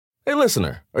Hey,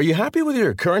 listener, are you happy with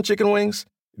your current chicken wings?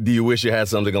 Do you wish you had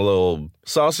something a little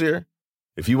saucier?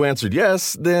 If you answered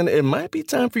yes, then it might be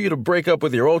time for you to break up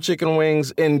with your old chicken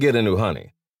wings and get a new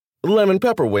honey. Lemon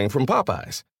pepper wing from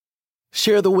Popeyes.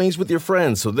 Share the wings with your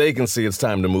friends so they can see it's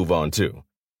time to move on too.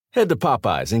 Head to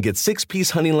Popeyes and get 6-piece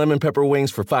honey lemon pepper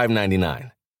wings for $5.99.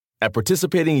 At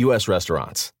participating U.S.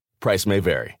 restaurants. Price may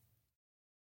vary.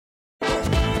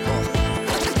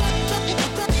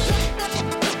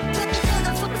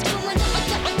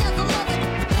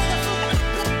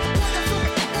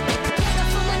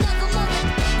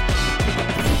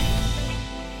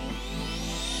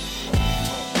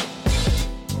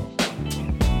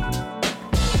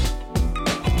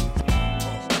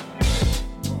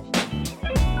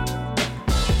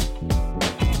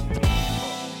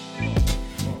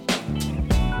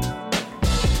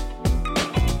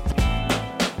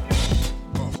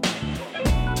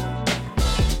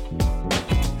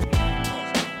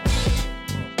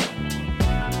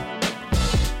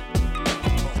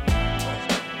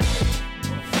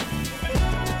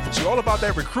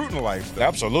 That recruiting life, though.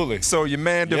 Absolutely. So your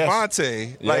man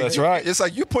Devontae, that's right. It's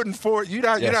like you putting forward. You're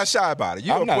not shy about it.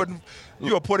 You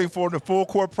are putting forward the full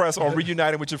court press on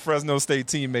reuniting with your Fresno State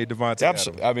teammate Devontae.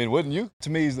 Absolutely. I mean, wouldn't you? To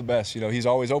me, he's the best. He's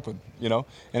always open. And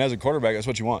as a quarterback, that's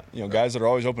what you want. Guys that are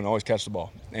always open always catch the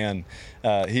ball, and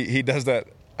he does that.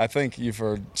 I think you've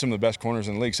heard some of the best corners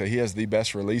in the league say he has the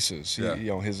best releases.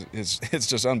 It's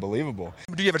just unbelievable.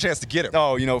 Do you have a chance to get him?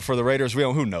 Oh, for the Raiders,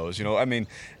 who knows? I mean,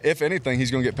 if anything, he's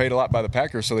going to get paid a lot by the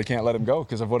Packers, so they can't let him go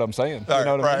because of what I'm saying. You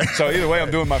know what I mean? So either way, I'm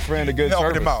doing my friend a good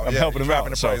service. I'm helping him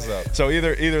out. So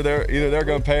either they're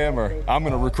going to pay him or I'm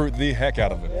going to recruit the heck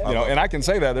out of him. And I can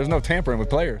say that there's no tampering with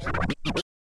players.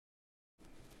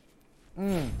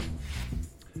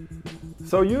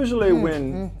 So usually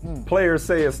when players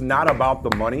say it's not about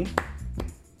the money,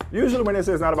 it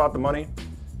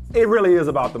really is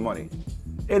about the money.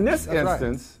 In this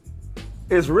instance,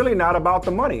 it's really not about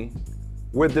the money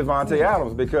with Davante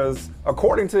Adams because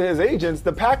according to his agents,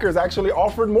 the Packers actually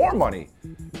offered more money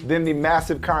than the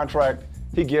massive contract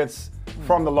he gets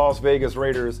from the Las Vegas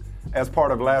Raiders as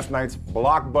part of last night's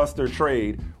blockbuster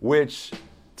trade, which,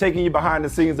 taking you behind the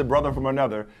scenes, a brother from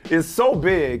another, is so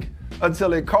big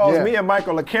until it caused me and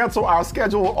Michael to cancel our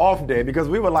scheduled off day because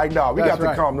we were like, no, we got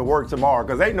to come to work tomorrow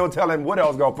because ain't no telling what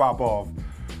else going to pop off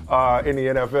in the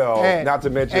NFL, not to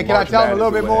mention can I tell him a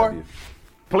little bit more?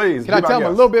 Please. Can I tell him a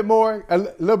little bit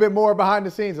more behind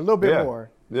the scenes, a little bit more?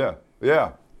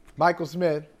 Yeah. Michael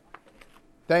Smith,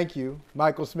 thank you,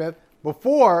 Michael Smith.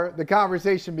 Before the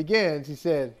conversation begins, he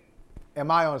said, am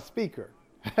I on speaker?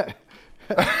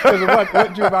 Because of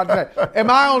what you're about to say. Am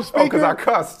I on speaker? Because I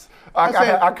cussed. I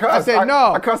cussed. I said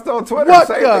no. I cussed on Twitter. What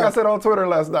Same thing I said on Twitter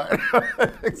last night.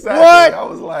 Exactly. What? I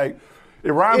was like,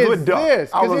 it rhymes with duck.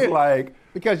 I was like.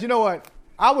 Because you know what?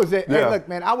 I was hey, look,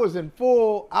 man, I was in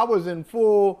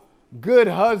full good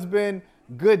husband,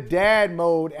 good dad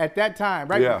mode at that time,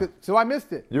 right? Yeah. So I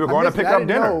missed it. You were going to pick up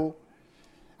dinner.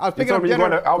 I was picking up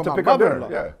dinner out to pick up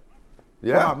dinner.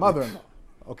 Yeah. For my mother-in-law.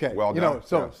 Okay. Well done.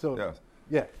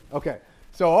 Yeah. Okay.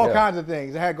 So all kinds of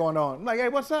things I had going on. I'm like, hey,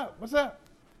 what's up?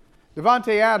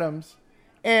 Davante Adams,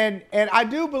 and I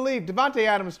do believe Davante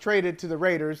Adams traded to the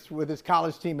Raiders with his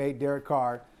college teammate Derek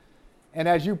Carr, and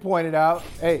as you pointed out,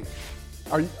 hey,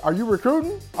 are you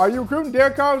recruiting? Are you recruiting?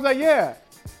 Derek Carr was like, yeah,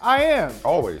 I am.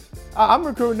 Always. I'm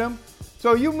recruiting him.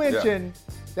 So you mentioned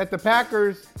that the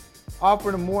Packers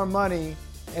offered him more money,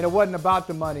 and it wasn't about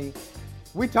the money.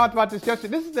 We talked about this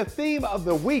yesterday. This is the theme of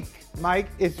the week, Mike.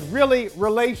 It's really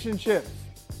relationships.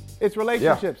 It's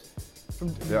relationships. From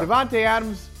Davante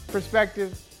Adams'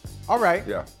 perspective, all right.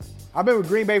 Yeah. I've been with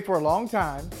Green Bay for a long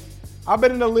time. I've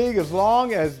been in the league as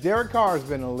long as Derek Carr has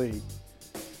been in the league.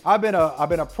 I've been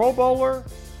a Pro Bowler.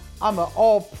 I'm an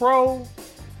All-Pro.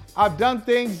 I've done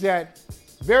things that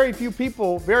very few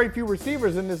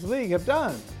receivers in this league have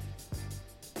done.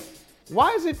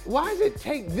 Why does it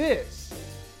take this?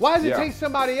 Why does it take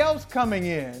somebody else coming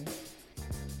in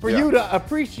for you to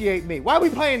appreciate me? Why are we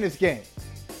playing this game?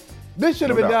 This should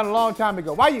have been done a long time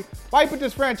ago. Why you put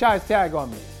this franchise tag on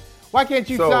me? Why can't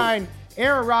you sign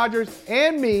Aaron Rodgers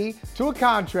and me to a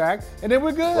contract and then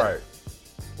we're good? Right.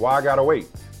 Why I gotta wait?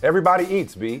 Everybody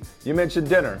eats, B. You mentioned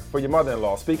dinner for your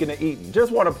mother-in-law. Speaking of eating,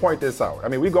 just want to point this out. I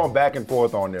mean, we've gone back and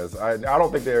forth on this. I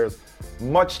don't think there's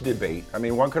much debate. I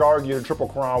mean, one could argue the Triple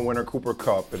Crown winner Cooper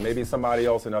Kupp and maybe somebody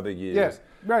else in other years. Yes,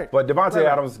 right. But Davante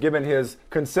Adams, given his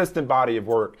consistent body of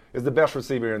work, is the best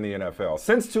receiver in the NFL.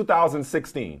 Since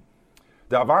 2016,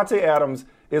 Davante Adams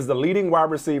is the leading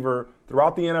wide receiver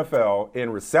throughout the NFL in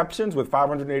receptions with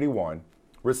 581,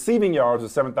 receiving yards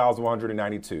with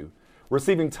 7,192,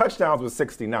 receiving touchdowns with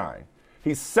 69.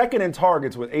 He's second in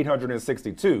targets with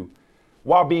 862,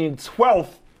 while being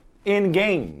 12th in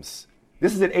games.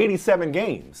 This is at 87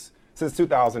 games since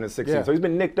 2016. Yeah. So he's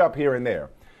been nicked up here and there.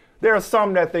 There are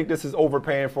some that think this is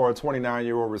overpaying for a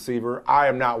 29-year-old receiver. I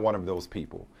am not one of those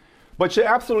people. But you're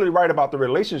absolutely right about the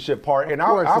relationship part, and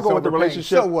I'll go with the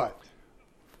relationship. So what?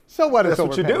 So what is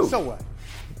overpaying? That's what you do. So what?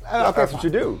 Okay, that's what you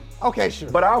do. Okay,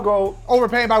 sure. But I'll go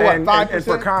overpaying by what? 5%? And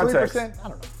for context, 3%? I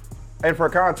don't know. And for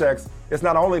context, it's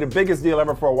not only the biggest deal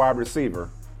ever for a wide receiver,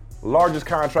 largest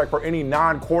contract for any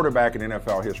non-quarterback in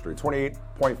NFL history,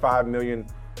 $28.5 million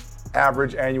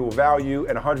average annual value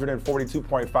and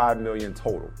 $142.5 million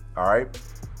total. All right,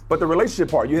 but the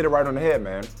relationship part, you hit it right on the head,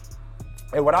 man.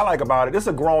 And what I like about it, this is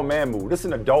a grown man move. This is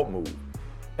an adult move.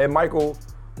 And Michael,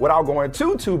 without going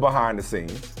too behind the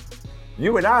scenes,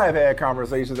 you and I have had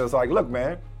conversations that's like, look,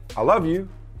 man, I love you.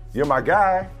 You're my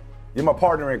guy. You're my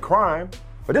partner in crime.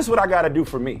 But this is what I got to do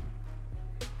for me.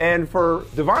 And for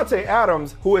Davante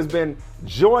Adams, who has been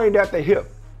joined at the hip,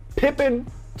 Pippen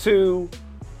to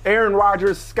Aaron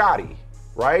Rodgers, Scotty,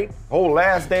 right? Whole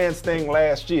last dance thing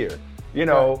last year. You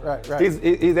know, right.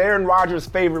 He's Aaron Rodgers'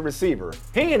 favorite receiver.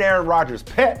 He ain't Aaron Rodgers'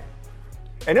 pet.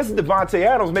 And this is Davante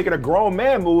Adams making a grown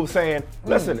man move saying,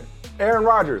 listen, Aaron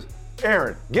Rodgers,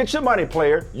 Aaron, get your money,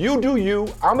 player. You do you,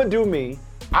 I'm going to do me.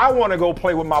 I want to go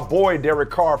play with my boy Derek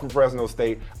Carr from Fresno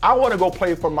State. I want to go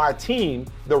play for my team,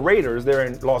 the Raiders. They're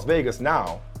in Las Vegas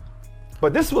now.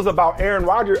 But this was about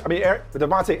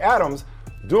Davante Adams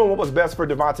doing what was best for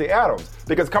Davante Adams.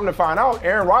 Because come to find out,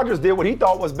 Aaron Rodgers did what he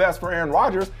thought was best for Aaron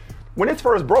Rodgers. When it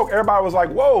first broke, everybody was like,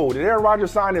 whoa, did Aaron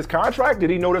Rodgers sign his contract? Did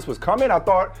he know this was coming? I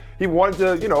thought he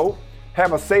wanted to,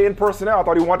 have a say in personnel. I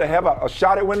thought he wanted to have a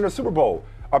shot at winning the Super Bowl.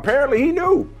 Apparently he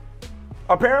knew.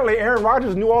 Apparently Aaron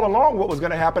Rodgers knew all along what was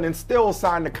going to happen and still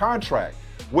signed the contract,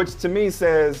 which to me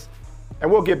says, and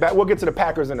we'll get to the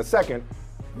Packers in a second.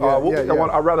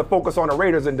 I'd rather focus on the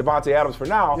Raiders and Davante Adams for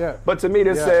now. Yeah. But to me,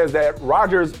 this says that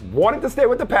Rodgers wanted to stay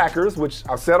with the Packers, which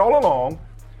I've said all along,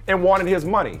 and wanted his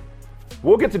money.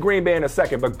 We'll get to Green Bay in a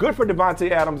second, but good for Davante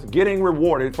Adams getting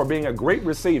rewarded for being a great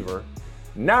receiver.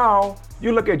 Now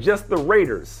you look at just the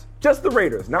Raiders,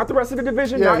 not the rest of the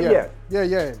division, not yet.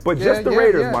 But just the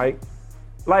Raiders, Mike.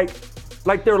 Like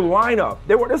their lineup.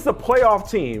 This is a playoff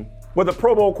team with a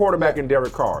Pro Bowl quarterback in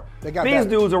Derek Carr. These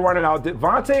dudes are running out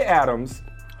Davante Adams,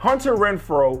 Hunter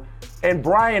Renfrow, and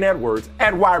Bryan Edwards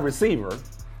at wide receiver,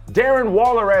 Darren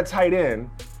Waller at tight end,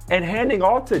 and handing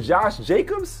off to Josh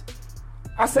Jacobs?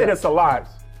 I say this a lot,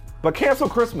 but cancel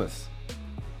Christmas.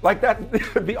 Like that,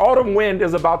 the autumn wind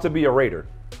is about to be a Raider.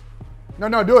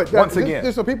 No, do it. Once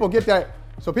again. So people get that.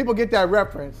 So people get that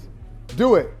reference.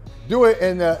 Do it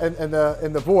in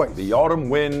the voice. The autumn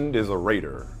wind is a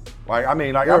Raider. All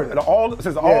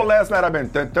last night I've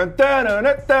been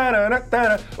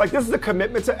like this is a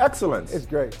commitment to excellence. It's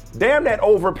great. Damn that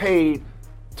overpaid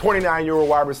 29-year-old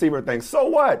wide receiver thing. So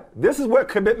what? This is what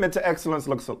commitment to excellence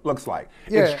looks like.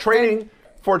 Yeah, it's trading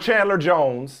for Chandler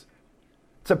Jones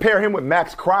to pair him with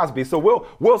Max Crosby. So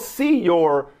we'll see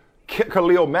your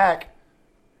Khalil Mack,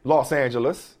 Los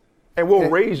Angeles, and we'll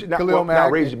raise you. We'll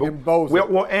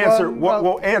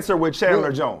answer with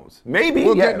Chandler Jones. Maybe.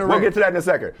 We'll get to that in a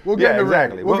second. We'll get in the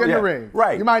ring. We'll get in the ring.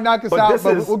 Right. You might knock us out,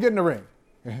 but we'll get in the ring.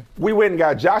 We went and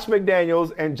got Josh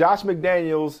McDaniels, and Josh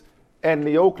McDaniels and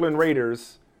the Oakland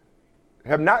Raiders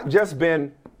have not just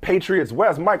been Patriots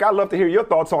West. Mike, I'd love to hear your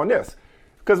thoughts on this.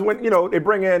 Because when, they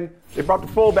brought the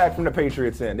fullback from the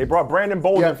Patriots in. They brought Brandon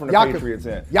Bolden from the Patriots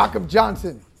in. Jakob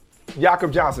Johnson,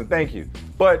 thank you.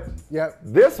 But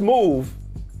this move,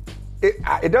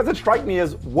 it doesn't strike me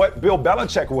as what Bill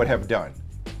Belichick would have done.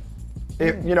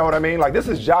 You know what I mean? Like, this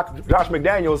is Josh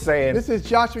McDaniels saying, this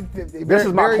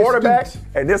is my quarterback,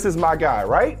 and this is my guy,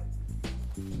 right?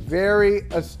 Very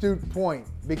astute point,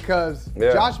 because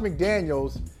Josh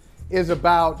McDaniels is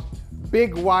about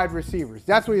big wide receivers.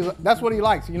 That's what he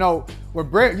likes.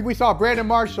 When we saw Brandon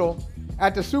Marshall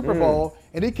at the Super Bowl,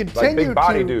 and he continued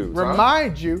to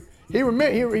remind you.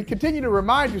 He continued to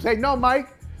remind you, say, no, Mike,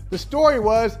 the story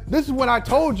was, this is when I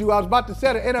told you I was about to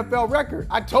set an NFL record.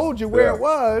 I told you where it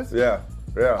was. And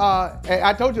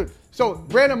I told you. So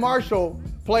Brandon Marshall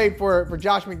played for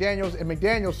Josh McDaniels, and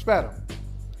McDaniels fed him.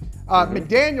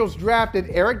 McDaniels drafted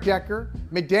Eric Decker.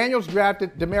 McDaniels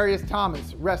drafted Demaryius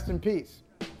Thomas, rest in peace.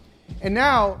 And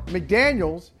now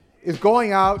McDaniels is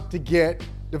going out to get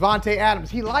Davante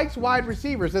Adams. He likes wide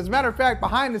receivers. As a matter of fact,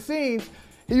 behind the scenes,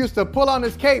 he used to pull on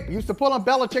his cape. He used to pull on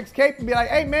Belichick's cape and be like,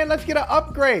 hey, man, let's get an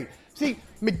upgrade. See,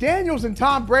 McDaniels and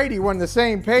Tom Brady were on the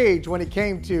same page when it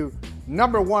came to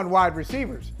number one wide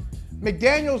receivers.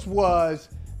 McDaniels was,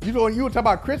 you were talking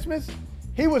about Christmas?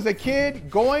 He was a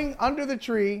kid going under the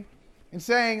tree and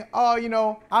saying,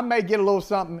 oh, I may get a little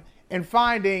something, and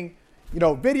finding,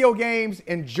 video games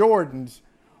and Jordans.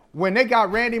 When they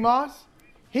got Randy Moss,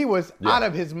 he was out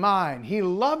of his mind. He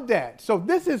loved that. So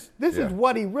this is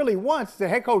what he really wants, the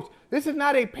head coach. This is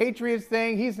not a Patriots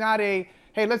thing. He's not hey,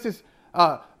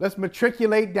 let's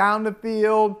matriculate down the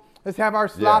field. Let's have our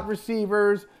slot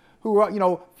receivers who are,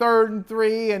 3rd and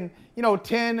 3 and,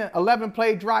 10, 11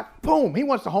 play drive. Boom. He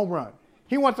wants a home run.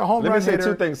 He wants a home run hitter. Let me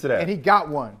say 2 things to that. And he got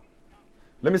one.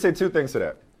 Let me say 2 things to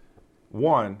that.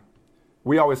 One,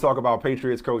 we always talk about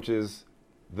Patriots coaches,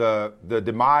 the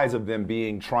demise of them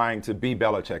trying to be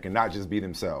Belichick and not just be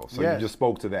themselves. So you just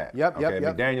spoke to that. Yep.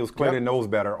 McDaniels clearly knows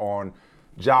better on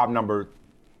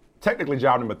technically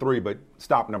job number 3, but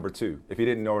stop number 2, if he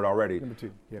didn't know it already. Number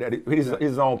 2. Yeah. That he's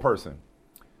his own person.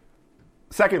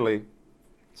 Secondly,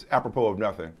 apropos of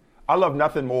nothing, I love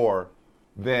nothing more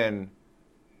than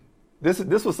this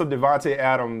was some Davante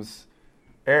Adams,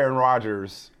 Aaron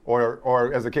Rodgers,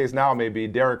 or as the case now may be,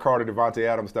 Derek Carter, Davante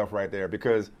Adams stuff right there,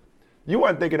 because you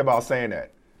weren't thinking about saying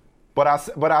that. But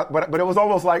it was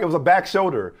almost like it was a back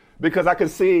shoulder, because I could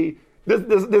see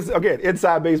this again,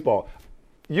 inside baseball.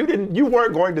 You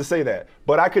weren't going to say that,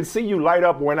 but I could see you light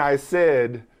up when I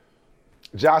said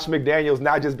Josh McDaniels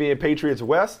not just being Patriots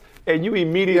West, and you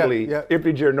immediately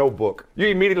emptied your notebook. You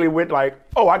immediately went like,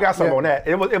 oh, I got something on that.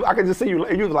 I could just see you,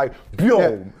 and you was like,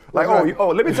 boom. Like,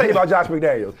 let me tell you about Josh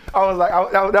McDaniels. I was like,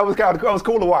 that was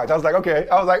cool to watch. I was like, okay.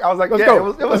 I was like,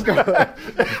 let's go.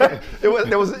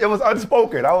 It was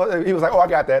unspoken. He was like, oh, I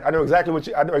got that. I know exactly what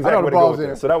to go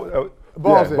with. So that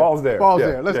was balls there.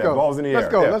 Let's go. Balls in the air.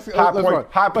 Let's go.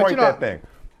 Let's high point that thing.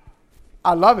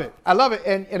 I love it.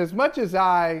 And as much as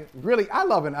I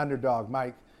love an underdog,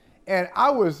 Mike. And I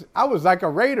was like a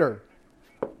Raider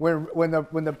when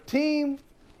the team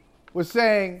was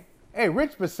saying, hey,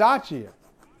 Rich Bisaccia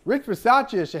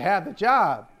should have the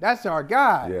job. That's our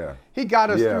guy. Yeah. He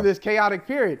got us through this chaotic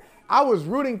period. I was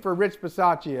rooting for Rich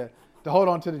Bisaccia to hold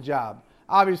on to the job.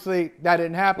 Obviously, that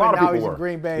didn't happen. Now he's in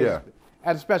Green Bay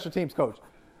as a special teams coach.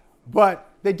 But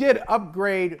they did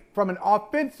upgrade from an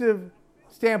offensive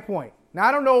standpoint. Now,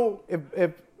 I don't know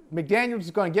if McDaniels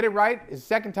is going to get it right his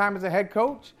second time as a head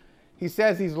coach. He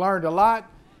says he's learned a lot.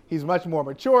 He's much more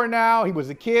mature now. He was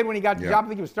a kid when he got the job. I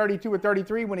think he was 32 or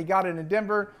 33 when he got it in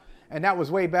Denver, and that was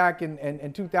way back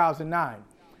in 2009.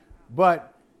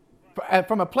 But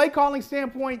from a play calling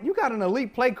standpoint, you got an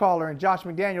elite play caller in Josh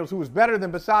McDaniels who was better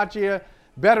than Bisaccia,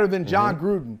 better than John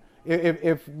Gruden,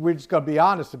 if we're just going to be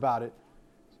honest about it.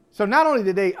 So not only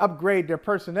did they upgrade their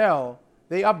personnel,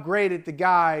 they upgraded the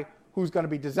guy who's going to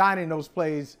be designing those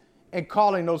plays and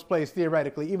calling those plays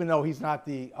theoretically, even though he's not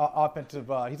the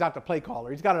he's not the play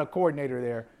caller. He's got a coordinator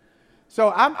there.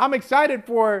 So I'm excited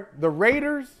for the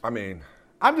Raiders. I'm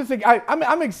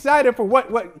excited for what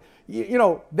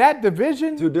that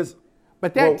division. Dude,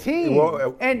 but that team.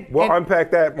 We'll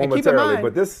unpack that momentarily.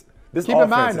 But this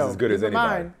offense is as good as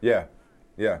anybody.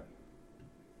 Yeah.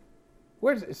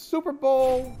 Where's the Super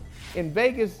Bowl in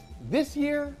Vegas this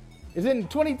year? Is it in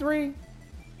 23?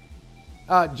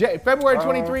 February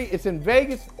 23, it's in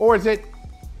Vegas, or is it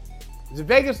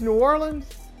Vegas, New Orleans?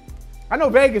 I know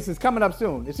Vegas is coming up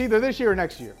soon. It's either this year or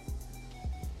next year.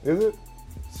 Is it?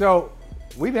 So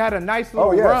we've had a nice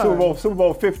little run. Super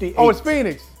Bowl 58. Oh, it's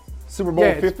Phoenix. Super Bowl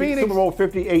 50. Phoenix. Super Bowl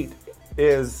 58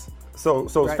 is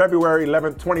it's February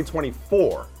 11th,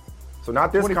 2024. So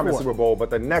not this coming Super Bowl, but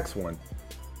the next one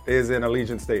is in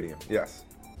Allegiant Stadium. Yes.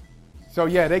 So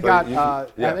they got. I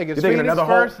think it's Phoenix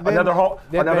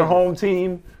another home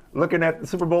team looking at the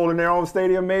Super Bowl in their own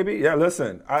stadium, maybe. Yeah,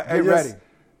 listen, get ready.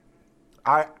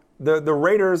 The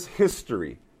Raiders'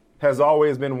 history has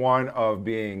always been one of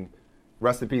being,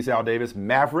 rest in peace, Al Davis,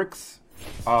 mavericks,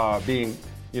 being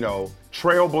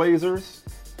trailblazers,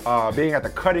 being at the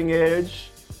cutting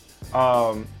edge.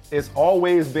 It's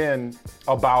always been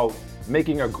about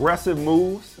making aggressive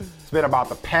moves. It's been about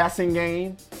the passing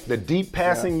game, the deep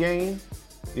passing game.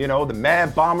 The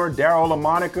Mad Bomber, Darryl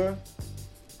LaMonica.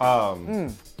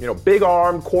 Big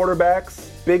arm quarterbacks,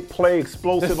 big play,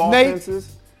 explosive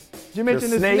offenses. Did you mention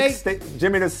the snake?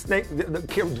 Jimmy the Snake,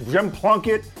 Jim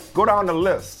Plunkett. Go down the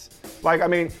list.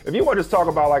 If you want to just talk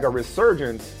about like a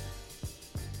resurgence,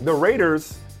 the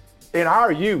Raiders in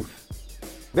our youth,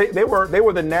 they were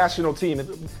the national team.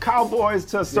 Cowboys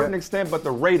to a certain extent, but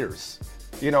the Raiders.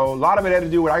 A lot of it had to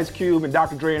do with Ice Cube and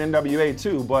Dr. Dre and NWA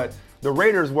too, but the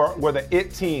Raiders were the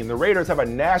it team. The Raiders have a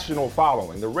national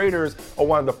following. The Raiders are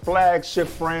one of the flagship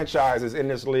franchises in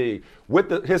this league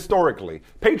historically.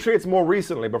 Patriots more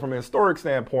recently, but from a historic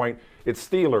standpoint, it's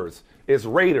Steelers, it's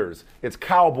Raiders, it's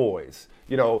Cowboys.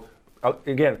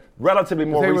 again, relatively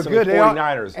more recently,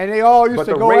 49ers. And they all used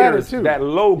to go Raiders, at it too. That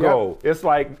logo, it's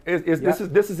like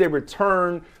this is a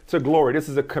return to glory. This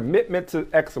is a commitment to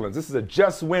excellence. This is a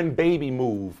just win baby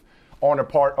move on the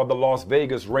part of the Las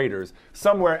Vegas Raiders.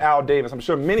 Somewhere Al Davis, I'm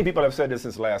sure many people have said this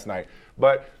since last night,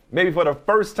 but maybe for the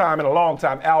first time in a long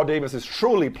time, Al Davis is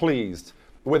truly pleased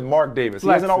with Mark Davis. He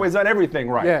hasn't always done everything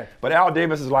right, but Al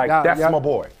Davis is like, that's my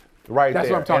boy. Right That's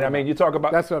there. What I'm talking and I mean, you talk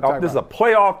about this is a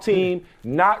playoff team,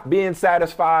 not being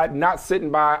satisfied, not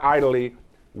sitting by idly,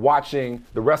 watching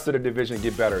the rest of the division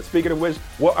get better. Speaking of which,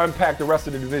 we'll unpack the rest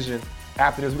of the division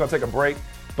after this. We're going to take a break.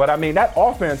 But I mean, that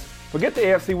offense, forget the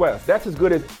AFC West. That's as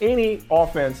good as any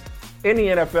offense in the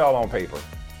NFL on paper.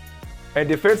 And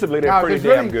defensively, they're pretty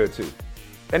damn good too.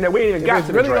 And then we ain't even got to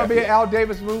the draft. It's really going to be an Al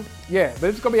Davis move? Yeah, but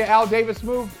it's going to be an Al Davis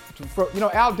move.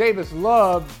 Al Davis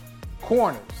loved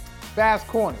corners. Fast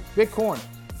corners, big corners.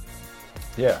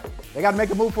 Yeah. They got to make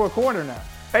a move for a corner now.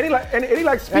 And he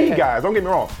likes speed guys, don't get me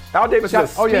wrong. Al Davis is a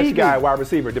speed guy, wide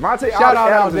receiver. Devontae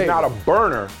Adams is not a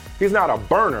burner. He's not a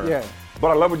burner. Yeah.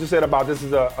 But I love what you said about this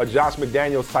is a Josh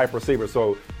McDaniels type receiver.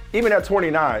 So even at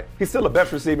 29, he's still the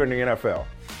best receiver in the NFL.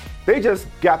 They just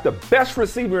got the best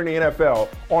receiver in the NFL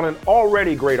on an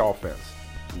already great offense.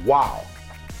 Wow.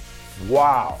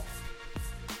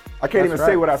 I can't even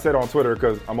say what I said on Twitter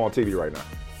because I'm on TV right now.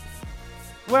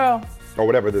 Well, or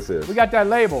whatever this is. We got that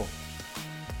label.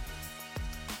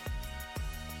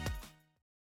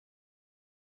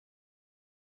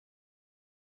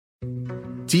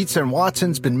 Dietz &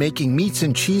 Watson's been making meats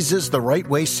and cheeses the right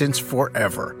way since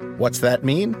forever. What's that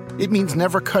mean? It means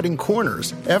never cutting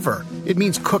corners, ever. It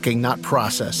means cooking, not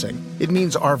processing. It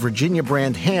means our Virginia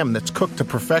brand ham that's cooked to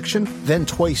perfection, then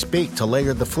twice baked to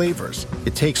layer the flavors.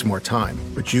 It takes more time,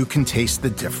 but you can taste the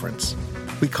difference.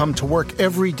 We come to work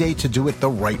every day to do it the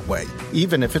right way,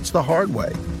 even if it's the hard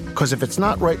way. Because if it's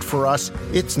not right for us,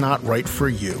 it's not right for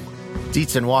you.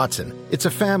 Dietz & Watson, it's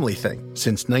a family thing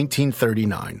since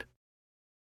 1939.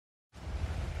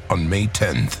 On May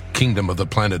 10th, Kingdom of the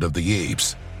Planet of the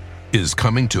Apes is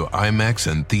coming to IMAX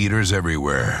and theaters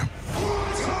everywhere.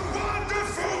 What a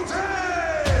wonderful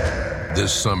day!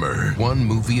 This summer, one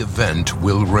movie event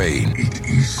will reign. It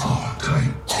is our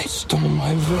time. They stole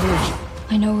my village.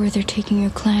 I know where they're taking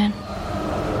your clan.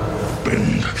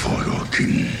 Bend for your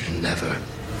king. Never.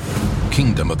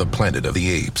 Kingdom of the Planet of the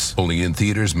Apes. Only in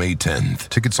theaters May 10th.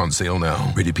 Tickets on sale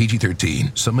now. Rated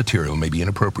PG-13. Some material may be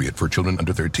inappropriate for children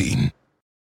under 13.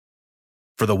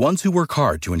 For the ones who work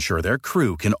hard to ensure their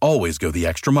crew can always go the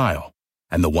extra mile,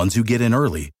 and the ones who get in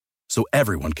early so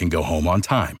everyone can go home on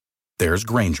time, there's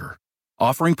Grainger,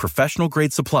 offering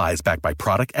professional-grade supplies backed by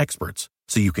product experts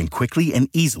so you can quickly and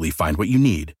easily find what you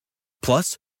need.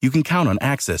 Plus, you can count on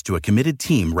access to a committed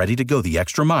team ready to go the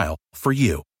extra mile for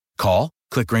you. Call,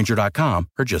 click Grainger.com,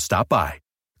 or just stop by.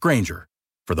 Grainger,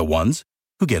 for the ones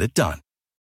who get it done.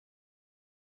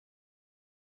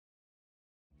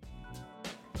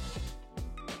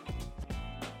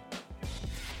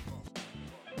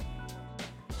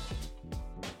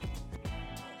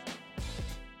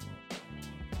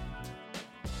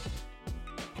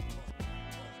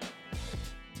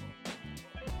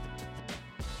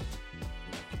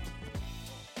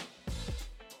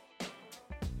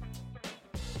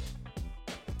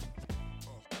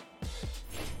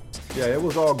 Yeah, it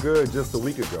was all good just a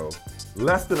week ago.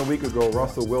 Less than a week ago,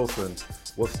 Russell Wilson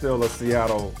was still a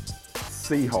Seattle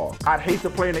Seahawk. I'd hate to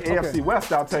play in the AFC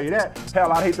West, I'll tell you that.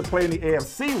 Hell, I'd hate to play in the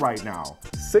AFC right now.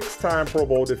 6-time Pro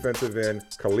Bowl defensive end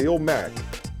Khalil Mack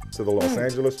to the Los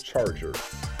Angeles Chargers.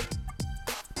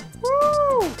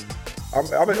 Woo! I'm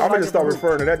going to start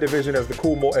referring to that division as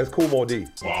Kool Moe Dee.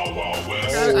 Wow, wow,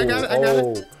 West. I got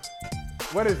it.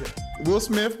 What is it? Will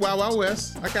Smith, Wild Wild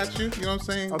West. I got you. You know what I'm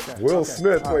saying? Okay. Will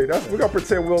Smith. Wait, we're going to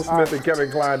pretend Will Smith and Kevin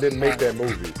Kline didn't make that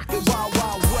movie. Wild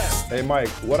Wild West. Hey, Mike,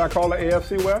 what I call the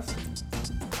AFC West?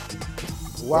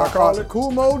 What I call it?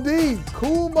 Kool Moe Dee.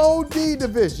 Kool Moe Dee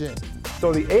division.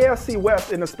 So the AFC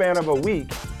West in the span of a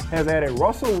week has added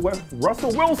Russell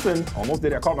Wilson, almost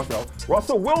did that, caught myself,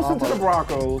 Russell Wilson to the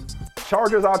Broncos.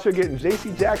 Chargers out here getting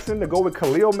J.C. Jackson to go with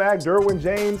Khalil Mack, Derwin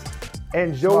James,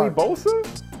 and Joey Bosa.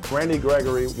 Randy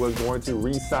Gregory was going to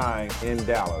re-sign in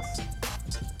Dallas.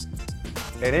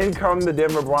 And in come the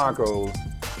Denver Broncos,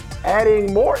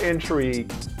 adding more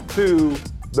intrigue to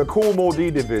the Kool Moe Dee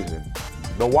division,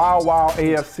 the Wild Wild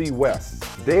AFC West.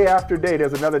 Day after day,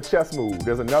 there's another chess move.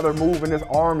 There's another move in this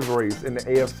arms race in the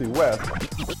AFC West.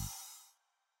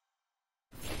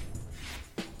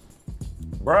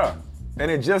 Bruh,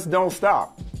 and it just don't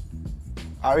stop.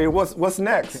 I mean, what's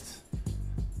next?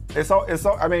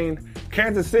 I mean,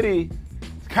 Kansas City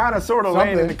kind of sort of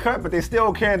laying in the cut, but they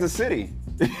still Kansas City.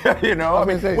 You know, I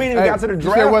mean, we ain't even got to the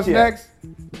draft what's yet. Next?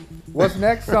 What's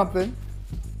next?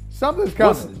 Something's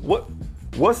coming.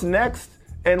 What's next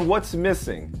and what's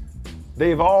missing?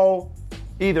 They've all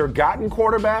either gotten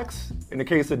quarterbacks, in the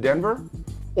case of Denver,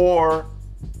 or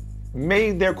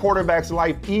made their quarterback's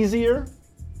life easier,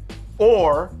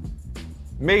 or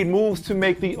made moves to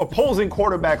make the opposing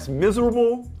quarterbacks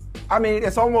miserable. I mean,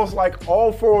 it's almost like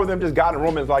all four of them just got in a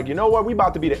room and like, you know what, we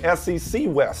about to be the SEC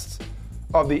West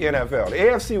of the NFL. The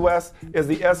AFC West is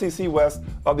the SEC West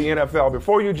of the NFL.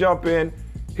 Before you jump in,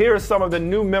 here are some of the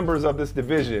new members of this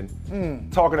division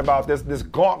talking about this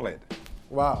gauntlet.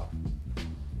 Wow.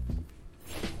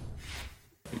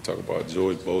 You talk about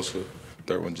Joey Bosa,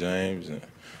 Derwin James, and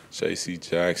J.C.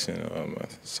 Jackson,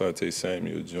 Asante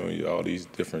Samuel Jr., all these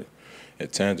different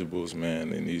intangibles,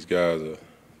 man, and these guys are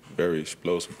very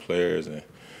explosive players and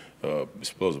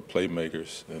explosive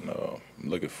playmakers, and I'm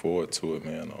looking forward to it,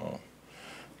 man.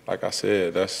 Like I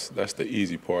said, that's the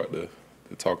easy part to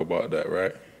talk about that,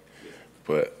 right?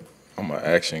 But I'm an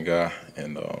action guy,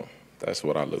 and that's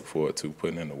what I look forward to,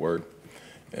 putting in the work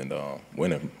and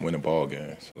winning ball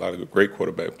games. A lot of great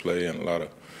quarterback play and a lot of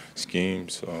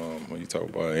schemes when you talk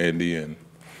about Andy and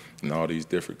all these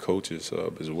different coaches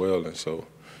as well, and so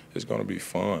it's going to be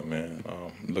fun, man.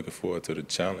 I'm looking forward to the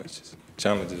challenges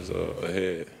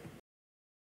ahead.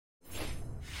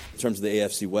 In terms of the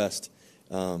AFC West,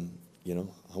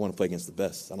 I want to play against the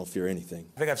best. I don't fear anything.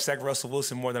 I think I've sacked Russell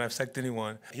Wilson more than I've sacked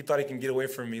anyone. He thought he can get away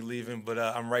from me leaving, but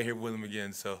I'm right here with him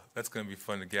again, so that's going to be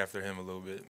fun to get after him a little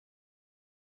bit.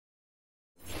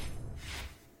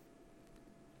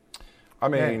 I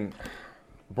mean,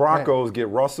 Broncos get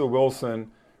Russell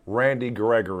Wilson, Randy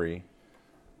Gregory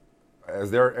as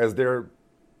their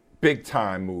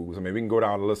big-time moves. I mean, we can go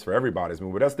down the list for everybody's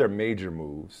move, but that's their major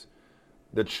moves.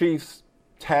 The Chiefs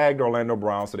tagged Orlando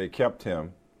Brown, so they kept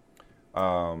him.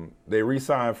 They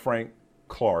re-signed Frank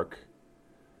Clark,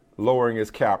 lowering his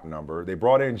cap number. They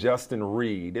brought in Justin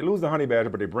Reed. They lose the Honey Badger,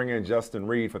 but they bring in Justin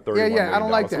Reed for $31 million. I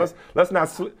don't like that. So let's not.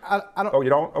 I don't. Oh, you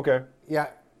don't? Okay. Yeah.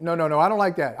 No. I don't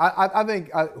like that. I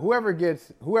think whoever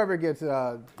gets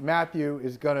Matthew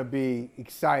is going to be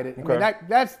excited. Okay. I mean,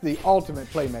 that's the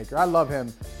ultimate playmaker. I love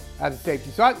him as a safety.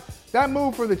 So that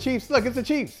move for the Chiefs. Look, it's the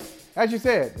Chiefs, as you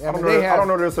said. I don't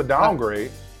know that it's a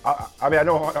downgrade. I mean, I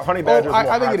know Honey Badger is a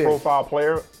more high-profile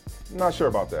player. I'm not sure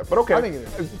about that, but okay. I think it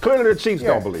is. Clearly, the Chiefs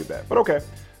don't believe that, but okay.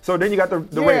 So then you got the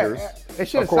Raiders.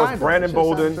 Of course, Brandon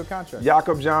Bolden,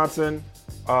 Jakob Johnson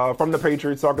from the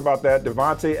Patriots. Talked about that.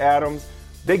 Devontae Adams.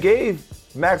 They gave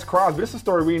Max Crosby. This is a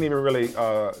story we didn't even really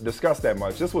discuss that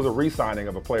much. This was a re-signing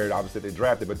of a player that obviously they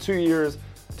drafted, but 2 years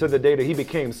to the day that he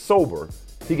became sober,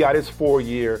 he got his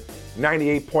 4-year,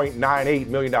 $98.98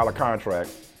 million contract.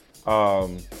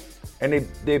 And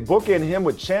they bookend him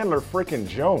with Chandler freaking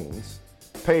Jones,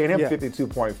 paying him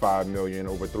 $52.5 million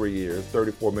over 3 years,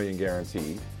 $34 million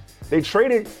guaranteed. They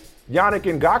traded Yannick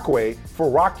Ngakoue for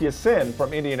Rock Ya-Sin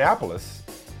from Indianapolis,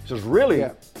 which is really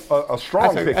a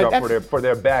strong pickup for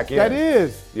their back end. That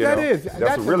is.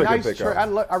 That's a really nice good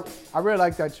pickup. I really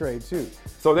like that trade too.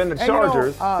 So then the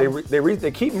Chargers,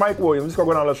 they keep Mike Williams. Let's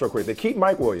go down the list real quick. They keep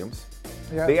Mike Williams.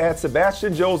 Yeah. They add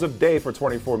Sebastian Joseph Day for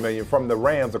 $24 million from the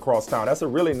Rams across town. That's a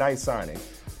really nice signing.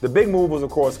 The big move was, of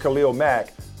course, Khalil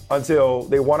Mack until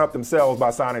they won up themselves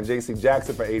by signing J.C.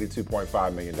 Jackson for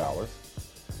 $82.5 million.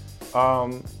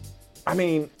 I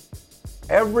mean,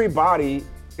 everybody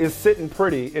is sitting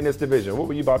pretty in this division. What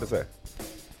were you about to say?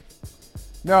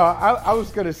 No, I was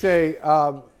going to say,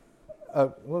 what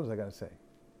was I going to say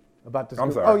about this?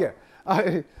 I'm sorry. Oh, yeah.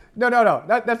 No.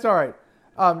 That's all right.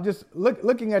 Just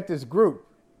looking at this group,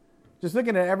 just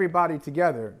looking at everybody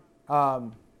together, I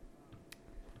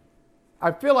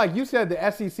feel like you said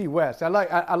the SEC West. I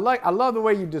love the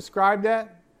way you described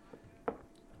that.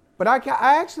 But I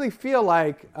actually feel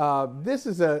like this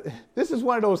is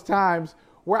one of those times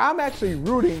where I'm actually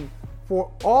rooting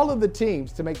for all of the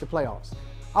teams to make the playoffs.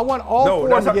 I want all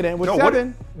four to get in. With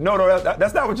seven.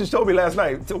 That's not what you told me last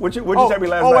night. What you tell me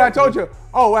last night?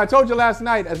 What I told you last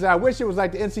night is I wish it was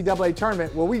like the NCAA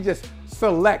tournament where we just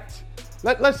select.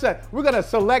 Let's say we're going to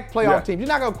select playoff teams. You're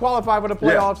not going to qualify for the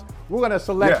playoffs. Yeah. We're going to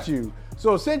select you.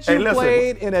 So since you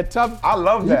played in a tough,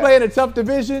 you play in a tough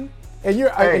division, and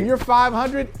you're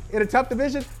 500 in a tough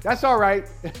division. That's all right.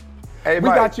 Hey, we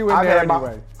got you in there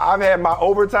anyway. I've had my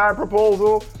overtime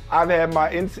proposal. I've had my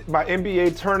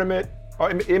NBA tournament.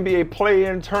 NBA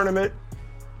play-in tournament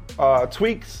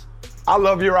tweaks. I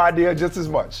love your idea just as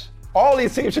much. All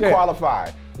these teams should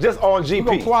qualify just on GP. We're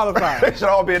going to qualify. They should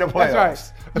all be in the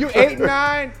playoffs. That's right. You 8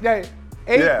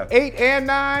 and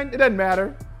 9, it doesn't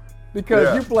matter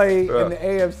because you play in the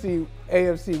AFC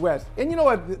AFC West. And you know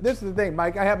what? This is the thing,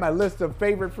 Mike. I have my list of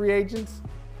favorite free agents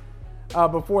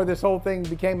before this whole thing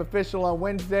became official on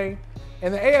Wednesday.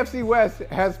 And the AFC West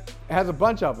has a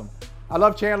bunch of them. I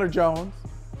love Chandler Jones.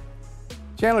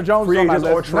 Chandler Jones free is on my agents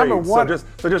list. or trades. Number one.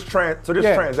 So just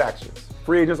transactions.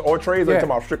 Free agents or trades. Or are you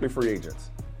talking about strictly free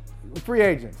agents? Free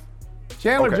agents.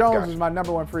 Chandler Jones is my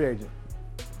number one free agent.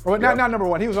 Or not number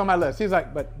one. He was on my list. He's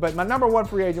like, but my number one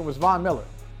free agent was Von Miller.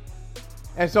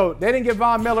 And so they didn't get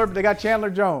Von Miller, but they got Chandler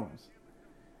Jones.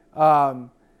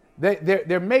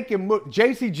 They're making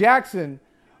J.C. Jackson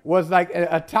was like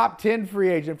a top 10 free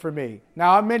agent for me.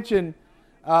 Now I mentioned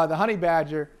the Honey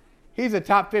Badger. He's a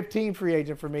top 15 free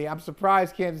agent for me. I'm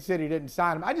surprised Kansas City didn't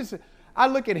sign him. I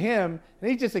look at him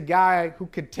and he's just a guy who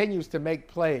continues to make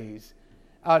plays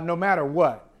no matter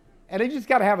what. And you just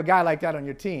got to have a guy like that on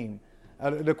your team.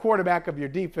 The quarterback of your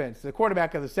defense, the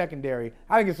quarterback of the secondary.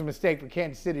 I think it's a mistake for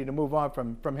Kansas City to move on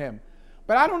from him.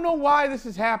 But I don't know why this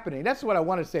is happening. That's what I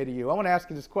want to say to you. I want to ask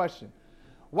you this question.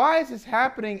 Why is this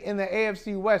happening in the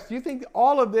AFC West? Do you think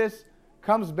all of this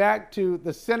comes back to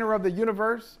the center of the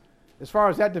universe as far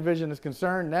as that division is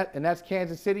concerned, and that's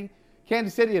Kansas City?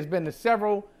 Kansas City has been to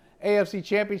several AFC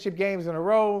championship games in a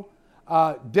row.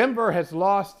 Denver has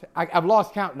lost. I've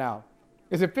lost count now.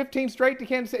 Is it 15 straight to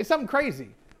Kansas City? It's something crazy.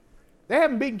 They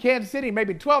haven't beaten Kansas City in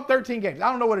maybe 12, 13 games. I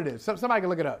don't know what it is. Somebody can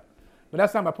look it up. But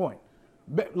that's not my point.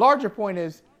 But larger point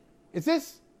is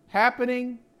this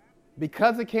happening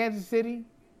because of Kansas City?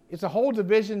 It's a whole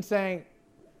division saying,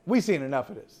 we've seen enough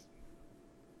of this.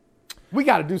 We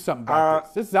got to do something about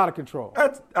this. This is out of control.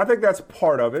 I think that's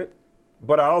part of it.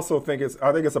 But I also think it's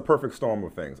a perfect storm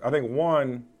of things. I think,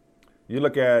 one, you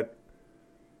look at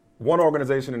one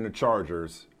organization in the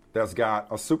Chargers that's got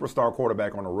a superstar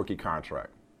quarterback on a rookie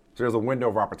contract. So there's a window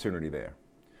of opportunity there.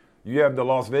 You have the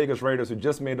Las Vegas Raiders who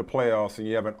just made the playoffs, and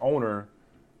you have an owner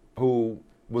who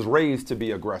was raised to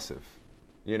be aggressive,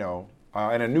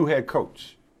 and a new head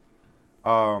coach.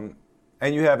 And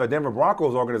you have a Denver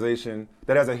Broncos organization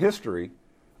that has a history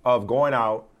of going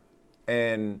out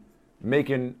and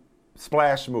making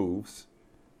splash moves.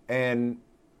 And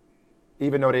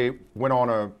even though they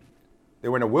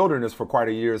were in a wilderness for quite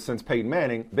a year since Peyton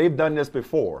Manning, they've done this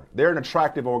before. They're an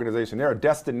attractive organization. They're a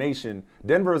destination.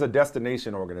 Denver is a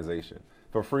destination organization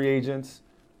for free agents.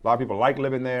 A lot of people like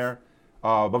living there.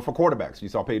 But for quarterbacks, you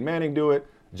saw Peyton Manning do it.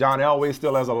 John Elway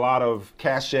still has a lot of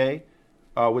cachet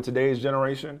with today's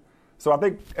generation. So I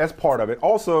think that's part of it.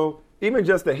 Also, even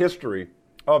just the history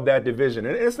of that division,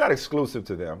 and it's not exclusive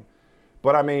to them,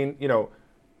 but I mean,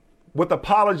 with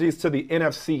apologies to the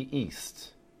NFC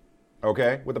East,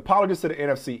 okay? With apologies to the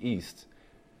NFC East,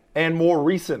 and more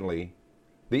recently,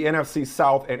 the NFC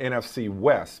South and NFC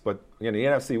West. But the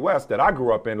NFC West that I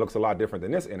grew up in looks a lot different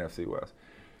than this NFC West.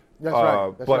 That's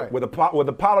right. That's right. With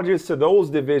apologies to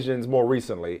those divisions more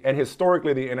recently, and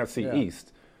historically the NFC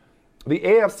East, the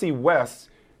AFC West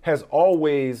has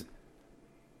always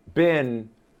been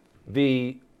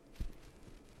the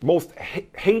most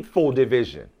hateful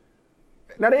division.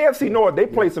 Now the AFC North, they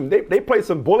play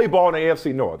some bully ball in the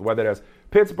AFC North, whether that's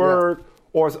Pittsburgh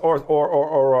or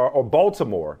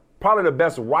Baltimore. Probably the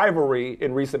best rivalry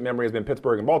in recent memory has been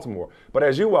Pittsburgh and Baltimore. But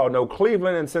as you well know,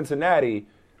 Cleveland and Cincinnati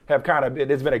have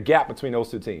there's been a gap between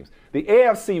those two teams. The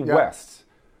AFC West,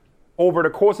 over the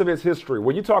course of its history,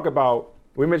 when you talk about,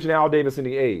 we mentioned Al Davis and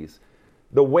the A's,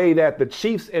 the way that the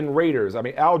Chiefs and Raiders,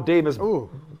 Al Davis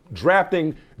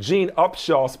drafting Gene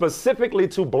Upshaw specifically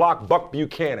to block Buck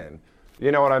Buchanan.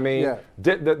 You know what I mean? Yeah.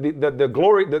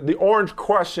 The Orange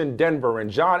Crush in Denver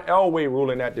and John Elway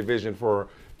ruling that division for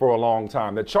a long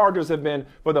time. The Chargers have been,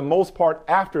 for the most part,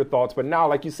 afterthoughts, but now,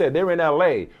 like you said, they're in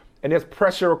LA. And there's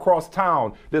pressure across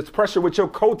town. There's pressure with your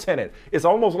co-tenant. It's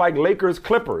almost like Lakers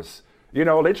Clippers.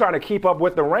 They're trying to keep up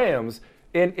with the Rams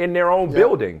in their own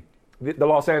building, the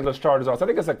Los Angeles Chargers are. So I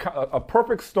think it's a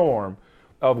perfect storm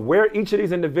of where each of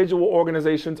these individual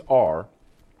organizations are.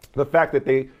 The fact that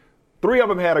three of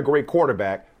them had a great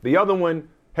quarterback. The other one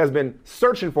has been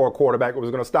searching for a quarterback. It was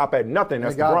going to stop at nothing.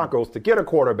 That's the Broncos to get a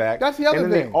quarterback. That's the other thing.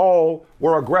 And then they all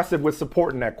were aggressive with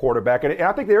supporting that quarterback. And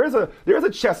I think there is a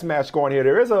chess match going here.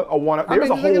 There is a hold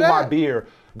my beer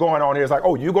going on here. It's like,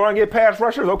 oh, you going to get pass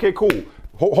rushers? Okay, cool.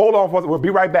 Hold on, we'll be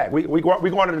right back. We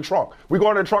going to the trunk. We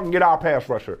going to the trunk and get our pass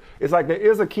rusher. It's like there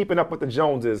is a keeping up with the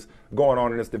Joneses going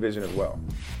on in this division as well.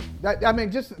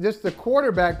 Just the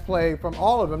quarterback play from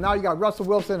all of them. Now you got Russell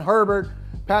Wilson, Herbert,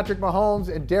 Patrick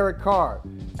Mahomes, and Derek Carr.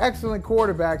 Excellent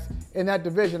quarterbacks in that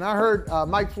division. I heard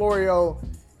Mike Florio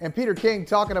and Peter King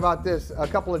talking about this a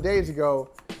couple of days ago,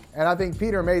 and I think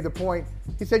Peter made the point.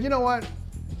 He said, you know what,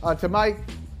 to Mike,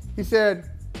 he said,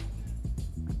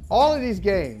 all of these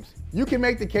games, you can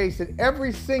make the case that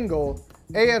every single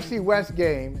AFC West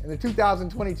game in the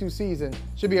 2022 season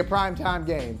should be a primetime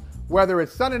game, whether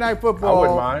it's Sunday Night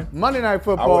Football, Monday Night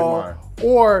Football,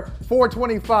 or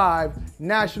 425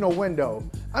 national window.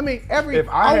 I mean,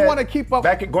 I want to keep up.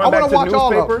 I want to watch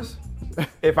all of them.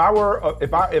 If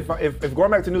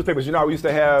going back to newspapers, you know, we used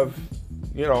to have,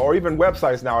 you know, or even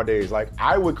websites nowadays, like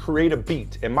I would create a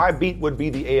beat, and my beat would be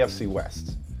the AFC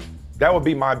West. That would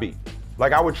be my beat.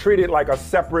 Like I would treat it like a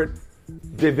separate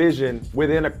division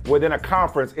within a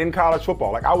conference in college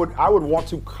football. Like I would want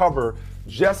to cover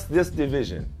just this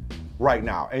division right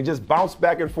now and just bounce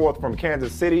back and forth from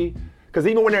Kansas City, because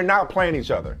even when they're not playing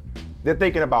each other, they're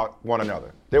thinking about one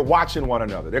another. They're watching one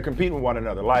another. They're competing with one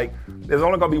another. Like there's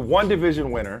only going to be one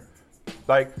division winner.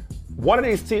 Like one of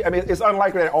these teams, I mean, it's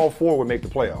unlikely that all four would make the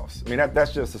playoffs. I mean,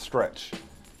 that's just a stretch.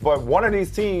 But one of these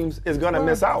teams is going to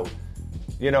miss out,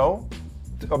 you know?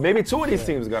 Or maybe two of these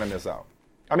teams are going to miss out.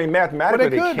 I mean, mathematically,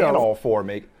 they can all four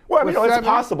make. Well, I mean, it's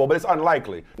possible, but it's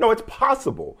unlikely. No, it's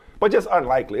possible, but just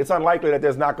unlikely. It's unlikely that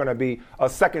there's not going to be a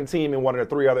second team in one of the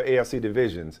three other AFC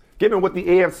divisions, given what the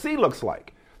AFC looks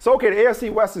like. So, okay, the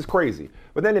AFC West is crazy.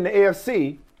 But then in the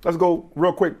AFC, let's go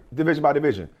real quick, division by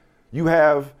division. You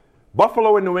have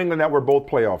Buffalo and New England that were both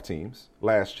playoff teams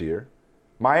last year.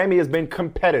 Miami has been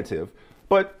competitive.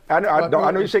 But I know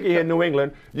you're shaking your head, New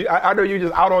England. I know you're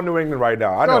just out on New England right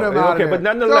now. I know. Okay, but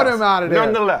nonetheless. Throw them out of there.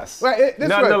 Nonetheless. Right,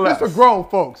 this is grown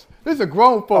folks. This is a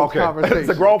grown folks conversation. It's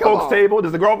a grown folks table.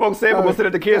 Does the grown folks table go sit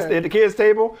at the kids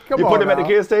table? You put them at the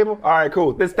kids table? All right,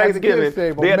 cool. This Thanksgiving,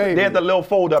 they had the little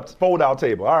fold out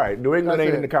table. All right, New England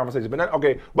ain't in the conversation.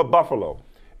 But Buffalo,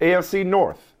 AFC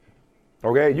North.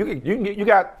 Okay, you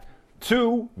got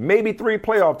 2, maybe 3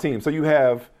 playoff teams. So you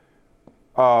have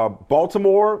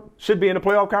Baltimore should be in the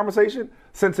playoff conversation.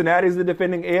 Cincinnati is the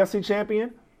defending AFC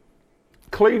champion.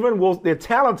 Cleveland, they're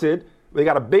talented. They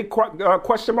got a big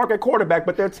question mark at quarterback,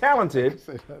 but they're talented.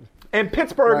 And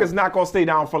Pittsburgh is not going to stay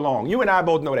down for long. You and I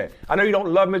both know that. I know you don't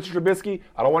love Mitchell Trubisky.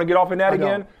 I don't want to get off in that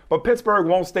again. But Pittsburgh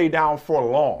won't stay down for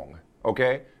long,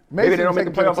 okay? Maybe they don't make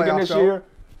the playoffs again this year.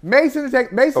 Mason will take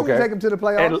them to the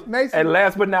playoffs. And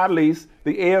last but not least,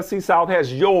 the AFC South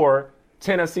has your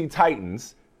Tennessee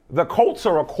Titans. The Colts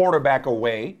are a quarterback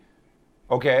away,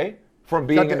 okay, from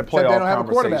being in the playoff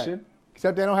conversation.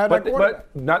 Except they don't have that quarterback.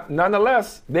 But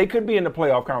nonetheless, they could be in the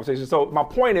playoff conversation. So my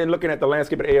point in looking at the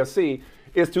landscape of the AFC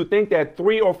is to think that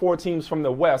 3 or 4 teams from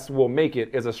the West will make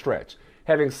it is a stretch.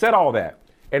 Having said all that,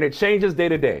 and it changes day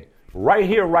to day, right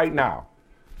here, right now,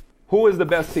 who is the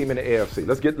best team in the AFC?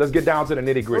 Let's get down to the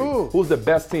nitty gritty. Who's the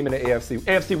best team in the AFC?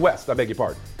 AFC West, I beg your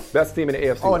pardon. Best team in the AFC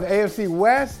West. Oh, in the AFC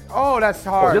West? Oh, that's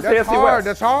hard. Just that's the AFC hard. West.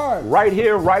 That's hard. Right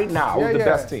here, right now, who's the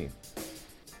best team?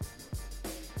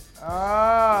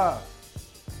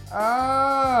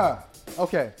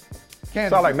 Okay.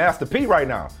 Sound like Master P right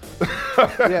now.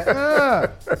 Yeah.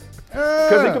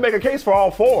 Because you can make a case for all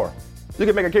 4. You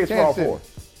can make a case for all 4.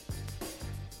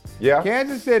 Yeah.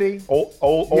 Kansas City.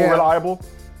 Old reliable.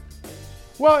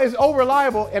 Well, it's old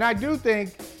reliable, and I do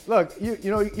think. Look, you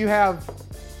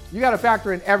got to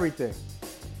factor in everything.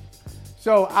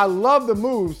 So I love the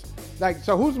moves.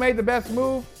 So who's made the best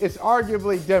move? It's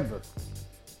arguably Denver,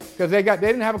 because they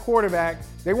didn't have a quarterback.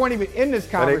 They weren't even in this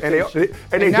conversation.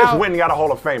 And they just went and got a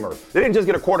Hall of Famer. They didn't just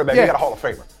get a quarterback; they got a Hall of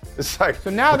Famer. It's like,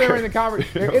 so now they're in the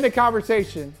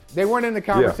conversation. They weren't in the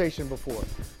conversation before.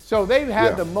 So they've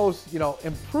had the most,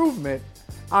 improvement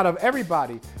out of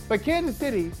everybody. But Kansas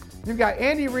City, you've got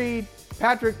Andy Reid,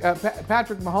 Patrick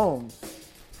Mahomes,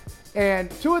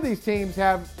 and 2 of these teams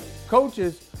have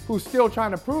coaches who's still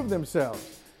trying to prove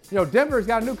themselves. Denver's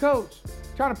got a new coach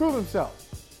trying to prove himself.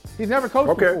 He's never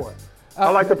coached before. I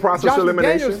like the process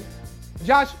elimination.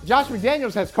 Josh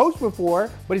McDaniels has coached before,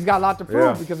 but he's got a lot to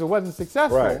prove because it wasn't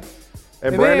successful. Right.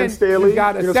 And Brandon Staley,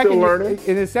 still learning.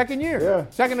 In his second year.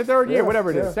 Second or third year,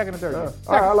 whatever it is. Second or third year.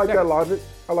 I like that logic.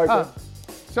 I like that.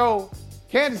 So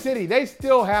Kansas City, they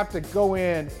still have to go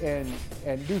in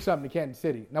and do something to Kansas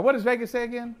City. Now, what does Vegas say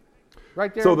again?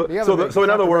 Right there. So in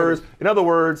other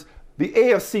words, the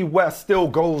AFC West still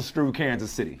goes through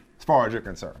Kansas City, as far as you're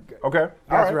concerned. Okay.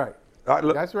 That's right.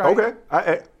 That's right. Okay.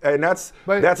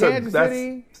 Kansas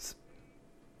City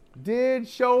did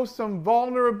show some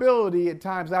vulnerability at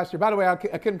times last year. By the way, I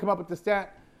couldn't come up with the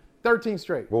stat. 13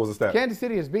 straight. What was the stat? Kansas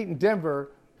City has beaten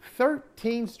Denver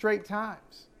 13 straight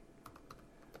times.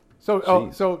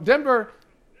 So Denver,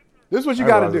 this is what you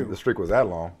got to do. The streak was that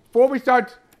long. Before we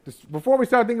start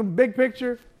thinking big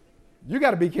picture, you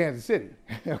got to beat Kansas City.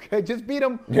 Okay, just beat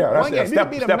them. Yeah, that's game. Step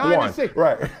 9-6.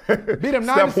 Right. Beat them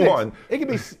 9-6. Step 1. It could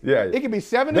be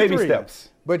 7-3. Baby steps.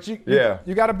 But you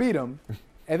got to beat them,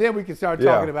 and then we can start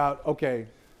talking about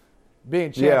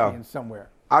being champions somewhere.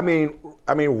 I mean,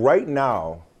 right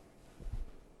now.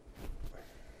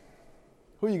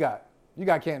 Who you got? You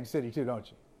got Kansas City too, don't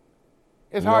you?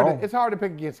 It's hard to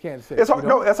pick against Kansas City. It's hard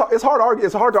to argue.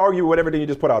 It's hard to argue with everything you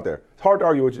just put out there. It's hard to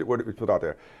argue with what you put out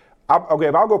there.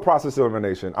 If I'll go process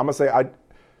elimination, I'm gonna say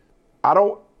I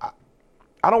don't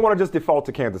want to just default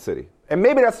to Kansas City, and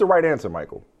maybe that's the right answer,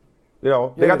 Michael. They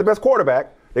got the best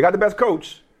quarterback, they got the best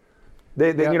coach,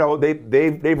 they've ruled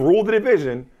the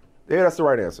division. Yeah, that's the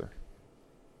right answer.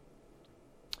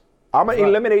 I'm gonna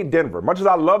eliminate Denver. Much as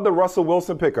I love the Russell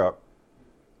Wilson pickup,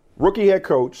 rookie head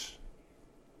coach.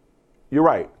 You're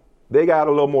right. They got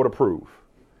a little more to prove.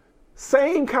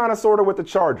 Same kind of sort of with the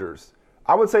Chargers.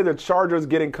 I would say the Chargers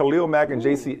getting Khalil Mack and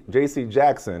J.C.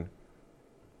 Jackson,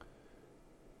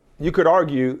 you could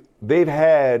argue they've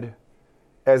had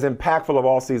as impactful of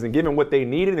all season, given what they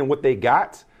needed and what they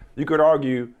got. You could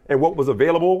argue, and what was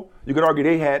available, you could argue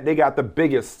they got the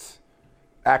biggest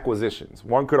acquisitions.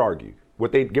 One could argue,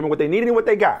 given what they needed and what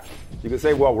they got. You could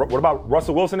say, well, what about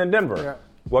Russell Wilson in Denver? Yeah.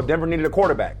 Well, Denver needed a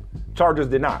quarterback. Chargers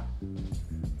did not.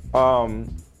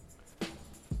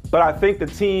 But I think the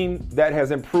team that has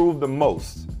improved the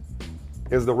most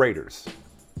is the Raiders.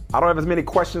 I don't have as many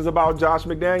questions about Josh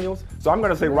McDaniels, so I'm going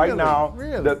to say right now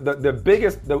the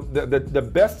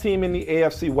best team in the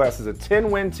AFC West is a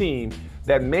 10-win team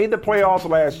that made the playoffs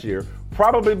last year,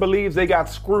 probably believes they got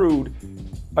screwed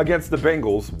against the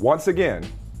Bengals once again.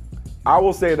 I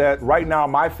will say that right now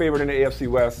my favorite in the AFC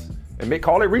West, and may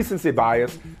call it recency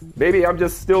bias. Maybe I'm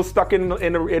just still stuck in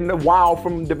the wow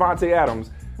from Davante Adams.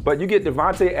 But you get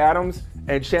Davante Adams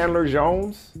and Chandler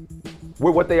Jones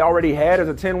with what they already had as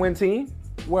a 10-win team.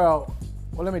 Well,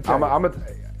 let me tell you. I'm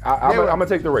gonna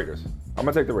take the Raiders. I'm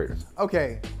gonna take the Raiders.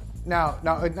 Okay. Now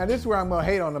this is where I'm gonna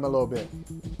hate on them a little bit.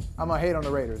 I'm gonna hate on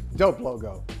the Raiders. Dope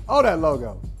logo. Oh, that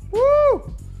logo.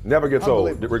 Woo! Never gets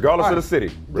old, regardless of the city.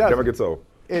 It never gets old.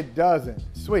 It doesn't.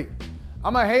 Sweet.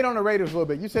 I'm going to hate on the Raiders a little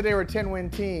bit. You said they were a 10-win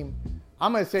team.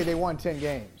 I'm going to say they won 10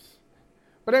 games.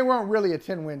 But they weren't really a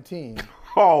 10-win team.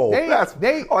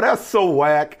 That's so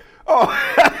whack. Oh,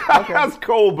 okay. That's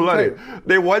cold-blooded.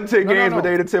 They won 10 games, but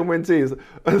they had a 10-win team.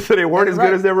 So they weren't as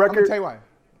good as their record? I'm going to tell you why.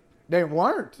 They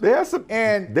weren't. They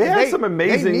had some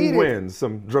amazing wins,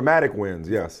 some dramatic wins,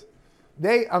 yes.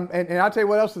 And I'll tell you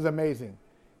what else is amazing.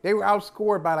 They were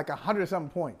outscored by like 100-something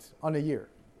points on the year.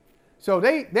 So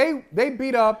they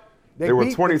beat up. They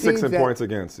were 26 in points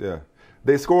against, yeah.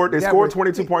 They scored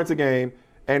 22 points a game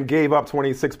and gave up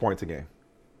 26 points a game.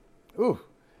 Ooh.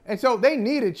 And so they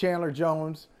needed Chandler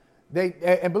Jones.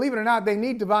 And believe it or not, they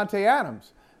need Davante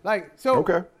Adams.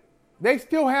 Okay. They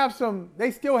still have some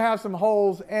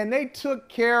holes, and they took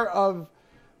care of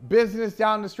business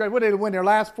down the stretch. What did they win their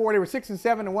last four? They were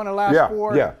 6-7 and won their last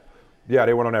four. Yeah,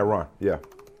 they went on that run. Yeah.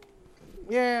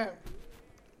 Yeah.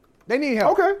 They need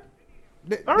help. Okay.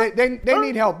 They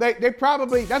need help. They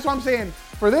probably, that's what I'm saying.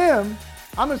 For them,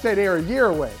 I'm going to say they're a year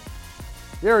away.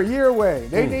 They're a year away.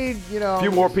 They need, a few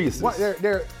more pieces.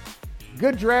 They're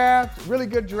good drafts, really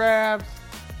good drafts.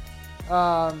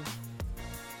 Josh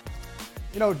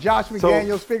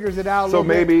McDaniels figures it out a little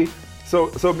bit. So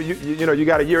you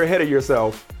got a year ahead of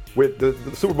yourself with the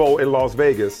Super Bowl in Las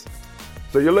Vegas.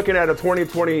 So you're looking at a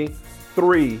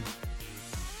 2023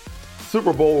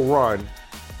 Super Bowl run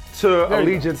to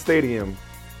Allegiant Stadium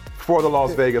for the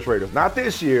Las Vegas Raiders. Not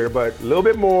this year, but a little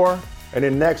bit more, and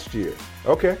then next year.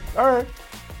 Okay, all right.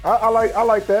 I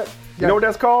like that. You know what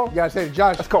that's called? You gotta say to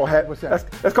Josh. That's called what's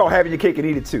that? That's called having your cake and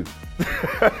eat it too.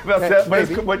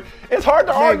 But it's hard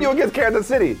to argue against Kansas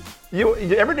City.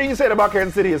 Everything you said about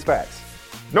Kansas City is facts.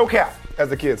 No cap, as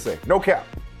the kids say. No cap.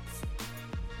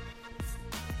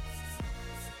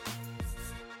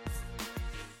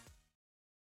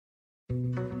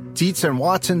 Dietz &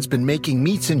 Watson's been making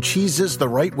meats and cheeses the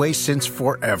right way since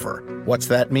forever. What's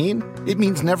that mean? It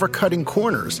means never cutting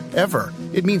corners, ever.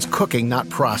 It means cooking, not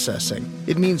processing.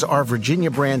 It means our Virginia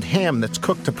brand ham that's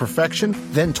cooked to perfection,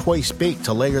 then twice baked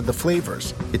to layer the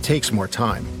flavors. It takes more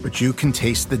time, but you can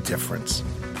taste the difference.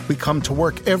 We come to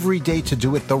work every day to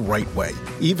do it the right way,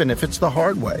 even if it's the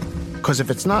hard way. Because if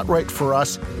it's not right for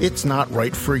us, it's not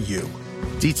right for you.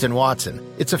 Dietz &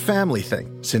 Watson, it's a family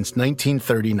thing since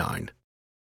 1939.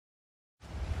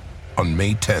 On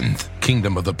May 10th,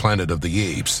 Kingdom of the Planet of the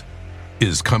Apes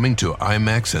is coming to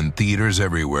IMAX and theaters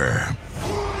everywhere.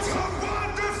 What a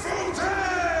wonderful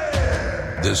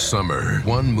day! This summer,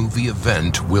 one movie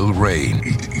event will reign.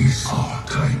 It is our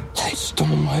time. They stole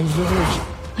my village.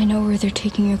 I know where they're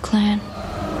taking your clan.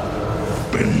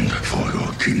 Bend for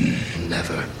your king.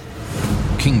 Never.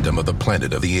 Kingdom of the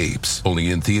Planet of the Apes. Only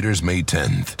in theaters May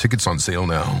 10th. Tickets on sale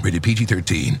now. Rated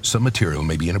PG-13. Some material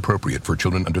may be inappropriate for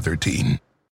children under 13.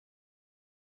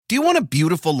 Do you want a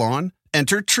beautiful lawn?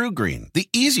 Enter TruGreen, the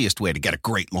easiest way to get a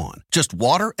great lawn. Just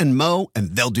water and mow,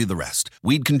 and they'll do the rest.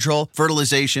 Weed control,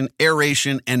 fertilization,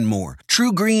 aeration, and more.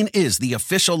 TruGreen is the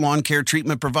official lawn care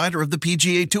treatment provider of the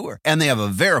PGA Tour, and they have a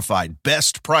verified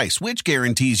best price, which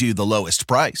guarantees you the lowest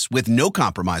price with no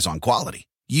compromise on quality.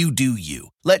 You do you.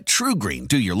 Let TruGreen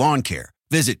do your lawn care.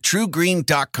 Visit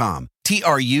TruGreen.com,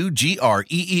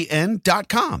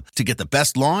 TruGreen.com, to get the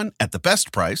best lawn at the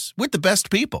best price with the best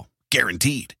people.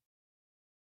 Guaranteed.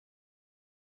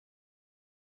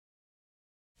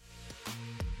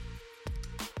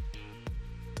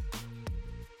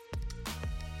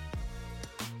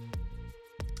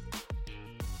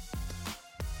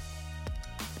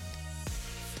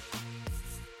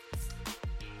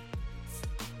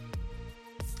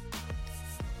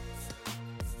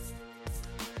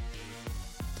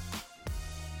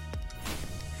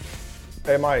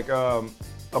 Hey, Mike,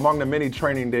 among the many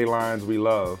training day lines we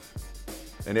love,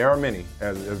 and there are many,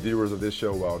 as viewers of this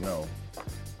show well know,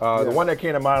 the one that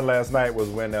came to mind last night was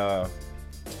when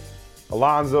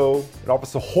Alonzo and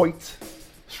Officer Hoyt,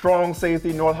 strong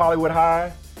safety, North Hollywood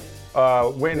High,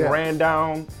 went and ran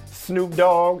down Snoop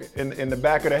Dogg in the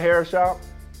back of the hair shop.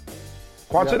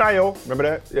 Quanchanayo, remember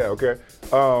that? Yeah, okay.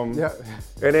 And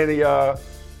then he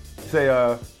say,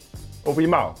 open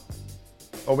your mouth.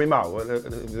 Open your mouth.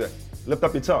 Lift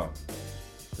up your tongue.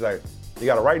 He's like, you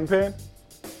got a writing pen?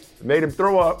 It made him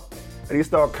throw up, and he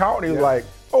started counting. He was like,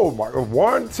 oh my,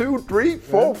 1, 2, 3,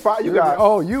 4, 5. You got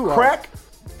crack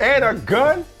and a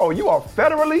gun? Oh, you are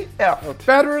federally effed.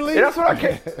 Federally? Yeah,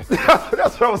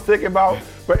 that's what I was thinking about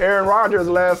for Aaron Rodgers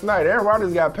last night. Aaron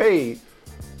Rodgers got paid.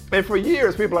 And for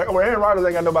years, people are like, oh, Aaron Rodgers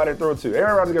ain't got nobody to throw to.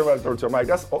 Aaron Rodgers ain't got nobody to throw to. I'm like,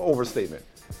 that's an overstatement.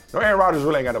 No, Aaron Rodgers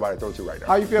really ain't got nobody to throw to right now.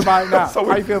 How you feel about it now?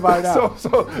 How you feel about it now?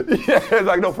 Yeah, it's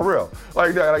like, no, for real.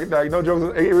 Like no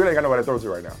jokes, he really ain't got nobody to throw to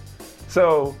right now.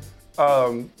 So,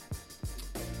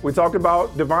 we talked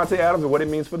about Davante Adams and what it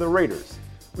means for the Raiders.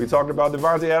 We talked about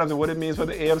Davante Adams and what it means for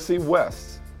the AFC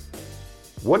West.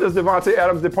 What does Davante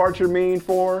Adams' departure mean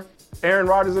for Aaron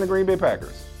Rodgers and the Green Bay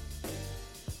Packers?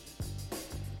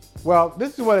 Well,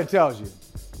 this is what it tells you.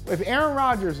 If Aaron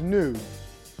Rodgers knew that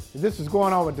this was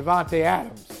going on with Davante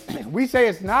Adams, we say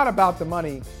it's not about the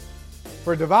money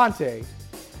for Davante.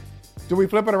 Do we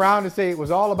flip it around and say it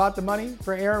was all about the money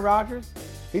for Aaron Rodgers?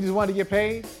 He just wanted to get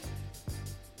paid?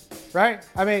 Right?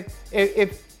 I mean,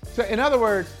 so in other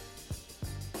words,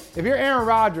 if you're Aaron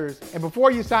Rodgers and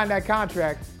before you sign that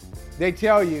contract, they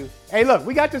tell you, hey, look,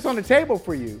 we got this on the table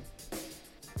for you,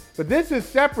 but this is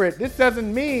separate. This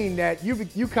doesn't mean that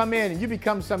you come in and you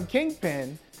become some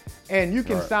kingpin and you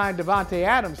can sign Davante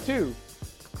Adams too.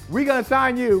 We're going to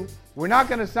sign you. We're not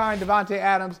going to sign Davante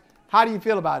Adams. How do you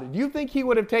feel about it? Do you think he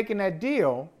would have taken that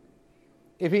deal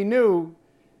if he knew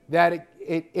that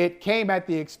it came at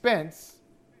the expense?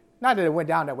 Not that it went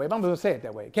down that way, but I'm going to say it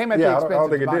that way. It came at the expense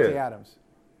of Davante Adams.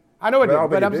 I know it did,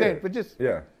 but I'm saying, but just.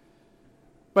 Yeah.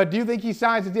 But do you think he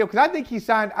signs the deal? Because I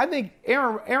think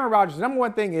Aaron Rodgers, the number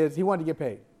one thing is he wanted to get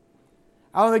paid.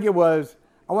 I don't think it was,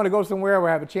 I want to go somewhere where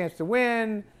I have a chance to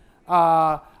win.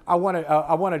 I want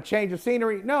to change the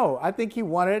scenery. No, I think he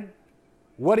wanted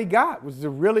what he got, which is a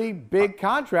really big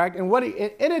contract, and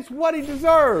it's what he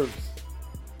deserves.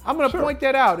 I'm going to point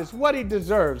that out. It's what he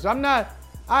deserves. I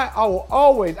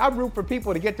root for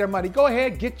people to get their money. Go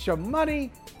ahead, get your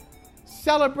money,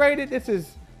 celebrate it. This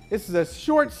is a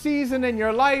short season in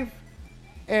your life,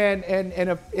 and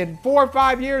in 4 or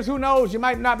 5 years, who knows? You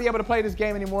might not be able to play this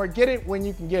game anymore. Get it when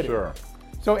you can get it.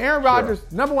 So Aaron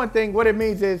Rodgers, number one thing, what it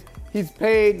means is he's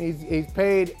paid, and he's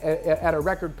paid at a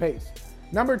record pace.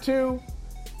 Number two,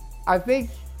 I think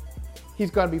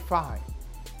he's going to be fine.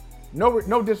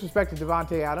 No disrespect to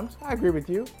Davante Adams. I agree with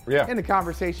you in the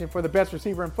conversation for the best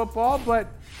receiver in football, but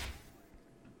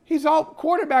he's all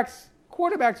quarterbacks.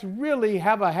 Quarterbacks really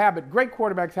have a habit. Great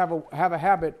quarterbacks have a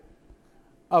habit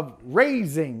of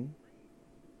raising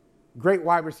great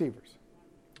wide receivers,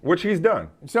 which he's done.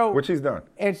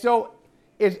 And so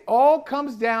it all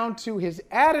comes down to his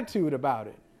attitude about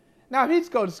it. Now, if he's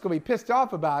just going to be pissed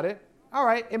off about it, all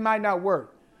right, it might not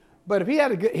work. But if he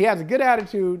has a good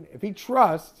attitude, if he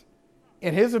trusts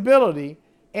in his ability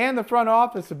and the front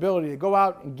office ability to go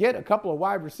out and get a couple of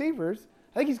wide receivers,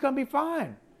 I think he's going to be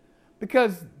fine.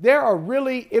 Because there are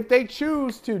really, if they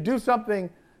choose to do something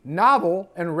novel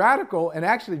and radical and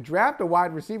actually draft a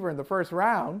wide receiver in the first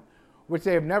round, which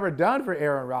they have never done for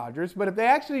Aaron Rodgers, but if they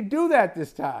actually do that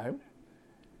this time,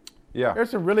 there's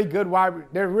some really good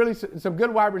some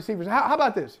good wide receivers. How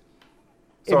about this?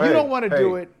 So if you don't want to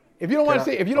do it, if you don't want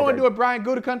to do it, Brian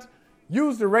Gutekunst,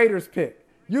 use the Raiders pick.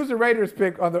 Use the Raiders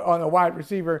pick on a wide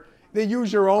receiver. Then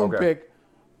use your own pick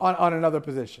on another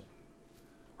position.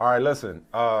 All right, listen.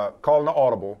 Calling the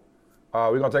audible.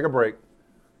 We're going to take a break,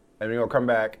 and we're going to come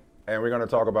back, and we're going to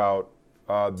talk about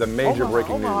the major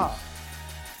breaking news.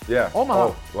 Yeah.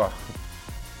 Omaha. Oh,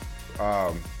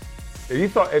 well.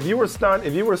 If you were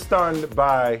stunned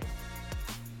by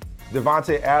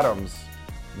Davante Adams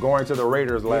going to the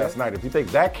Raiders last night, if you think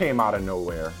that came out of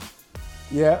nowhere.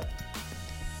 Yeah.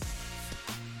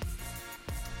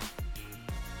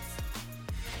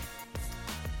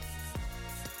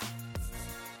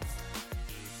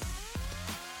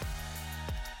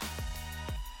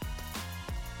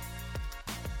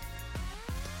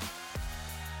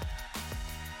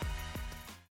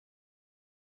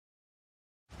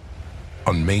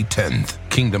 On May 10th,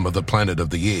 Kingdom of the Planet of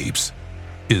the Apes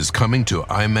is coming to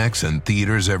IMAX and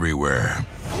theaters everywhere.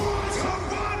 What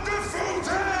a wonderful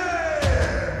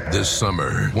day! This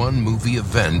summer, one movie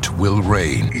event will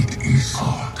reign. It is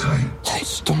our time. They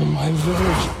stole my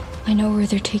village. I know where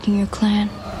they're taking your clan.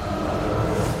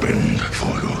 Bend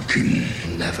for your king.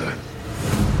 Never.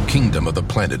 Kingdom of the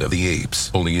Planet of the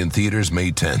Apes. Only in theaters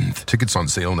May 10th. Tickets on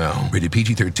sale now. Rated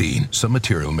PG-13. Some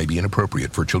material may be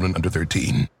inappropriate for children under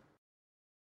 13.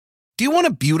 Do you want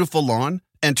a beautiful lawn?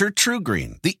 Enter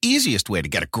TruGreen, the easiest way to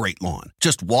get a great lawn.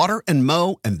 Just water and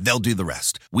mow, and they'll do the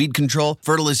rest. Weed control,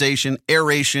 fertilization,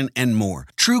 aeration, and more.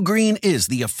 TruGreen is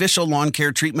the official lawn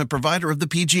care treatment provider of the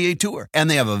PGA Tour, and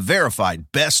they have a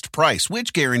verified best price,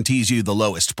 which guarantees you the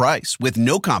lowest price with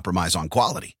no compromise on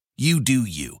quality. You do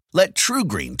you. Let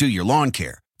TruGreen do your lawn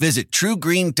care. Visit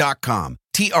TruGreen.com,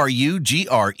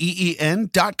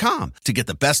 TruGreen.com, to get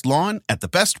the best lawn at the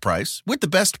best price with the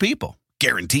best people.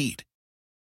 Guaranteed.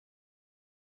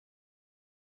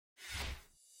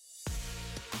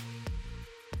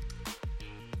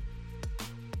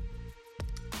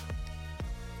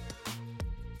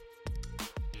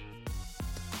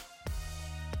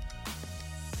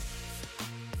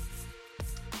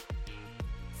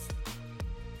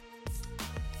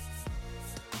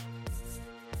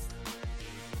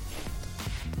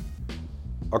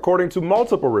 According to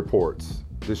multiple reports,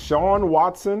 Deshaun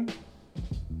Watson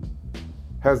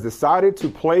has decided to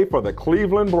play for the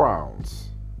Cleveland Browns.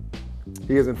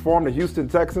 He has informed the Houston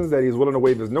Texans that he's willing to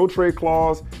waive his no-trade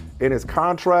clause in his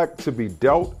contract to be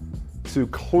dealt to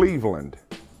Cleveland.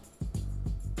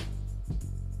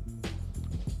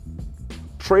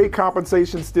 Trade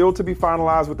compensation still to be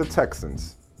finalized with the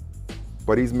Texans,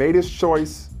 but he's made his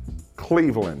choice,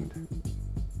 Cleveland.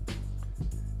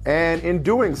 And in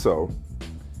doing so,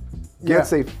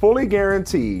 gets a fully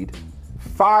guaranteed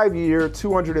 5-year,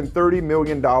 $230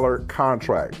 million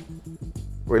contract.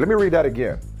 Wait, let me read that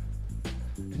again.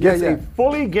 Gets a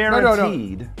fully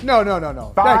guaranteed No.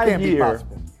 5-year,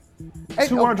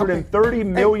 $230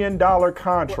 million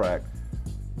contract.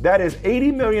 That is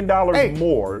 $80 million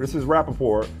more, this is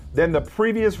Rappaport, than the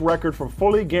previous record for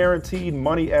fully guaranteed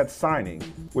money at signing,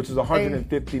 which is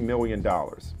 $150 million.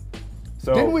 So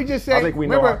didn't we just say, I think we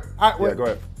know. go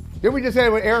ahead. Didn't we just say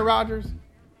with Aaron Rodgers?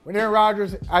 When Aaron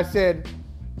Rodgers, I said,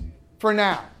 for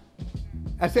now.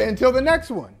 I said, until the next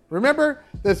one. Remember,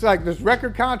 this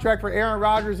record contract for Aaron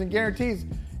Rodgers and guarantees.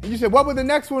 And you said, what would the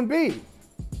next one be?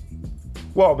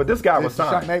 Well, but this guy was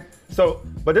signed. So,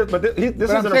 but this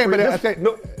isn't a free.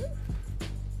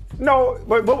 No,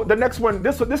 but the next one,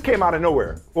 this came out of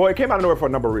nowhere. Well, it came out of nowhere for a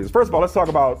number of reasons. First of all, let's talk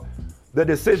about the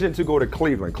decision to go to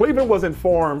Cleveland. Cleveland was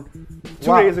informed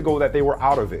 2 days ago that they were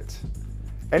out of it.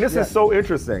 And this is so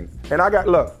interesting. And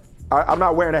I'm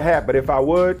not wearing a hat, but if I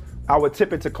would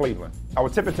tip it to Cleveland. I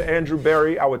would tip it to Andrew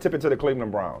Berry. I would tip it to the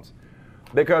Cleveland Browns.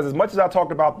 Because as much as I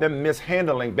talked about them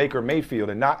mishandling Baker Mayfield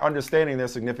and not understanding their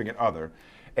significant other,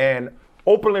 and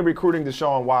openly recruiting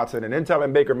Deshaun Watson and then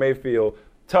telling Baker Mayfield,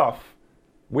 tough,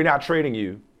 we're not trading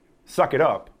you, suck it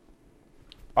up,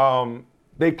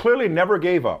 they clearly never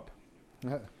gave up.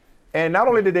 And not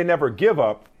only did they never give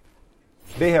up,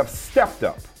 they have stepped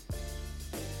up.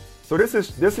 So this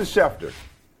is Schefter.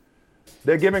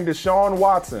 They're giving Deshaun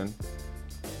Watson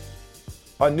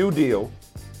a new deal.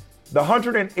 The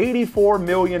 $184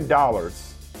 million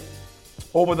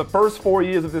over the first 4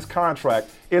 years of this contract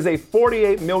is a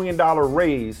 $48 million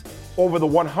raise over the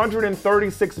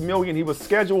 $136 million he was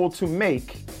scheduled to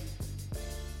make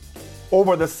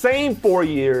over the same 4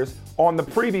 years on the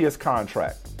previous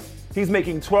contract. He's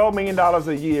making $12 million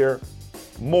a year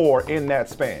more in that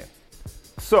span.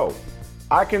 So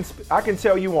I can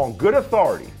tell you on good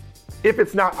authority, if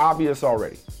it's not obvious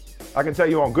already, I can tell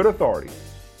you on good authority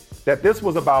that this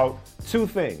was about two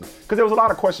things. Because there was a lot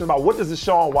of questions about what does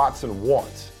Deshaun Watson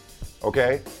want,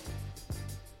 okay?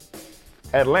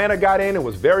 Atlanta got in and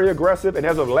was very aggressive, and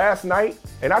as of last night,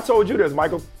 and I told you this,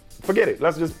 Michael, forget it.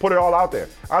 Let's just put it all out there.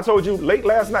 I told you late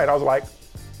last night, I was like,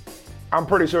 I'm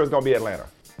pretty sure it's going to be Atlanta.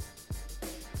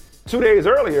 2 days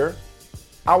earlier,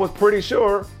 I was pretty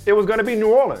sure it was going to be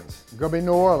New Orleans. Going to be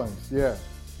New Orleans, yeah.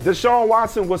 Deshaun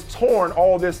Watson was torn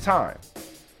all this time.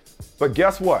 But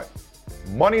guess what?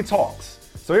 Money talks.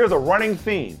 So here's a running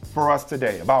theme for us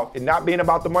today about it not being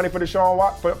about the money for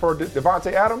for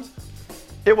Davante Adams.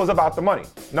 It was about the money.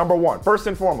 Number one, first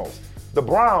and foremost, the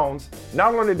Browns,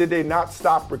 not only did they not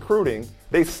stop recruiting,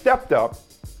 they stepped up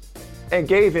and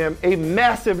gave him a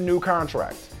massive new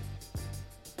contract.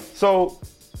 So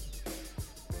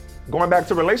going back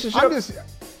to relationships,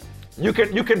 you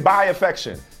can buy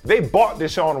affection. They bought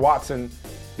Deshaun Watson.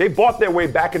 They bought their way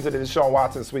back into the Deshaun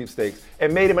Watson sweepstakes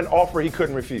and made him an offer he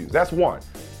couldn't refuse. That's one.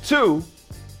 Two,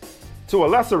 to a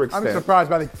lesser extent. I'm surprised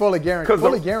by the fully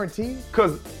guaranteed.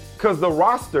 Because the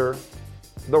roster,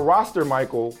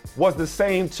 Michael, was the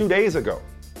same 2 days ago.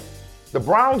 The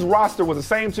Browns roster was the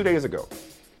same 2 days ago.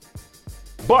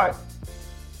 But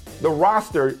the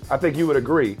roster, I think you would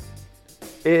agree,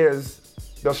 is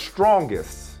the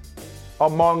strongest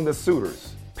among the suitors.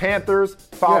 Panthers,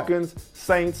 Falcons,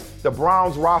 Saints, the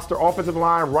Browns roster, offensive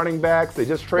line, running backs. They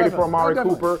just traded for Amari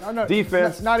Cooper.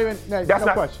 Defense. Not even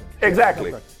question.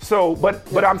 Exactly. No question. So,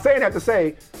 but I'm saying that to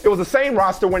say it was the same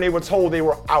roster when they were told they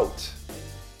were out.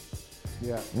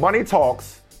 Yeah. Money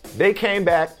talks. They came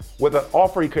back with an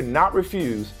offer he could not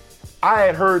refuse. I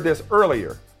had heard this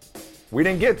earlier. We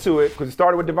didn't get to it because it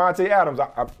started with Davante Adams.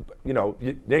 You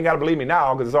ain't got to believe me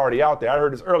now because it's already out there. I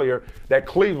heard this earlier that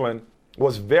Cleveland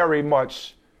was very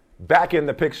much back in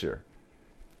the picture.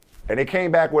 And they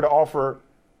came back with an offer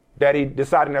that he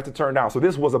decided not to turn down. So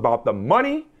this was about the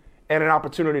money and an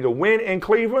opportunity to win in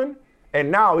Cleveland.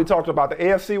 And now he talked about the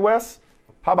AFC West.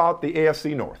 How about the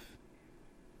AFC North?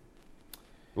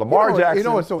 Lamar Jackson,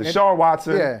 Deshaun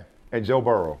Watson, and Joe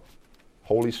Burrow.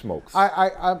 Holy smokes.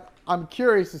 I'm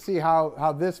curious to see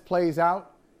how this plays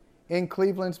out in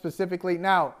Cleveland specifically.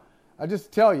 Now, I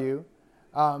just tell you,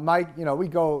 Mike, we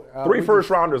go. Three first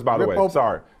rounders, by the way.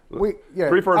 Sorry.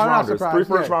 Three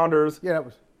first rounders. Yeah, that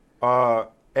was.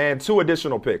 And 2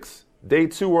 additional picks. Day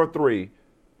 2 or 3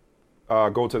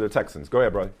 go to the Texans. Go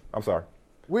ahead, brother. I'm sorry.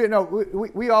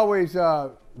 We always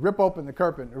rip open the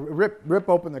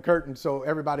curtain so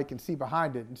everybody can see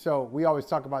behind it. And so we always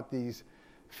talk about these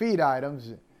feed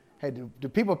items. Hey, do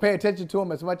people pay attention to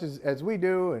them as much as we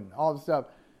do and all this stuff?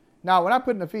 Now, when I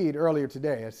put in the feed earlier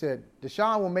today, I said,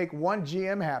 Deshaun will make one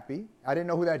GM happy. I didn't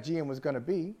know who that GM was going to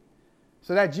be.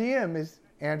 So that GM is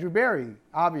Andrew Berry,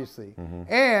 obviously. Mm-hmm.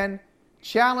 And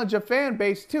challenge a fan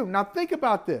base, too. Now, think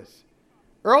about this.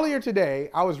 Earlier today,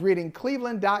 I was reading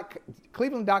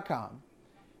Cleveland.com.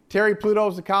 Terry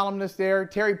Pluto's the columnist there.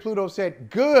 Terry Pluto said,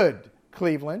 good,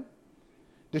 Cleveland.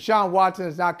 Deshaun Watson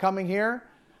is not coming here.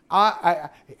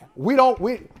 We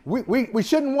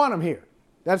shouldn't want him here.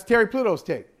 That's Terry Pluto's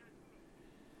take.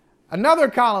 Another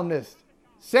columnist,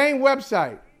 same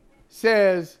website,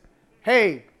 says,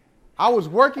 hey, I was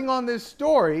working on this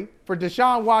story for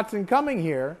Deshaun Watson coming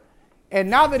here, and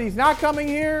now that he's not coming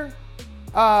here,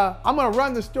 I'm going to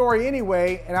run the story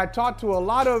anyway. And I talked to a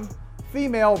lot of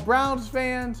female Browns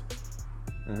fans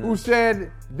who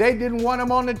said they didn't want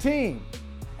him on the team.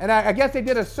 And I guess they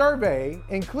did a survey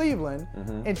in Cleveland,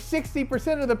 and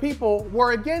 60% of the people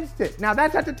were against it. Now,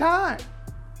 that's at the time.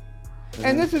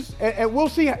 And this is, and we'll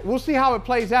see how it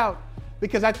plays out,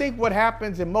 because I think what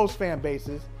happens in most fan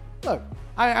bases. Look,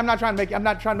 I'm not trying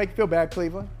to make you feel bad,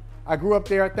 Cleveland. I grew up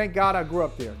there. Thank God I grew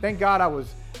up there. Thank God I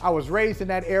was raised in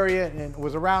that area and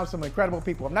was around some incredible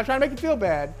people. I'm not trying to make you feel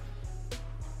bad,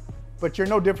 but you're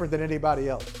no different than anybody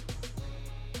else.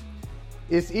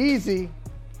 It's easy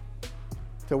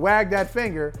to wag that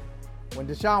finger when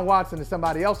Deshaun Watson is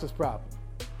somebody else's problem.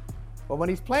 But when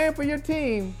he's playing for your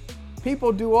team,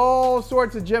 people do all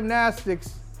sorts of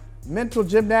gymnastics, mental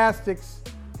gymnastics,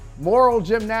 moral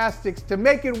gymnastics to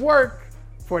make it work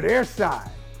for their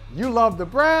side. You love the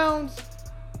Browns.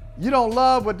 You don't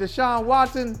love what Deshaun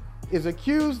Watson is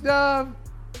accused of.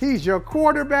 He's your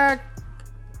quarterback.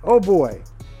 Oh boy,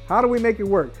 how do we make it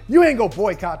work? You ain't gonna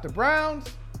boycott the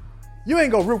Browns. You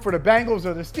ain't gonna root for the Bengals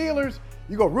or the Steelers.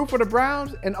 You go root for the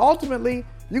Browns, and ultimately,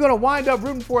 you're going to wind up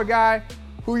rooting for a guy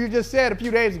who you just said a few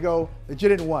days ago that you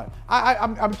didn't want.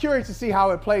 I'm curious to see how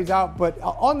it plays out, but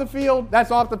on the field,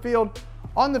 that's off the field.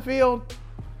 On the field,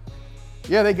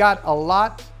 yeah, they got a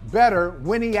lot better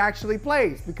when he actually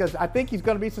plays, because I think he's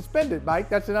going to be suspended, Mike.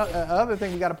 That's another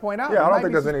thing we got to point out. Yeah, I don't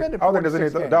think there's any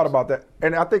doubt about that.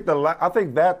 And I think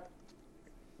that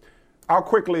I'll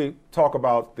quickly talk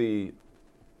about the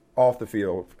off the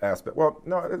field aspect. Well,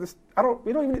 no, you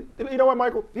know what,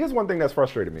 Michael? Here's one thing that's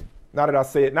frustrated me. Now that I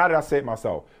say it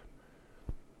myself.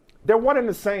 They're one and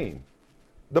the same.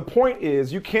 the point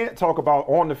is you can't talk about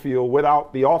on the field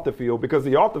without the off the field, because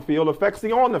the off the field affects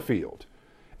the on the field.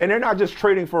 And they're not just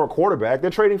trading for a quarterback, they're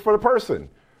trading for the person.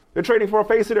 They're trading for a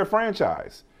face of their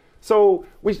franchise. So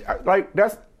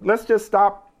let's just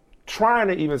stop trying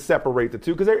to even separate the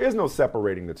two, because there is no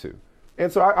separating the two.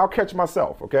 And so I'll catch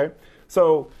myself, okay?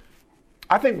 So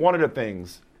I think one of the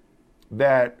things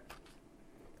that,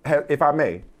 if I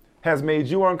may, has made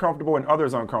you uncomfortable and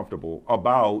others uncomfortable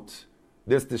about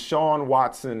this Deshaun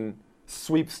Watson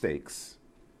sweepstakes,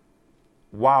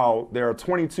 while there are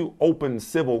 22 open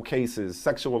civil cases,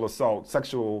 sexual assault,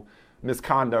 sexual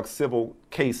misconduct, civil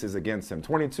cases against him,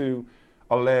 22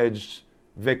 alleged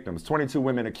victims, 22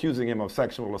 women accusing him of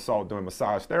sexual assault during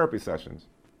massage therapy sessions.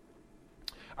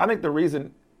 I think the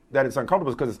reason that it's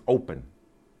uncomfortable is because it's open.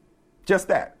 Just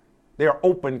that. They are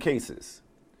open cases.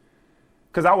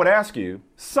 Because I would ask you,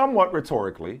 somewhat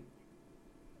rhetorically,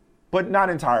 but not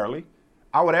entirely,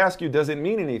 I would ask you, does it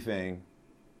mean anything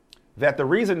that the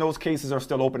reason those cases are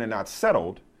still open and not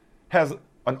settled has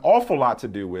an awful lot to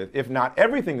do with, if not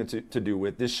everything to do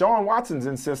with, Deshaun Watson's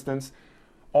insistence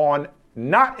on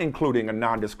not including a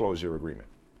non-disclosure agreement?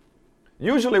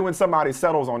 Usually when somebody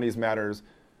settles on these matters,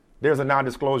 there's a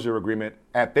non-disclosure agreement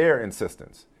at their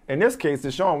insistence. In this case,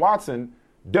 Deshaun Watson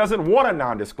doesn't want a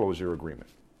non-disclosure agreement.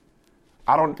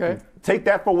 I don't take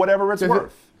that for whatever it's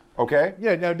worth. Okay?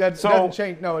 Yeah, no, that doesn't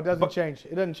change. No, it doesn't change.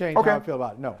 It doesn't change how I feel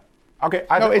about it. No. Okay,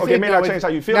 it may not change how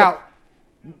you feel.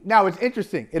 Now, it's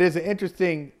interesting. It is an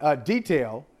interesting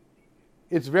detail.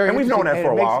 It's very interesting. And we've known that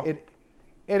for a while.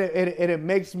 It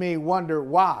makes me wonder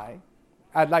why.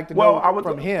 I'd like to know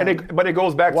from him. But it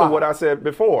goes back to what I said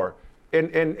before. In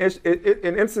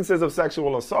instances of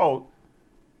sexual assault,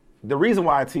 the reason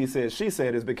why he said, she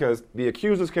said, is because the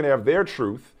accusers can have their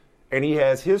truth and he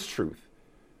has his truth.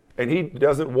 And he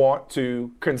doesn't want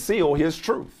to conceal his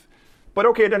truth. But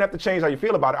okay, it doesn't have to change how you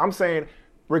feel about it. I'm saying,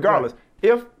 regardless,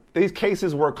 if these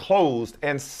cases were closed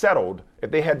and settled,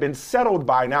 if they had been settled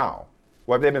by now,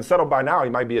 well, if they've been settled by now, he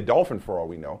might be a Dolphin for all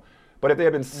we know. But if they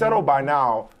had been settled by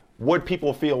now, would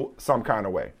people feel some kind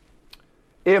of way?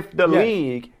 If the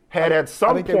league had at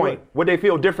some point, would they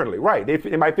feel differently? Right,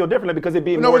 they might feel differently because it'd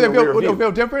be more in the rear view. Would they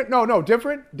feel different? No,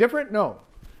 different? No.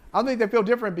 I don't think they feel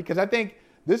different because I think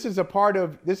this is a part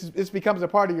of, this becomes a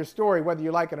part of your story whether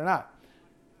you like it or not.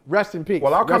 Rest in peace.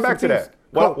 Well, I'll come back to that.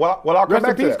 Well, I'll come back to that.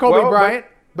 Rest in peace, Kobe Bryant.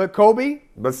 But Kobe.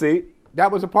 But see.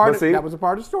 That was a part of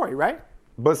the story, right?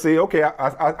 But see, okay,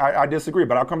 I disagree,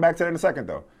 but I'll come back to that in a second,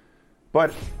 though.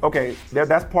 But, okay,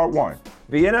 that's part one.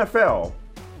 The NFL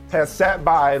has sat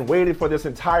by and waited for this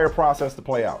entire process to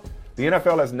play out. The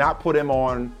NFL has not put him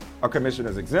on a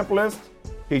commissioner's exempt list.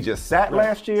 He just sat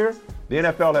last year. The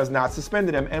NFL has not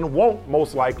suspended him and won't,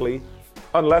 most likely,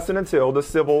 unless and until the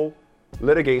civil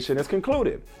litigation is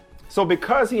concluded. So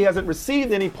because he hasn't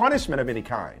received any punishment of any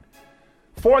kind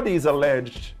for these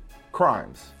alleged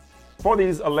crimes, for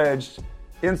these alleged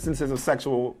instances of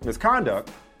sexual misconduct,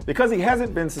 because he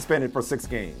hasn't been suspended for 6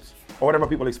 games, or whatever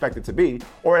people expect it to be,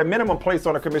 or at minimum placed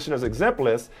on a commissioner's exempt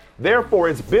list, therefore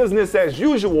it's business as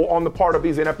usual on the part of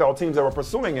these NFL teams that were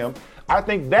pursuing him. I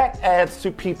think that adds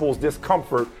to people's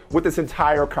discomfort with this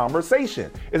entire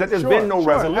conversation, is that there's been no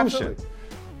resolution. Absolutely.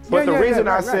 But the reason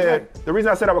I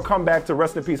said I would come back to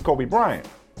rest in peace Kobe Bryant.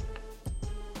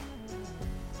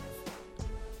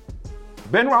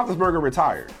 Ben Roethlisberger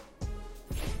retired.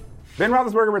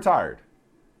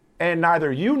 And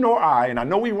neither you nor I, and I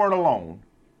know we weren't alone,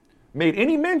 made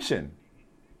any mention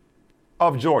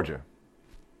of Georgia.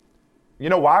 You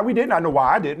know why we didn't? I know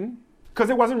why I didn't. Because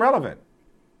it wasn't relevant.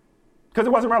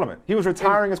 He was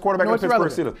retiring as quarterback of the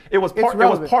Pittsburgh Steelers. It was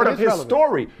part of his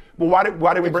story. Well, why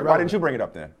didn't you bring it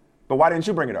up then? But why didn't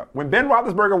you bring it up? When Ben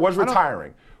Roethlisberger was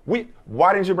retiring,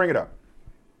 why didn't you bring it up?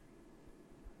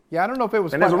 Yeah, I don't know if it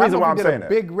was. And there's a reason why I'm saying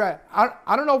that.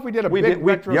 I don't know if we did a big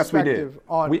retrospective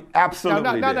on. We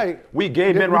absolutely did. We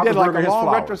gave Ben Roethlisberger his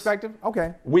flowers. Retrospective?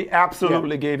 Okay. We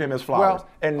absolutely gave him his flowers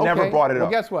and never brought it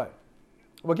up.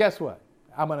 Well, guess what?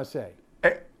 I'm going to say.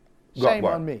 Shame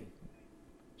on me.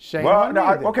 Shame on me.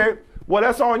 Okay. Well,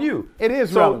 that's on you. It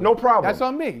is. So no problem. That's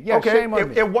on me. Yeah. Okay. Shame on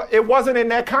me. It wasn't in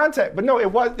that context. But no,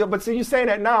 it was. But see, you saying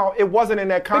that now, it wasn't in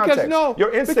that context.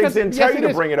 Your instincts didn't tell you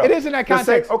to bring it up. It is in that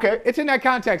context. Okay. It's in that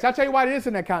context. I'll tell you why it is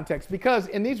in that context. Because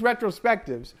in these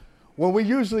retrospectives, when we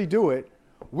usually do it,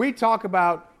 we talk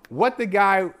about what the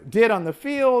guy did on the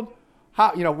field.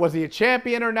 How, was he a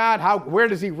champion or not? Where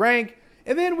does he rank?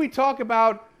 And then we talk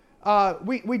about.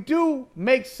 We do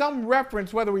make some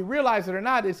reference, whether we realize it or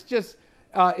not. It's just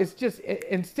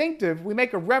instinctive. We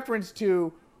make a reference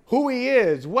to who he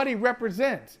is, what he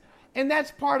represents. And that's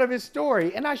part of his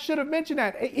story. And I should have mentioned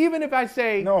that. Even if I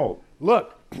say, no,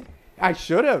 look, I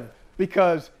should have,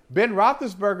 because Ben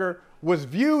Roethlisberger was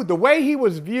viewed the way he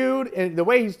was viewed and the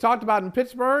way he's talked about in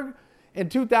Pittsburgh in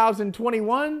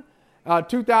 2021,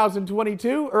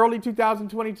 2022, early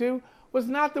 2022, was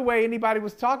not the way anybody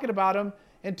was talking about him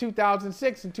in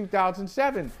 2006 and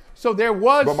 2007. So there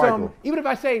was Michael, even if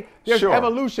I say there's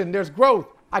evolution, there's growth,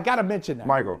 I got to mention that.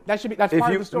 Michael. That's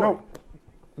part of the story.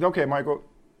 No, okay, Michael.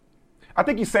 I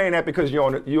think you're saying that because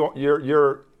you're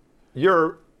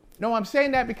No, I'm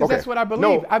saying that because that's what I believe.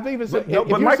 No, I believe it's. But you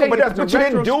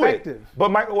didn't do it. But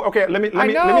Michael, okay, let me. I'm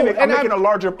making a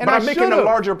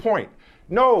larger point.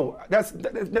 No,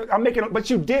 I'm making. But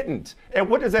you didn't. And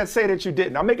what does that say that you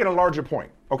didn't? I'm making a larger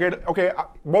point. Okay.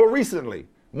 More recently,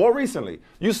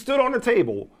 you stood on the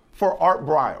table for Art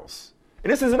Briles,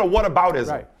 and this isn't a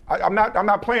whataboutism. Right. I'm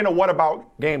not playing a what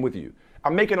about game with you.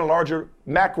 I'm making a larger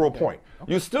macro point.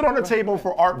 Okay. You stood on the table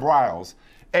for Art Briles.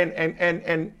 And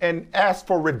asked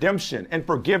for redemption and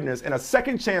forgiveness and a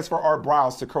second chance for Art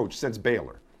Briles to coach since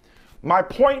Baylor. My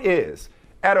point is,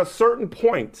 at a certain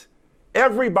point,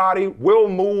 everybody will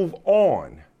move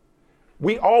on.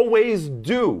 We always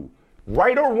do.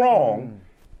 Right or wrong,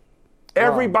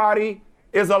 everybody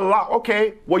is allowed.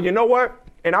 Okay, well, you know what?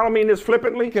 And I don't mean this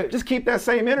flippantly. Just keep that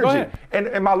same energy.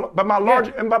 And my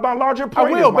larger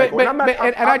point is, Michael,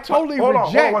 I totally reject.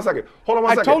 Hold on one second.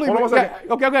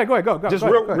 Okay, go ahead. Just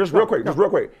real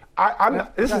quick.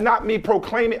 This is not me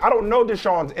proclaiming. I don't know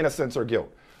Deshaun's innocence or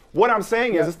guilt. What I'm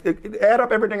saying is, add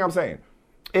up everything I'm saying.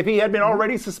 If he had been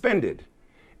already suspended,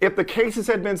 if the cases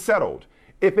had been settled,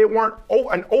 if it weren't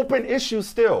an open issue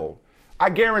still, I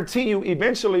guarantee you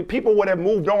eventually people would have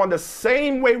moved on the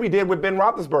same way we did with Ben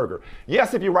Roethlisberger.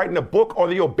 Yes, if you're writing a book or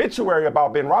the obituary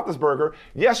about Ben Roethlisberger,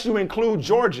 yes, you include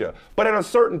Georgia. But at a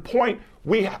certain point,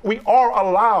 we are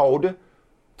allowed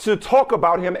to talk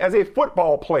about him as a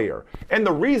football player. And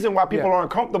the reason why people are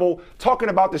uncomfortable talking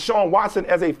about Deshaun Watson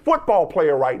as a football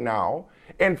player right now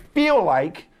and feel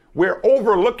like we're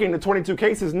overlooking the 22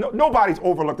 cases. Nobody's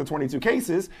overlooked the 22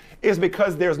 cases, is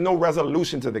because there's no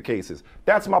resolution to the cases.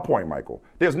 That's my point, Michael.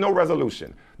 There's no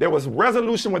resolution. There was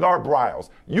resolution with Art Briles.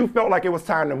 You felt like it was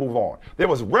time to move on. There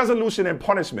was resolution and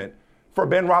punishment for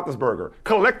Ben Roethlisberger.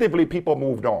 Collectively, people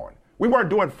moved on. We weren't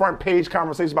doing front page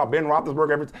conversations about Ben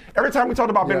Roethlisberger. Every time we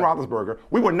talked about Ben Roethlisberger,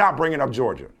 we were not bringing up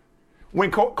Georgia.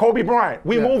 When Kobe Bryant,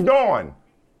 we moved on.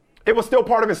 It was still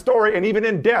part of his story, and even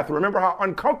in death, remember how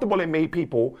uncomfortable it made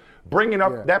people bringing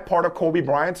up that part of Kobe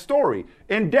Bryant's story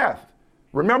in death.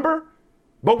 Remember?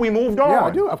 But we moved on. Yeah,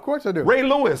 I do. Of course I do. Ray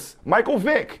Lewis, Michael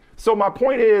Vick. So my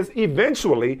point is,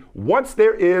 eventually, once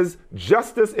there is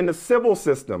justice in the civil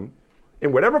system,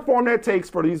 in whatever form that takes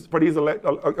for these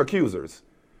accusers,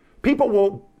 people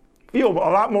will feel a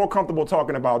lot more comfortable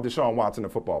talking about Deshaun Watson, a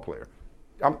football player.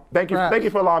 Thank you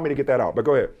for allowing me to get that out. But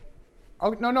go ahead. Oh,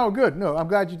 no, good. No, I'm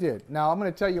glad you did. Now, I'm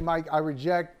going to tell you, Mike, I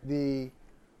reject the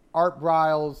Art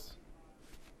Briles,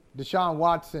 Deshaun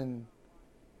Watson,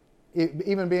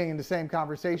 even being in the same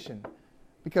conversation.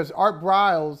 Because Art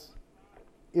Briles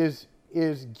is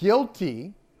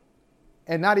guilty,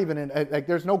 and not even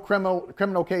there's no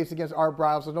criminal case against Art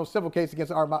Briles, there's no civil case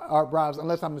against Art Briles,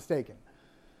 unless I'm mistaken.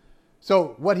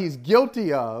 So what he's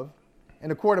guilty of, in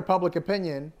the court of public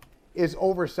opinion, is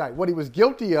oversight. What he was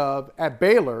guilty of at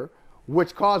Baylor,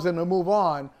 which caused him to move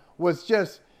on, was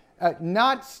just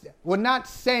not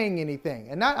saying anything.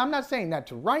 And I'm not saying that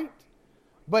to right,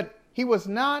 but he was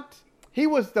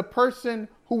the person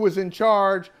who was in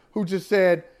charge, who just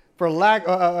said, for lack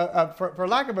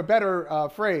of a better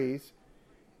phrase,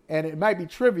 and it might be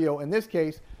trivial in this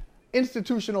case,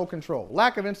 institutional control,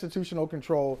 lack of institutional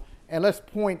control, and let's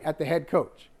point at the head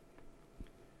coach.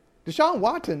 Deshaun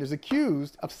Watson is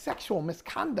accused of sexual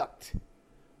misconduct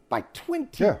by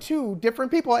 22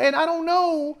 different people. And I don't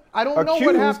know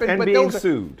what happened. But being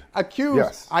sued. Accused.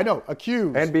 Yes. I know,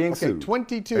 accused. And being sued.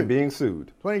 22. And being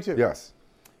sued. 22. Yes.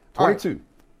 22. Right.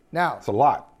 Now. It's a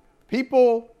lot.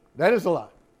 That is a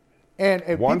lot. And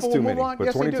one's people too will move many, on. but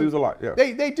Yes, 22 is a lot. Yeah.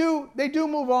 They do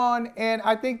move on, and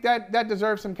I think that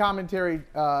deserves some commentary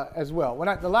as well.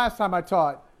 The last time I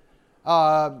taught,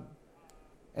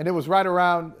 and it was right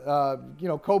around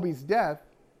Kobe's death,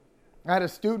 I had a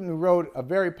student who wrote a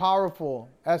very powerful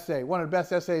essay, one of the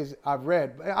best essays I've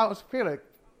read.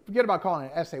 Forget about calling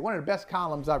it an essay, one of the best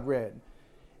columns I've read.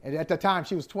 And at the time,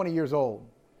 she was 20 years old.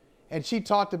 And she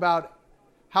talked about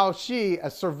how she, a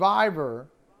survivor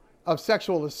of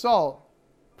sexual assault,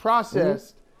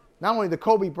 processed not only the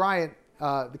Kobe Bryant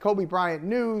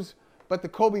news, but the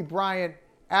Kobe Bryant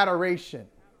adoration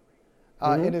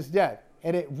in his death.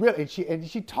 And it really,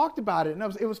 she talked about it,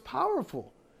 and it was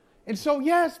powerful. And so,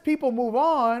 yes, people move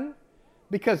on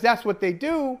because that's what they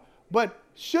do, but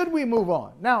should we move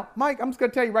on? Now, Mike, I'm just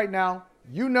going to tell you right now,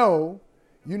 you know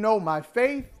my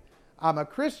faith. I'm a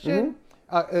Christian.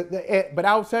 But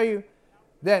I'll tell you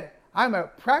that I'm a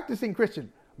practicing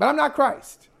Christian, but I'm not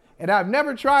Christ. And I've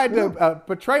never tried to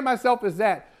portray myself as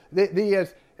that.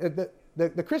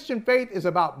 The Christian faith is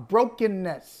about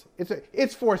brokenness.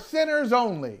 It's for sinners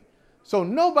only. So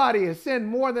nobody has sinned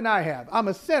more than I have. I'm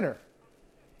a sinner.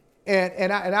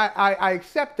 And I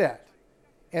accept that.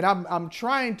 And I'm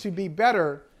trying to be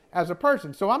better as a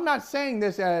person. So I'm not saying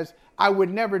this as I would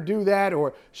never do that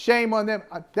or shame on them.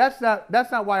 That's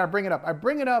not why I bring it up. I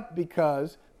bring it up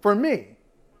because for me,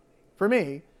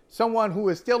 someone who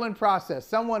is still in process,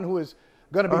 someone who is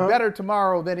going to be better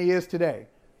tomorrow than he is today,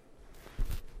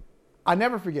 I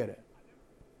never forget it.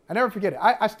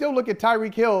 I still look at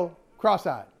Tyreek Hill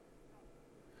cross-eyed.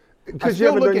 Because you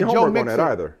haven't done your homework on that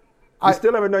either. You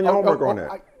still haven't done your homework on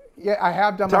that. I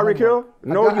have done my homework. Tyreek Hill?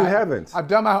 No, you haven't. I've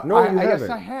done my No, you haven't. Yes,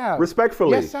 I have.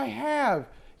 Respectfully. Yes, I have.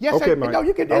 Yes, okay, Mike. No,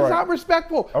 you can. It's not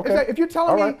respectful. Okay. If you're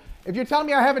telling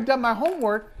me I haven't done my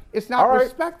homework, it's not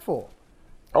respectful.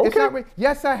 Okay. It's not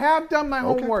yes, I have done my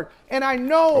homework, and I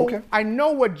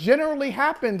know what generally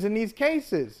happens in these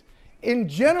cases. In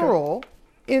general,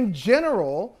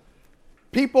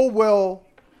 people will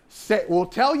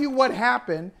tell you what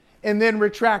happened and then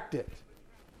retract it.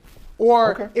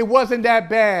 Or it wasn't that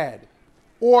bad.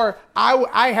 Or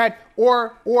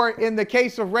or in the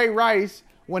case of Ray Rice,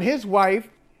 when his wife,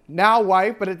 now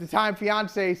wife, but at the time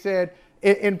fiance, said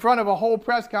in front of a whole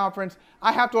press conference,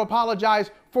 I have to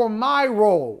apologize for my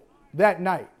role that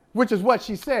night, which is what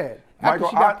she said.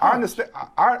 Michael,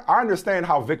 I understand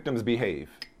how victims behave.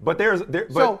 But I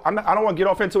don't want to get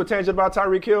off into a tangent about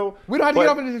Tyreek Hill. We don't have to get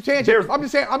off into a tangent. I'm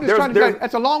just trying to say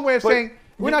that's a long way of saying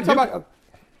we're not talking about.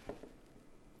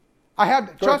 I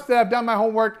have trust that I've done my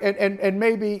homework, and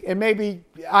maybe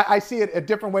I see it a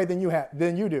different way than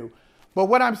you do. But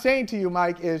what I'm saying to you,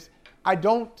 Mike, is I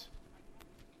don't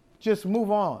just move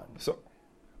on.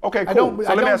 Okay, cool.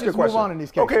 So let me ask you a question. Move on in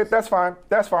these cases. Okay, that's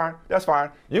fine.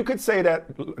 You could say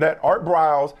that Art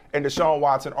Briles and Deshaun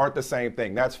Watson aren't the same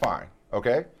thing. That's fine.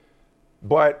 Okay?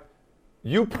 But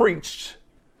you preached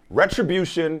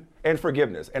retribution and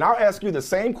forgiveness. And I'll ask you the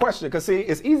same question, because see,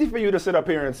 it's easy for you to sit up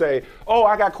here and say, oh,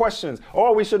 I got questions.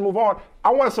 Oh, we should move on. I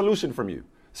want a solution from you.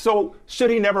 So should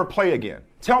he never play again?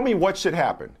 Tell me what should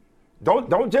happen.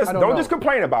 Don't just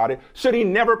complain about it. Should he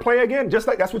never play again? Just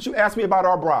like that's what you asked me about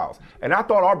Art Briles. And I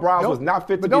thought Art Briles was not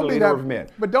fit to be the leader of men.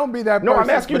 But don't be that person. No, I'm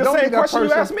asking you the same question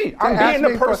you asked me. I'm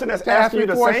being the person that's asking you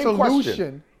the same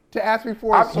question. To ask me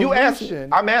for a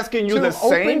solution. I'm asking you the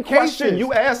same question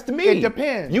you asked me. It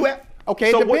depends.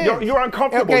 Okay, so it depends. You're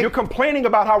uncomfortable. Okay. You're complaining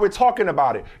about how we're talking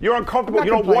about it. You're uncomfortable.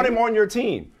 You don't want him on your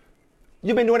team.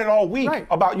 You've been doing it all week.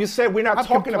 Right. You said we're not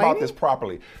talking about this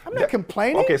proproperly. I'm not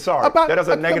complaining. Okay, sorry. That has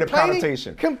a negative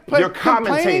connotation. You're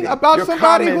complaining about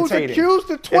somebody who's accused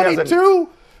of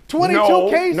 22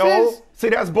 cases. No. See,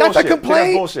 that's bullshit. That's a complaint.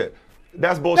 That's bullshit.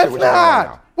 That's bullshit. That's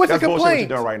not. What's that's a complaint? Bullshit what you're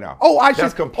doing right now. Oh, I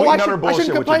shouldn't complain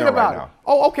about it.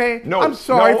 Oh, okay. No, I'm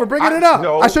sorry for bringing it up.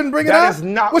 I shouldn't bring it up. That is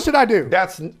not. What should I do?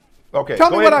 Okay.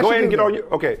 Tell me what I should do. Go ahead and get on your.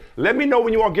 Okay. Let me know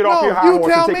when you want to get off your high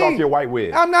horse and take off your white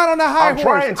wig. I'm not on the high horse.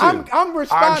 I'm trying to. I'm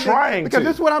responding. I'm trying because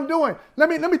this is what I'm doing. Let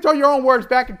me throw your own words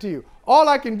back into you. All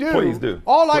I can do. Please do.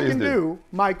 All I can do,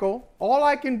 Michael. All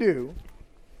I can do.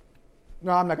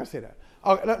 No, I'm not gonna say that.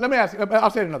 Let me ask. I'll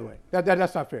say it another way.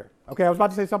 That's not fair. Okay. I was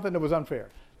about to say something that was unfair.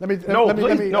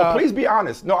 Please be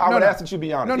honest. No, I would ask that you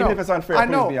be honest. Even if it's unfair,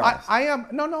 please be honest. I am.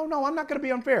 No, I'm not going to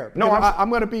be unfair. No, I'm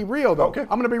going to be real, though. Okay. I'm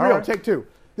going to be real. Right. Take two.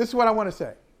 This is what I want to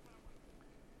say.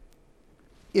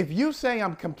 If you say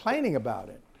I'm complaining about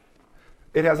it,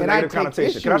 it has a negative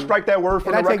connotation. Can I strike that word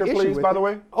from the record, please, by the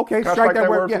way? Okay, Can I strike that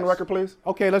word from the record, please?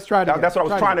 Okay, let's try it again. That's what I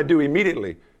was trying to do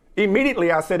immediately.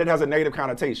 Immediately, I said it has a negative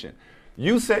connotation.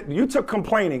 You said you took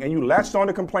complaining and you latched on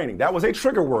to complaining. That was a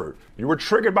trigger word. You were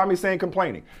triggered by me saying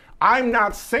complaining. I'm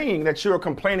not saying that you're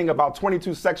complaining about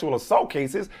 22 sexual assault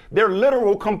cases. They're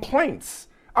literal complaints.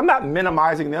 I'm not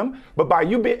minimizing them, but by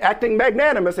you acting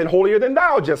magnanimous and holier than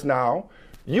thou just now,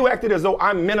 you acted as though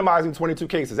I'm minimizing 22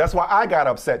 cases. That's why I got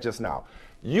upset just now.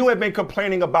 You have been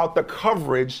complaining about the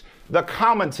coverage, the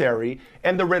commentary,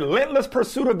 and the relentless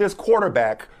pursuit of this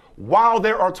quarterback while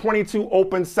there are 22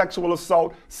 open sexual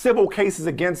assault civil cases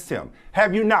against him.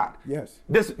 Have you not? Yes.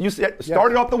 You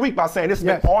started off the week by saying this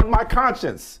has been on my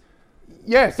conscience.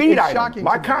 Yes, Feed it's item, shocking.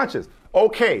 My conscience.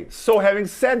 Okay, so having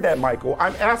said that, Michael,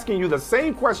 I'm asking you the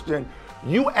same question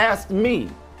you asked me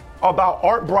about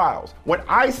Art Briles when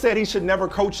I said he should never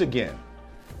coach again.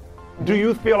 Do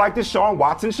you feel like Deshaun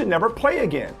Watson should never play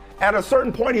again? At a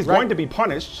certain point, he's going to be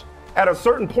punished. At a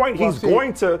certain point, he's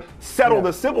going to settle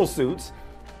the civil suits.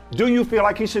 do you feel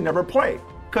like he should never play?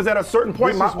 Because at a certain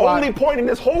point, my only point in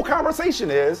this whole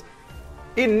conversation is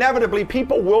inevitably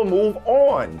people will move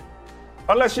on.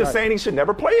 Unless you're saying he should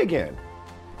never play again.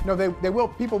 No, they will.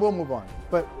 People will move on.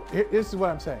 But this is what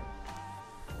I'm saying.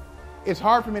 It's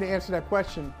hard for me to answer that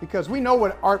question because we know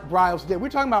what Art Briles did. We're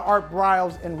talking about Art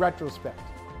Briles in retrospect.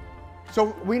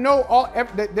 So we know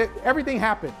everything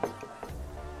happened.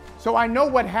 So I know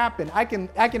what happened. I can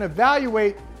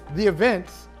evaluate the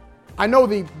events. I know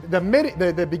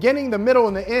the beginning, the middle,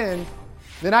 and the end.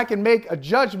 Then I can make a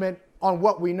judgment on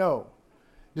what we know.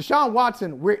 Deshaun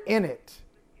Watson, we're in it.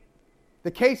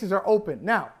 The cases are open.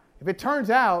 Now, if it turns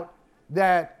out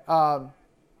that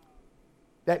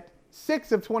that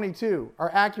 6 of 22 are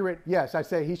accurate, yes, I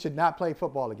say he should not play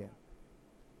football again.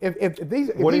 If these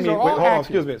are all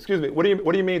accurate. Excuse me. What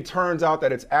do you mean? Turns out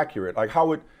that it's accurate? Like how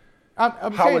would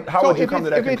you come to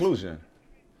that conclusion?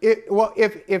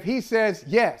 If he says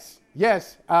yes,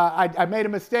 I made a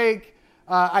mistake,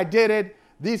 I did it.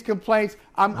 These complaints,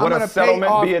 I'm going to pay off. Would a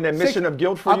settlement be an admission of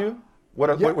guilt for you?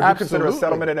 Would you consider a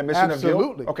settlement an admission of guilt?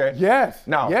 Absolutely. Okay. Yes.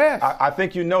 Now, I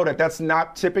think you know that that's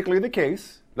not typically the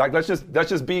case. Like let's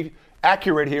just be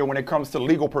accurate here when it comes to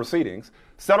legal proceedings.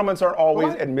 Settlements aren't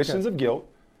always admissions of guilt.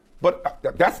 But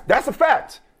that's a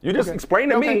fact. You just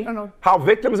explained to me how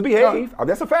victims behave.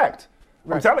 That's a fact.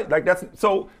 Right. I'm telling you, like that's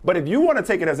so. But if you want to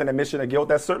take it as an admission of guilt,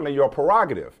 that's certainly your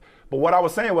prerogative. But what I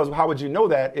was saying was, how would you know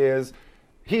that? Is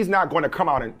he's not going to come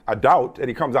out and I doubt that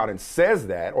he comes out and says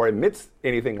that or admits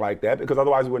anything like that because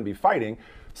otherwise we wouldn't be fighting.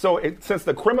 So since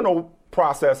the criminal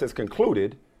process is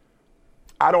concluded,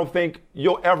 I don't think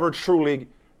we'll ever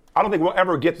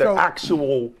get the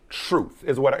actual truth.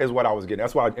 Is what I was getting.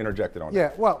 That's why I interjected on that.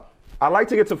 Yeah. Well. I'd like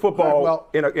to get to football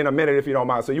in a minute, if you don't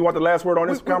mind. So you want the last word on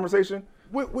this conversation?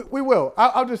 We will.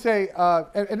 I'll just say,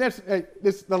 and this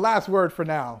is the last word for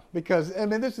now, because, I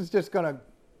mean, this is an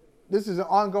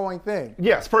ongoing thing.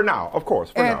 Yes, for now, of course,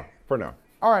 for now.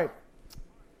 All right.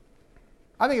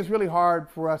 I think it's really hard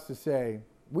for us to say,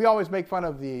 we always make fun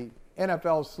of the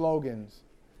NFL slogans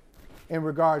in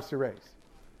regards to race.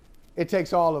 It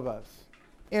takes all of us.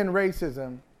 In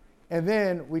racism. And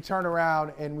then we turn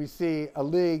around and we see a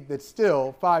league that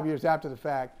still, 5 years after the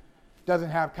fact, doesn't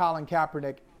have Colin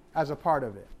Kaepernick as a part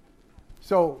of it.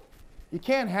 So you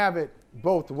can't have it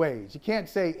both ways. You can't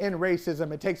say in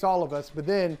racism it takes all of us, but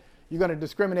then you're going to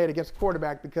discriminate against a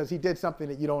quarterback because he did something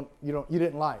that you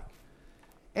didn't like.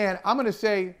 And I'm going to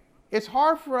say it's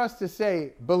hard for us to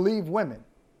say believe women,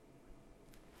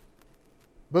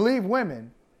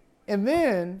 and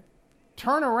then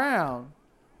turn around.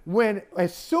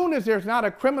 As soon as there's not a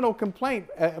criminal complaint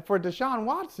for Deshaun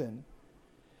Watson,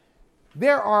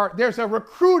 there's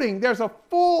a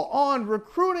full-on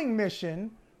recruiting mission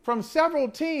from several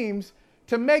teams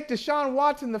to make Deshaun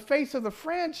Watson the face of the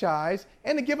franchise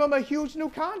and to give him a huge new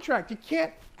contract. You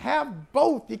can't have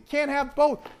both.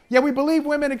 Yeah, we believe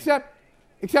women except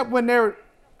when they're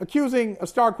accusing a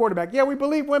star quarterback. Yeah, we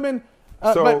believe women.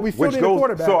 But we still need a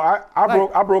quarterback. So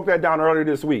I broke that down earlier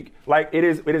this week. Like it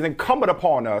is incumbent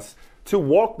upon us to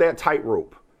walk that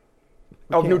tightrope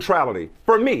of neutrality.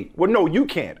 For me, well, no, you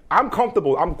can't. I'm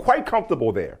comfortable. I'm quite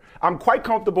comfortable there. I'm quite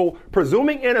comfortable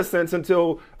presuming innocence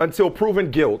until proven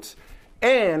guilt,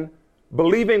 and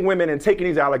believing women and taking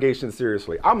these allegations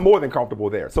seriously. I'm more than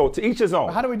comfortable there. So to each his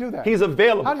own. How do we do that? He's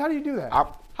available. How do you do that?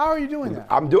 How are you doing that?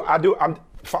 I'm trying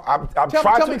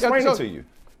to explain it to you.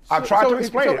 I've tried to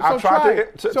explain it. I've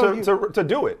tried to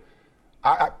do it.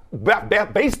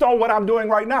 Based on what I'm doing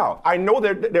right now, I know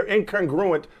they're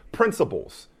incongruent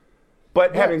principles.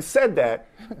 But having said that,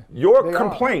 your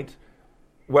complaint,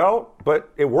 but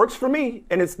it works for me,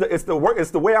 and it's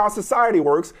the way our society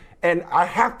works, and I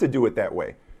have to do it that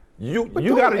way. You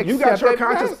got your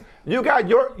conscience. You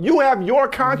have your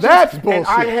conscience. That's bullshit. And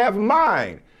I have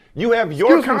mine. You have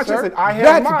your conscience, and I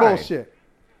have mine. That's bullshit.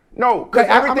 No, because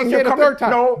everything you're coming. Third time.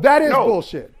 No, that is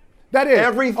bullshit. That is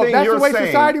everything that's you're the way saying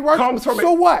society works. Comes from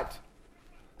so what?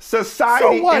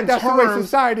 Society. So what? That's the way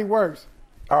society works.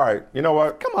 All right, you know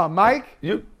what? Come on, Mike.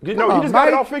 You just got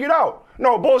it all figured out.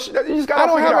 No bullshit. You just got it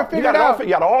all figured out. You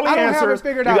got all the answers.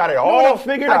 You got it all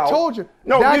figured out. I told you.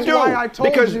 No, that's you do. Why I told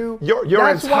because you.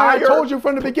 That's why I told you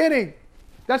from the beginning.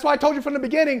 That's why I told you from the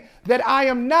beginning that I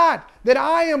am not. That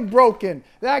I am broken.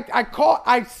 That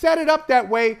I set it up that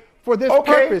way for this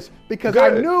purpose because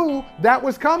I knew that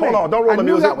was coming. Hold on, don't roll the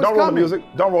music.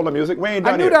 Don't roll the music. We ain't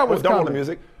done yet. I knew that was coming. Don't roll the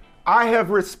music. I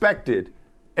have respected,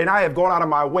 and I have gone out of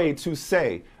my way to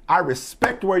say, I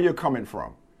respect where you're coming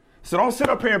from. So don't sit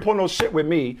up here and pull no shit with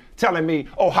me, telling me,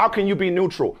 oh, how can you be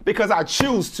neutral? Because I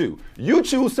choose to. You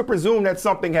choose to presume that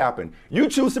something happened. You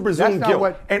choose to presume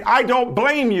guilt. And I don't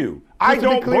blame you. I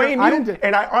don't blame you,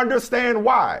 and I understand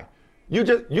why. You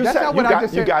said you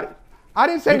got it. I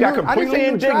didn't say you got completely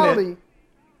indignant.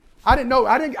 I didn't know.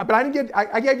 But I didn't get.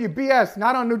 I gave you BS,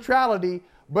 not on neutrality,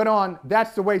 but on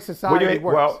that's the way society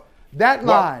works. Well, that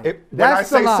line. When I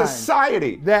say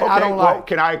society, that I don't like.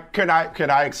 Can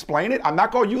I explain it? I'm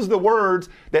not going to use the words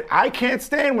that I can't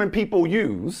stand when people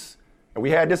use. And we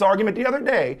had this argument the other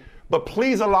day. But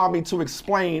please allow me to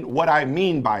explain what I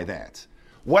mean by that.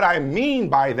 What I mean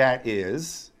by that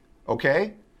is,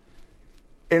 okay,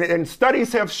 and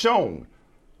studies have shown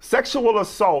sexual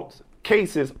assault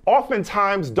cases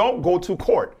oftentimes don't go to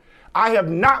court. I have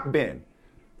not been.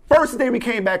 First day we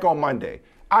came back on Monday,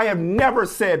 I have never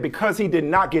said because he did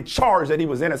not get charged that he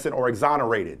was innocent or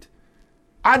exonerated.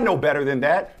 I know better than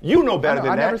that. You know better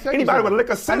than that. Anybody with a lick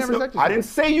of sense. I didn't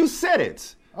say you said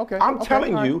it. Okay. I'm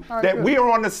telling you that we are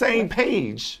on the same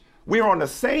page. We are on the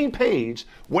same page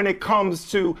when it comes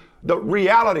to the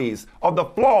realities of the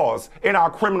flaws in our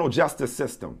criminal justice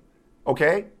system.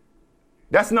 Okay?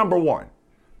 That's number one.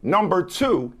 Number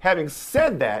two, having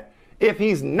said that, if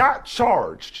he's not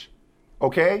charged,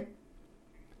 okay,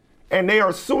 and they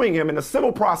are suing him and the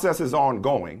civil process is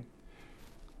ongoing,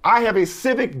 I have a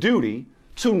civic duty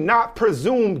to not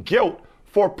presume guilt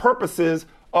for purposes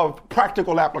of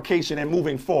practical application and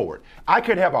moving forward. I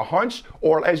could have a hunch,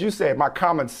 or as you said, my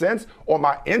common sense or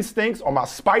my instincts or my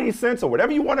spidey sense or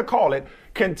whatever you want to call it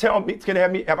can tell me,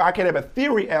 I can have a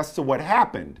theory as to what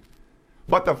happened.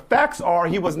 But the facts are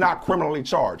he was not criminally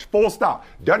charged. Full stop.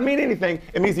 Doesn't mean anything.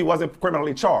 It means he wasn't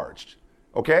criminally charged.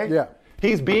 Okay? Yeah.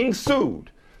 He's being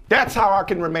sued. That's how I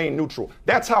can remain neutral.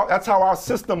 That's how our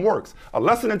system works.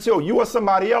 Unless and until you or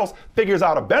somebody else figures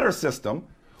out a better system,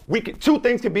 two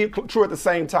things can be true at the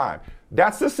same time.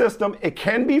 That's the system. It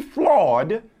can be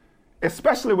flawed,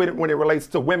 especially when it relates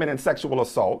to women and sexual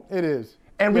assault. It is.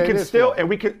 And we can still, and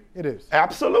we can. It is.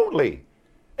 Absolutely.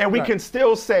 And we can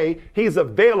still say he's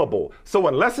available. So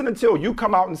unless and until you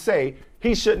come out and say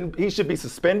he should be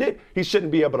suspended, he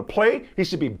shouldn't be able to play, he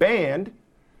should be banned,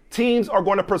 teams are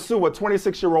going to pursue a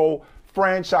 26-year-old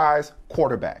franchise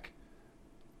quarterback.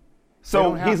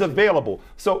 So he's available.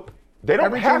 So they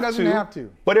don't doesn't have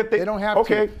to. But if they don't have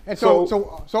to. And so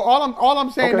all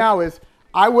I'm saying now is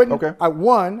I wouldn't.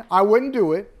 One, I wouldn't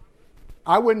do it.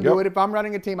 I wouldn't do it if I'm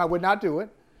running a team. I would not do it.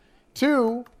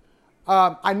 Two,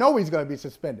 I know he's going to be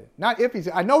suspended.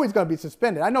 I know he's going to be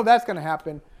suspended. I know that's going to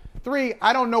happen. Three,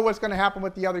 I don't know what's going to happen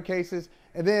with the other cases.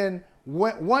 And then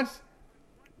once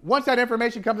that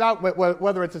information comes out,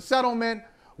 whether it's a settlement,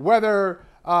 whether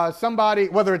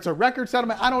it's a record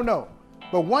settlement, I don't know.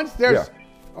 But once there's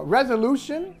a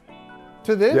resolution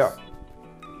to this,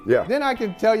 then I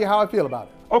can tell you how I feel about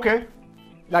it. Okay.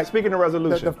 Like speaking of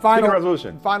resolution, the final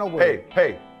resolution. Final word.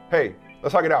 Hey,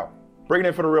 let's talk it out. Bring it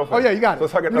in for the real thing. Oh yeah, you got it.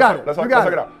 Let's talk it. Let's talk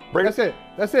it out.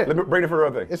 That's it. Let me bring it for the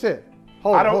real thing. That's it.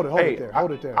 Hold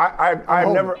it there.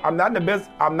 I'm not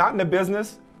in the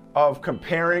business of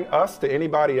comparing us to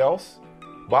anybody else,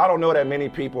 but I don't know that many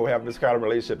people have this kind of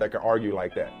relationship that can argue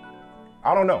like that.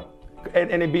 I don't know, and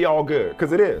it'd be all good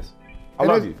because it is. I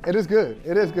love you. It is good.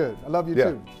 It is good. I love you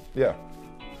too. Yeah.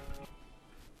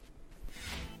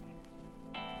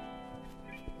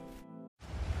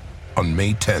 On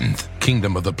May 10th,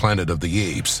 Kingdom of the Planet of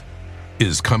the Apes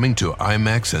is coming to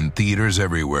IMAX and theaters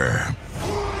everywhere.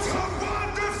 What a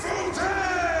wonderful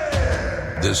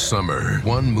day! This summer,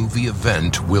 one movie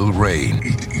event will reign.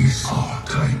 It is our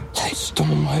time. They stole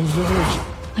my village.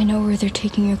 I know where they're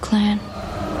taking your clan.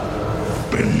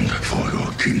 Bend for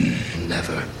your king.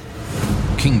 Never.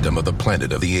 Kingdom of the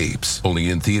Planet of the Apes. Only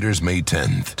in theaters May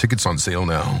 10th. Tickets on sale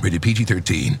now. Rated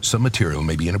PG-13. Some material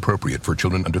may be inappropriate for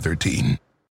children under 13.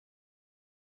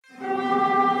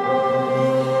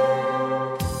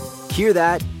 Hear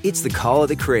that? It's the call of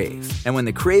the Crave. And when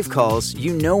the Crave calls,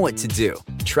 you know what to do.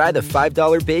 Try the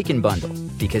 $5 Bacon Bundle.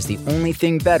 Because the only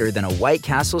thing better than a White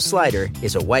Castle slider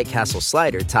is a White Castle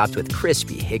slider topped with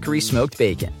crispy hickory smoked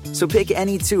bacon. So pick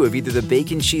any two of either the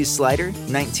Bacon Cheese Slider,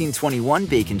 1921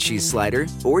 Bacon Cheese Slider,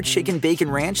 or Chicken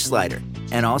Bacon Ranch Slider.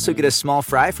 And also get a small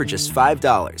fry for just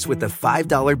 $5 with the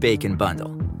 $5 Bacon Bundle.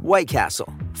 White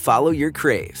Castle. Follow your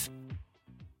Crave.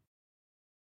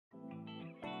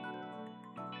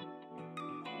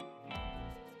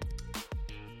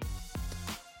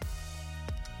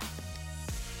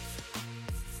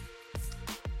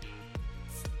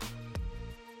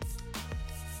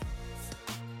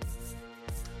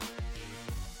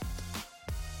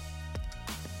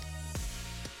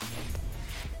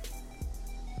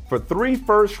 For 3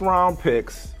 first-round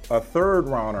picks, a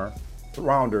rounder,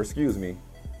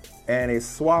 and a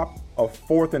swap of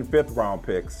 4th and 5th round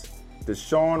picks,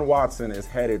 Deshaun Watson is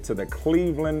headed to the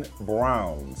Cleveland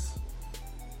Browns.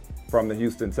 from the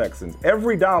Houston Texans.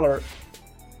 Every dollar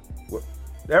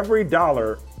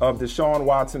of Deshaun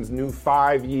Watson's new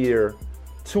 5-year,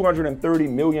 $230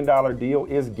 million deal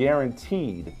is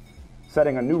guaranteed,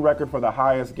 setting a new record for the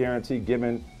highest guarantee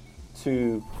given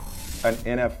to an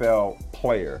NFL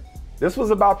player. This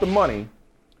was about the money,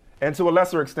 and to a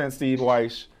lesser extent, Steve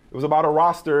Wyche, it was about a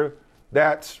roster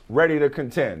that's ready to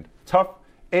contend. Tough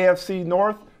AFC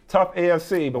North, tough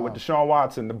AFC, but with Deshaun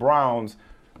Watson, the Browns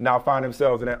now find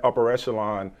themselves in that upper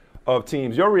echelon of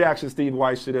teams. Your reaction, Steve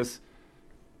Wyche, to this?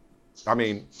 I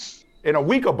mean, in a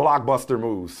week of blockbuster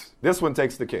moves, this one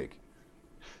takes the cake.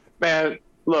 Man,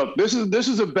 look, this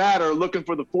is a batter looking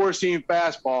for the four-seam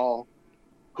fastball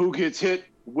who gets hit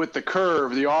with the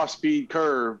curve, the off-speed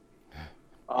curve.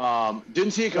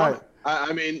 Didn't see it coming. Right.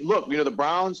 I mean, look, the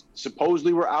Browns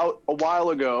supposedly were out a while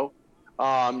ago.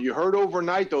 You heard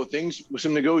overnight, though, things with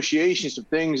some negotiations, some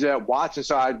things that Watson's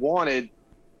side wanted,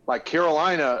 like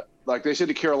Carolina. Like they said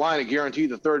to Carolina,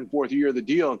 guaranteed the third and fourth year of the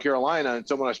deal in Carolina. And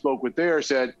someone I spoke with there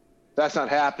said, that's not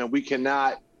happening. We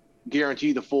cannot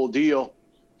guarantee the full deal.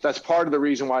 That's part of the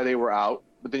reason why they were out.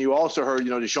 But then you also heard,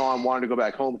 Deshaun wanted to go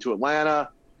back home to Atlanta,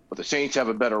 but the Saints have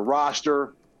a better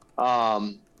roster.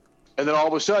 And then all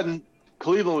of a sudden,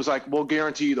 Cleveland was like, we'll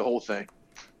guarantee you the whole thing.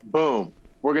 Boom.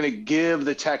 We're going to give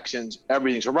the Texans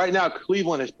everything. So right now,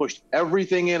 Cleveland has pushed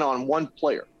everything in on one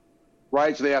player,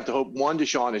 right? So they have to hope, 1,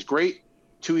 Deshaun is great.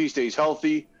 2, he stays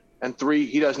healthy. And 3,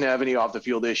 he doesn't have any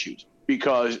off-the-field issues.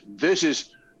 Because this is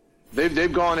 –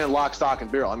 they've gone in lock, stock,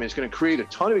 and barrel. I mean, it's going to create a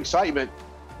ton of excitement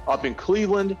up in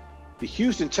Cleveland. The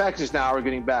Houston Texans now are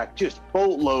getting back just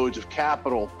boatloads of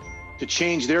capital to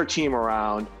change their team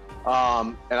around.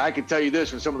 And I can tell you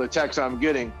this from some of the texts I'm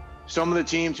getting, some of the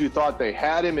teams who thought they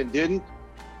had him and didn't,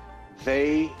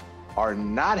 they are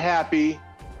not happy,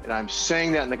 and I'm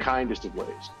saying that in the kindest of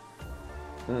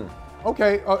ways.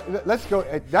 Okay, let's go.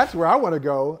 That's where I want to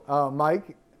go,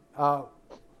 Mike.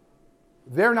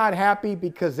 They're not happy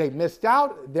because they missed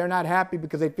out. They're not happy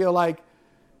because they feel like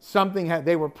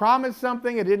they were promised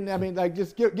something. It didn't. I mean, like,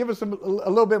 just give us a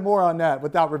little bit more on that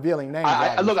without revealing names.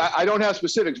 Look, I don't have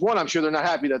specifics. One, I'm sure they're not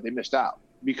happy that they missed out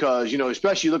because,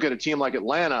 especially look at a team like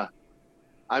Atlanta.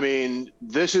 I mean,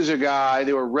 this is a guy,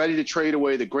 they were ready to trade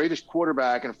away the greatest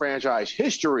quarterback in franchise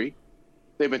history.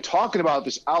 They've been talking about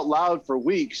this out loud for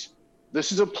weeks.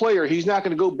 This is a player. He's not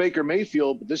going to go Baker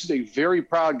Mayfield, but this is a very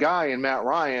proud guy in Matt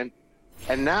Ryan.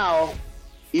 And now,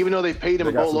 even though they've paid him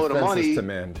a boatload of money,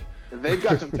 they've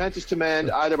got some fences to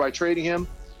mend either by trading him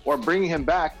or bringing him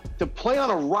back to play on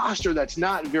a roster that's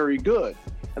not very good.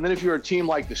 And then if you're a team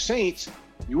like the Saints,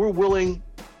 you were willing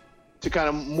to kind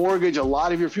of mortgage a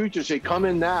lot of your future, say, come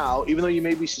in now, even though you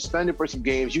may be suspended for some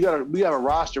games, we have a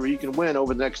roster where you can win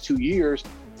over the next 2 years.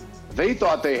 They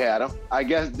thought they had him. I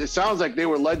guess it sounds like they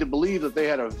were led to believe that they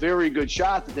had a very good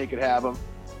shot that they could have him.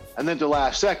 And then to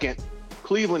last second,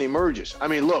 Cleveland emerges. I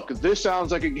mean, look, this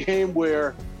sounds like a game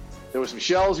where there was some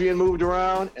shells being moved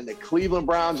around and the Cleveland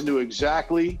Browns knew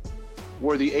exactly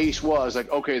where the ace was.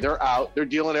 Like, okay, they're out. They're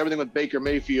dealing everything with Baker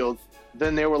Mayfield.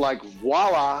 Then they were like,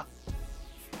 voila,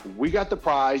 we got the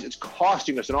prize. It's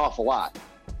costing us an awful lot.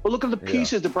 But look at the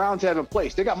pieces the Browns have in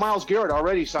place. They got Myles Garrett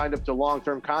already signed up to a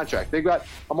long-term contract. They've got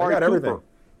Amari Cooper.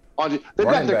 They've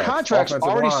got their contracts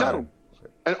already settled.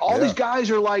 And all these guys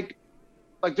are like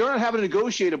they're not having to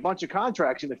negotiate a bunch of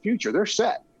contracts in the future. They're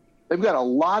set. They've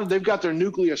got their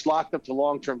nucleus locked up to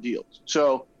long-term deals.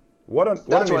 So what an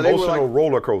emotional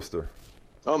roller coaster.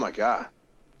 Oh my God.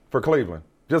 For Cleveland.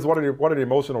 Just what an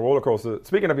emotional roller coaster.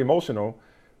 Speaking of emotional,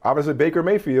 obviously Baker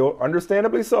Mayfield,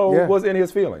 understandably so, was in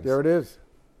his feelings. There it is.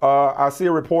 I see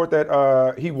a report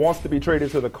that he wants to be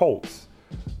traded to the Colts.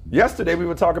 Yesterday we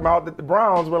were talking about that the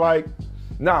Browns were like,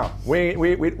 nah,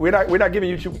 we're not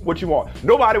giving you what you want.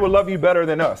 Nobody will love you better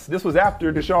than us. This was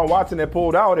after Deshaun Watson had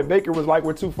pulled out and Baker was like,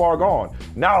 we're too far gone.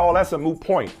 Now all that's a moot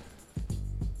point.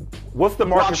 What's the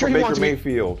market for Baker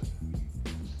Mayfield?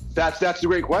 That's a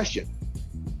great question.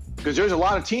 Because there's a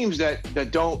lot of teams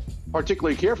that don't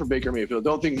particularly care for Baker Mayfield,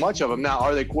 don't think much of him. Now,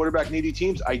 are they quarterback needy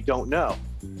teams? I don't know.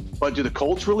 But do the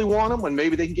Colts really want him when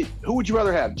maybe they can get – who would you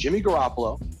rather have, Jimmy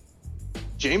Garoppolo,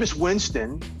 Jameis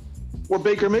Winston, or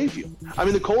Baker Mayfield? I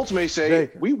mean, the Colts may say,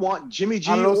 we want Jimmy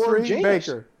G or Jameis.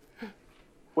 Baker.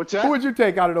 What's that? Who would you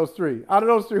take out of those three?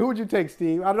 Who would you take,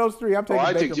 Steve? Out of those three, I'm taking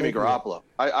Baker. I'd take Jimmy Garoppolo.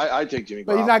 I'd take Jimmy Garoppolo.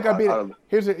 But he's not going to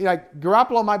be –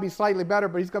 Garoppolo might be slightly better,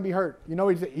 but he's going to be hurt. You know,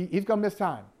 he's going to miss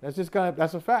time. That's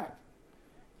a fact.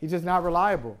 He's just not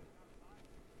reliable.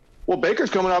 Well, Baker's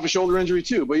coming off a shoulder injury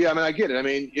too. But, yeah, I mean, I get it. I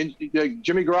mean,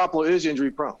 Jimmy Garoppolo is injury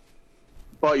prone.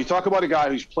 But you talk about a guy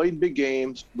who's played big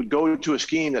games, would go to a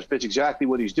scheme that fits exactly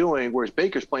what he's doing, whereas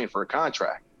Baker's playing for a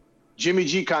contract. Jimmy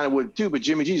G kind of would too, but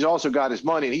Jimmy G's also got his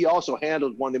money, and he also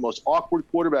handled one of the most awkward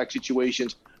quarterback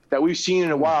situations that we've seen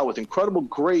in a while with incredible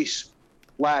grace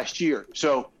last year.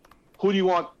 So who do you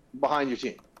want behind your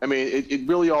team? I mean, it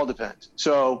really all depends.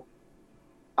 So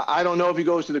I don't know if he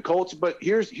goes to the Colts, but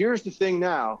here's the thing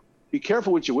now. Be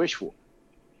careful what you wish for,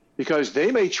 because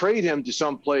they may trade him to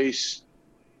some place,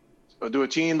 or to a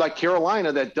team like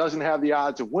Carolina that doesn't have the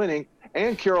odds of winning,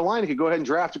 and Carolina could go ahead and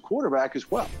draft a quarterback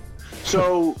as well.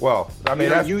 So, well, I mean,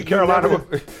 that's Carolina.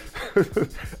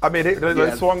 I mean,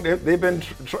 they've been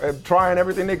trying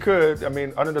everything they could. I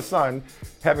mean, under the sun,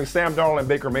 having Sam Darnold and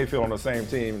Baker Mayfield on the same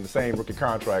team, the same rookie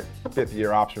contract,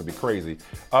 5th-year option would be crazy.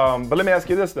 But let me ask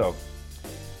you this, though.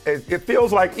 It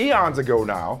feels like eons ago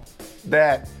now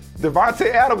that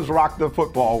Davante Adams rocked the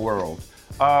football world.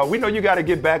 We know you got to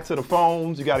get back to the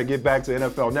phones. You got to get back to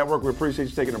NFL Network. We appreciate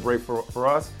you taking a break for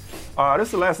us. This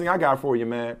is the last thing I got for you,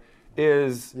 man,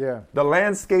 is the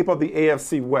landscape of the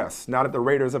AFC West, now that the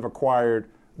Raiders have acquired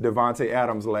Davante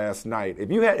Adams last night.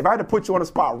 If I had to put you on the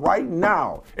spot right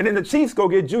now, and then the Chiefs go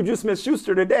get Juju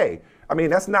Smith-Schuster today, I mean,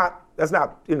 that's not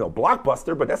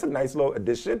blockbuster, but that's a nice little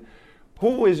addition.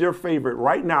 Who is your favorite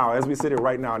right now, as we sit here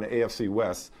right now in the AFC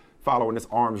West, following this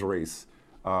arms race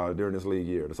during this league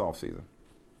year, this offseason?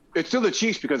 It's still the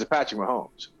Chiefs because of Patrick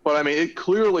Mahomes. But, I mean,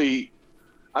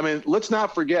 let's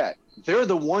not forget, they're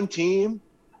the one team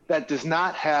that does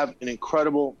not have an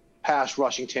incredible pass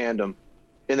rushing tandem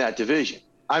in that division.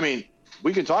 I mean,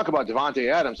 we can talk about Davante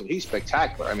Adams, and he's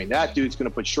spectacular. I mean, that dude's going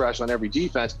to put stress on every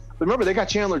defense. But remember, they got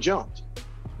Chandler Jones.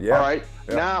 Yeah. All right.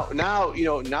 Yeah.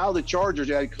 Now the Chargers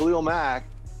add Khalil Mack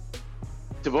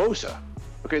to Bosa.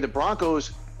 Okay, the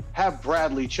Broncos have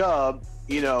Bradley Chubb.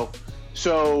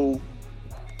 So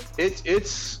it's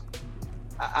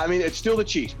still the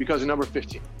Chiefs because of number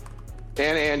 15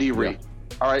 and Andy Reid.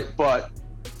 Yeah. All right, but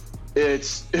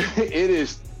it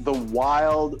is the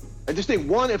wild. I just think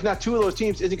one, if not two of those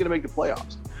teams, isn't going to make the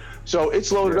playoffs. So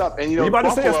it's loaded up. And you about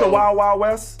to say it's the Wild Wild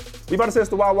West? You about to say it's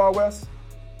the Wild Wild West?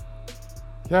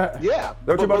 Yeah.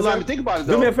 But let me think about it,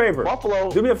 though. Do me a favor. Do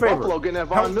me a favor. Buffalo getting that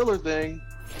Von Miller thing.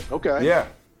 Okay.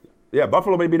 Yeah.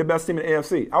 Buffalo may be the best team in the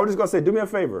AFC. I was just gonna say, do me a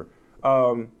favor.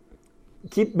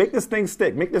 Make this thing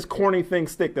stick. Make this corny thing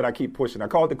stick that I keep pushing. I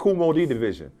call it the Kool Moe Dee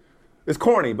division. It's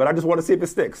corny, but I just want to see if it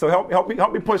sticks. So help me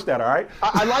push that. All right.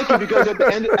 I like it because at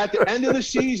the end of the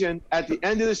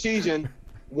season,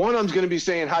 one of them's going to be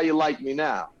saying how you like me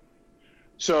now.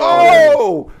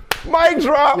 So. Mic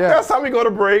drop. Yeah. That's how we go to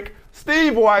break.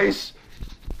 Steve Wyche,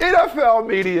 NFL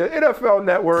Media, NFL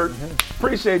Network.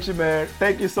 Appreciate you, man.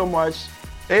 Thank you so much.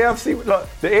 The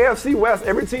AFC West,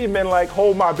 every team been like,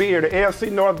 hold my beer. The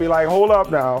AFC North be like, hold up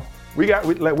now. We ain't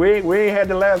had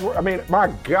the last word. I mean,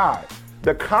 my God.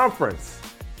 The conference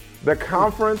is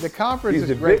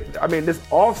great. I mean, this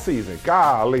offseason,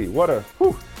 golly, what a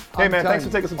whew. Hey, man, thanks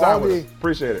for taking some time with us.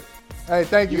 Appreciate it. Hey,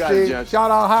 thank you, Steve. Shout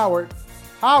out Howard.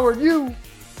 Howard, you,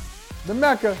 the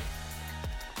Mecca.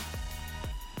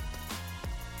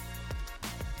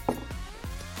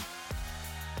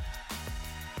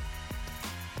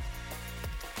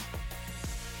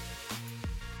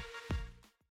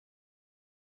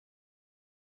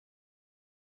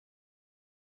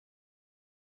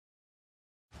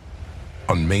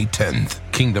 On May 10th,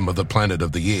 Kingdom of the Planet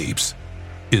of the Apes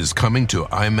is coming to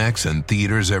IMAX and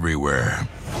theaters everywhere.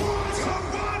 What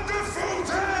a wonderful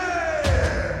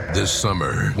day! This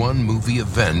summer, one movie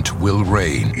event will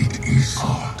reign. It is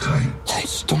our time. They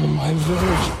stole my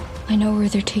village. I know where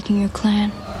they're taking your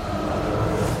clan.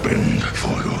 Bend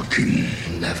for your king.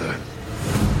 Never.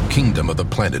 Kingdom of the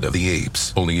Planet of the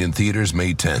Apes. Only in theaters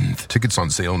May 10th. Tickets on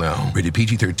sale now. Rated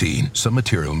PG-13. Some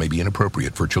material may be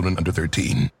inappropriate for children under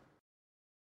 13.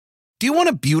 Do you want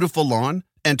a beautiful lawn?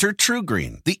 Enter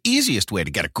TruGreen, the easiest way to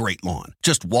get a great lawn.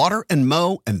 Just water and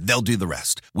mow, and they'll do the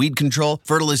rest. Weed control,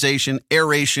 fertilization,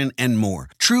 aeration, and more.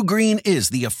 TruGreen is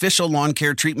the official lawn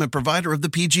care treatment provider of the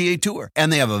PGA Tour,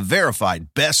 and they have a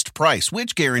verified best price,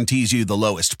 which guarantees you the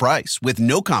lowest price with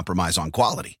no compromise on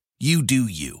quality. You do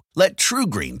you. Let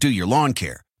TruGreen do your lawn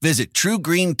care. Visit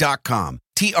TruGreen.com,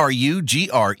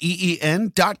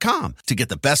 TruGreen.com, to get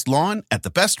the best lawn at the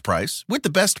best price with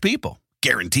the best people.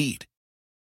 Guaranteed.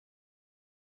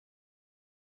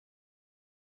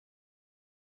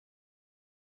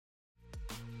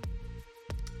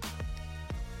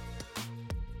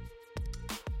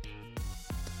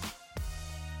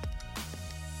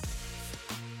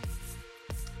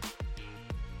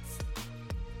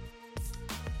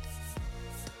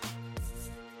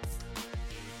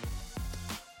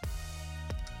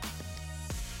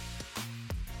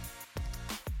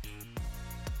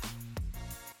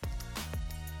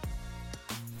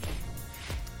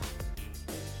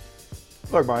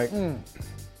 Look, Mike.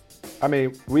 I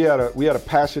mean, we had a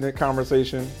passionate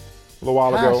conversation a little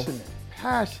while ago.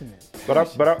 Passionate.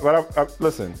 But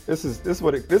listen. This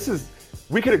is.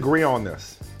 We could agree on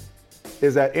this.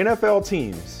 Is that NFL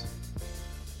teams?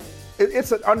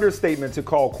 It's an understatement to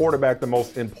call quarterback the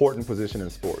most important position in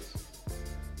sports.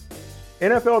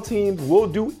 NFL teams will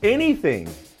do anything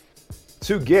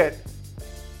to get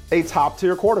a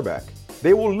top-tier quarterback.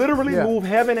 They will literally move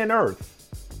heaven and earth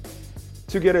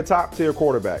to get a top-tier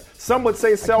quarterback. Some would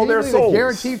say sell their souls.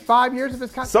 Guaranteed 5 years of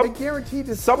his contract. They guaranteed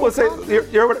his. Some would say. You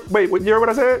hear what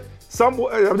I said? Some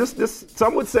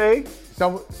would say.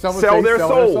 Sell their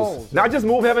souls. Not just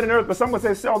move heaven and earth, but some would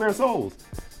say sell their souls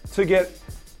to get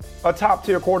a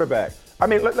top-tier quarterback. I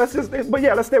mean, let's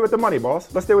stay with the money,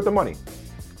 boss. Let's stay with the money.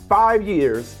 5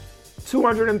 years,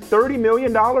 $230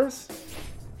 million,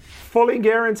 fully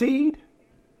guaranteed.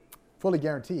 Fully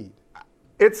guaranteed.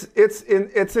 It's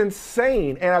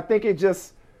insane, and I think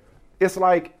it's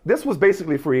like this was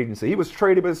basically free agency. He was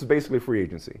traded, but this is basically free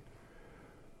agency.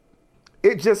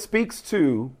 It just speaks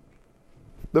to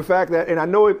the fact that, and I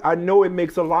know it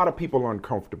makes a lot of people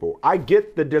uncomfortable. I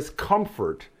get the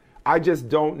discomfort. I just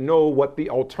don't know what the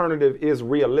alternative is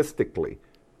realistically.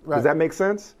 Right. Does that make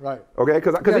sense? Right. Okay,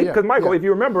 because Michael, if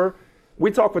you remember, we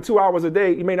talked for 2 hours a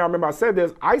day. You may not remember I said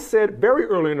this. I said very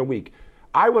early in the week,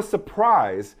 I was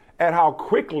surprised at how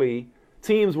quickly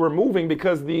teams were moving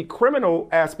because the criminal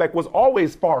aspect was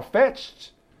always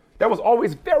far-fetched. That was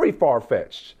always very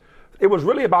far-fetched. It was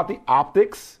really about the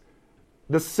optics,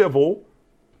 the civil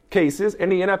cases,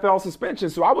 and the NFL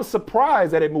suspension. So I was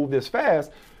surprised that it moved this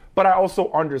fast, but I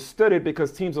also understood it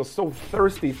because teams are so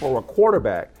thirsty for a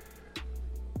quarterback.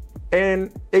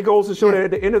 And it goes to show that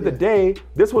at the end of the day,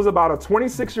 this was about a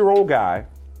 26-year-old guy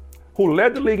who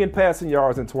led the league in passing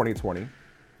yards in 2020,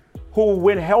 who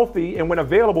when healthy and when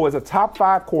available is a top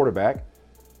 5 quarterback,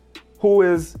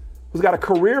 who's got a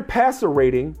career passer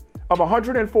rating of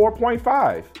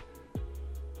 104.5.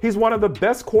 He's one of the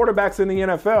best quarterbacks in the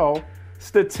NFL.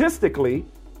 Statistically,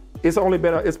 it's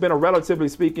been a relatively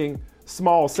speaking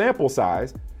small sample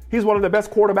size. He's one of the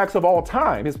best quarterbacks of all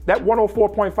time. That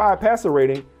 104.5 passer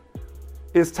rating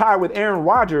is tied with Aaron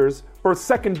Rodgers for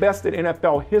second best in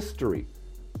NFL history.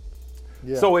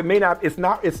 Yeah. So it's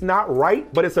not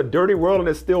right, but it's a dirty world and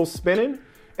it's still spinning.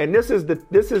 And this is the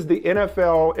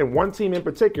NFL and one team in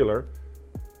particular.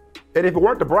 And if it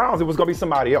weren't the Browns, it was going to be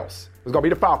somebody else. It was going to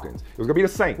be the Falcons. It was going to be the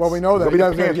Saints. Well, we know that. It was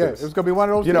going to be the Panthers. It was going to be one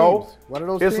of those teams. One of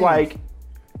those teams. It's like,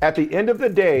 at the end of the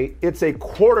day, it's a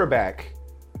quarterback.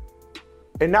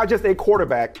 And not just a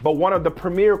quarterback, but one of the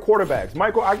premier quarterbacks.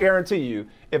 Michael, I guarantee you,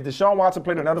 if Deshaun Watson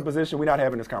played another position, we're not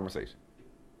having this conversation.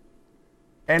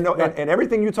 And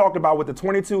everything you talked about with the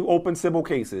 22 open civil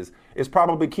cases is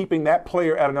probably keeping that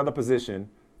player at another position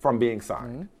from being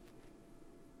signed. Mm-hmm.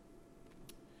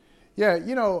 Yeah,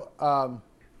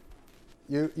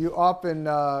 you often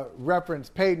reference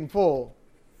Paid in Full,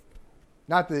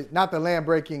 not the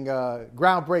land-breaking,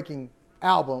 groundbreaking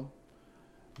album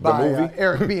by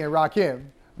Eric B. and Rakim,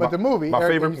 but the movie. One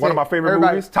of my favorite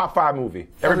movies, top 5 movie.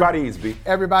 Everybody Eats B.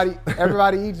 Everybody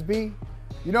Eats B.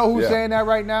 You know who's saying that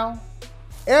right now?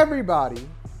 Everybody,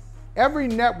 every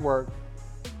network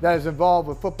that is involved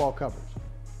with football coverage.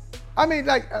 I mean,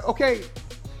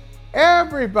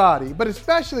 everybody, but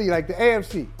especially like the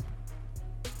AFC.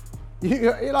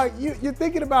 You're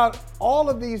thinking about all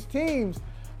of these teams.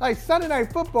 Like Sunday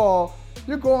Night Football,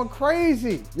 you're going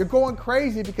crazy. You're going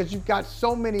crazy because you've got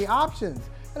so many options.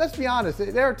 And let's be honest,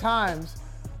 there are times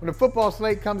when the football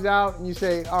slate comes out and you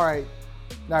say, all right,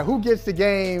 now who gets the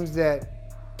games that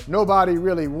nobody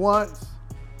really wants?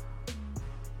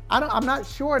 I'm not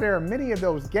sure there are many of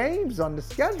those games on the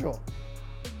schedule.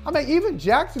 I mean, even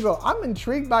Jacksonville, I'm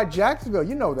intrigued by Jacksonville.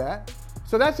 You know that.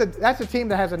 So that's a team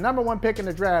that has a number 1 pick in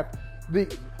the draft.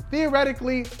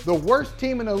 Theoretically, the worst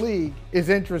team in the league is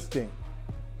interesting.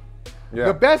 Yeah.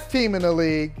 The best team in the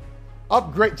league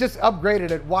just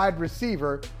upgraded at wide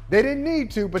receiver. They didn't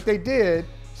need to, but they did.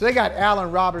 So they got Allen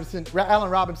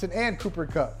Robinson and Cooper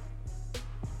Kupp.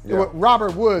 Yeah.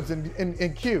 Robert Woods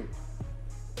and Q.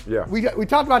 Yeah. We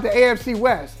talked about the AFC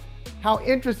West, how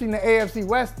interesting the AFC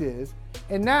West is,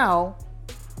 and now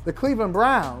the Cleveland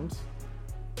Browns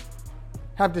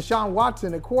have Deshaun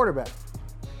Watson at quarterback.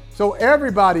 So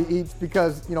everybody eats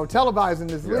because televising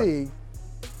this league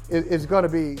is going to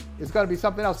be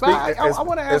something else. I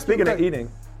want to ask. Speaking of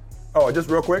eating, just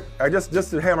real quick,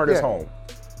 just to hammer this home.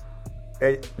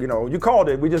 You called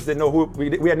it. We just didn't know who.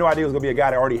 We had no idea it was going to be a guy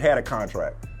that already had a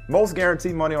contract. Most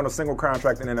guaranteed money on a single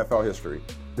contract in NFL history.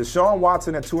 Deshaun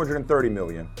Watson at $230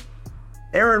 million.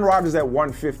 Aaron Rodgers at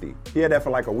 $150. He had that for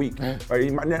like a week. Or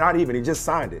not even. He just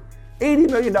signed it. $80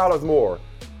 million more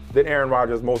than Aaron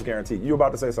Rodgers, most guaranteed. You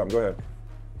about to say something? Go ahead.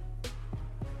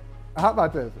 How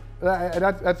about this?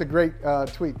 That's a great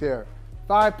tweet there.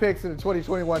 5 picks in the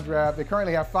 2021 draft. They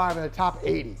currently have 5 in the top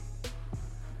 80.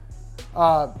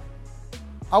 I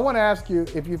want to ask you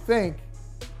if you think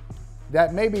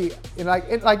that maybe,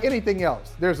 like anything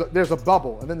else, there's a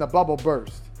bubble, and then the bubble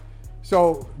bursts.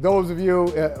 So those of you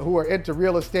who are into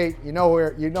real estate, you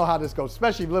know how this goes,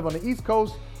 especially if you live on the East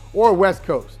Coast or West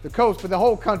Coast. The coast, but the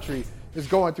whole country is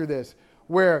going through this,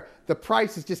 where the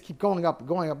prices just keep going up and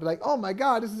going up. Like, oh my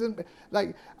God, this isn't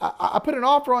like I put an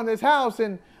offer on this house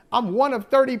and I'm one of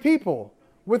 30 people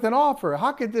with an offer.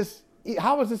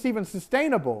 How is this even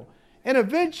sustainable? And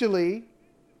eventually,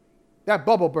 that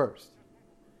bubble burst.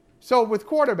 So with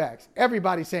quarterbacks,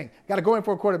 everybody's saying, got to go in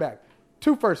for a quarterback.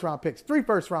 2 first-round picks, 3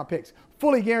 first-round picks,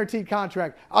 fully guaranteed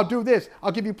contract. I'll do this.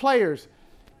 I'll give you players.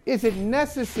 Is it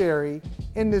necessary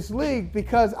in this league?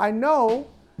 Because I know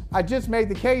I just made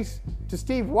the case to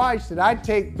Steve Weiss that I'd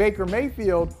take Baker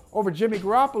Mayfield over Jimmy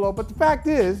Garoppolo. But the fact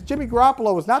is, Jimmy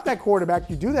Garoppolo was not that quarterback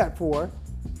you do that for.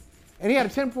 And he had a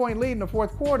 10-point lead in the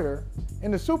fourth quarter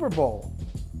in the Super Bowl.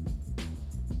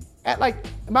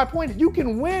 My point is, you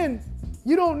can win.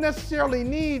 You don't necessarily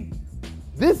need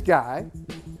this guy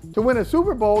to win a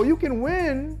Super Bowl. You can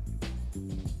win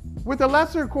with a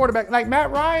lesser quarterback. Like Matt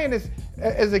Ryan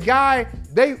is a guy,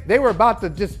 they were about to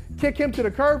just kick him to the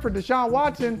curb for Deshaun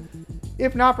Watson,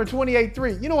 if not for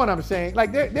 28-3. You know what I'm saying?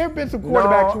 Like there have been some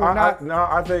quarterbacks who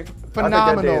are I think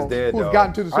phenomenal, that day is dead, who've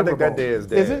gotten to the Super Bowl. I think that day is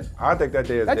dead. Is it? I think that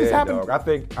day is dead, just happened. dog. I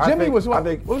think Jimmy was what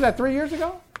was that, 3 years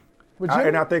ago?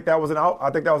 I think that was an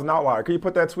outlier. Can you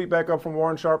put that tweet back up from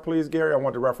Warren Sharp, please, Gary? I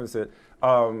want to reference it.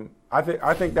 I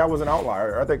think that was an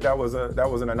outlier. I think that was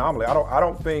an anomaly. I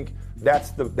don't think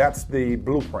that's the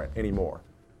blueprint anymore.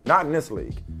 Not in this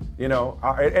league,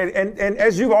 and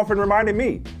as you've often reminded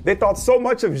me, they thought so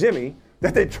much of Jimmy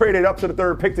that they traded up to the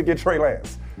 3rd pick to get Trey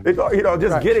Lance. They thought,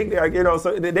 getting there,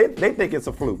 so they think it's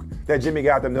a fluke that Jimmy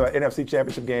got them to an NFC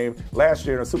Championship game last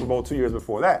year and a Super Bowl 2 years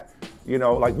before that.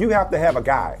 You have to have a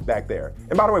guy back there.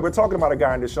 And by the way, we're talking about a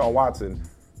guy in Deshaun Watson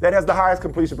that has the highest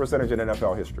completion percentage in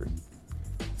NFL history.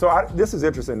 So this is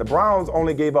interesting. The Browns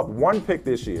only gave up 1 pick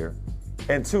this year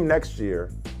and 2 next year.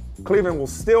 Cleveland will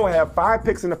still have 5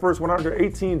 picks in the first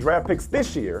 118 draft picks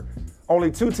this year. Only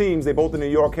 2 teams, they both in New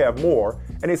York, have more,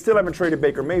 and they still haven't traded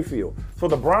Baker Mayfield. So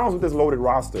the Browns with this loaded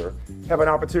roster have an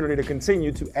opportunity to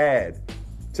continue to add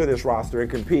to this roster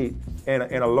and compete in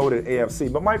a loaded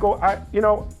AFC. But Michael, I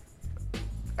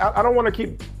don't want to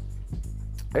keep,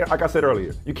 like I said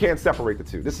earlier, you can't separate the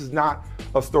two. This is not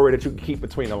a story that you can keep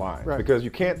between the lines, because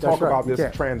you can't talk about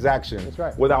this transaction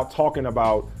without talking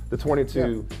about the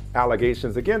 22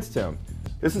 allegations against him.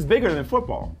 This is bigger than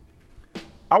football.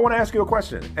 I want to ask you a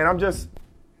question, and I'm just,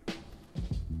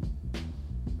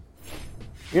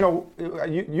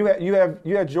 you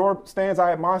had your stance,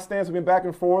 I had my stance. We've been back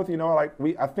and forth.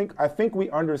 I think we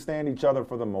understand each other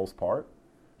for the most part.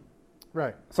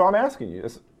 Right. So I'm asking you,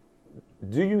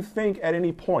 do you think at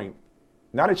any point,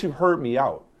 now that you've heard me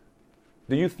out,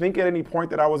 do you think at any point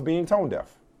that I was being tone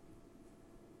deaf?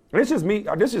 And it's just me.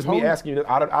 This is just me asking you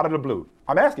out of the blue.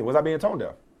 I'm asking, was I being tone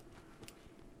deaf?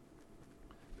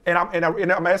 And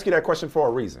I'm asking that question for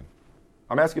a reason.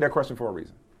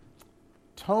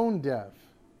 Tone deaf.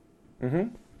 Mm-hmm.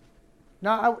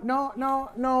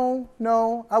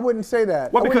 No. I wouldn't say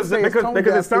that. Well, because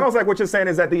it sounds like what you're saying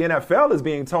is that the NFL is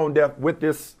being tone deaf with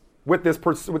this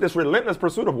relentless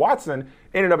pursuit of Watson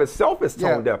in and of itself is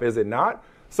tone deaf, is it not?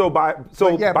 So by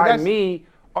me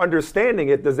understanding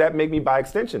it, does that make me by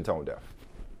extension tone deaf?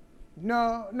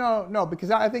 No,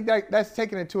 because I think that's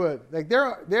taken it to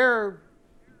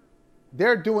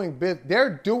they're doing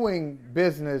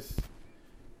business.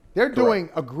 They're doing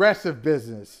aggressive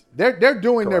business. They're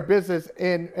doing their business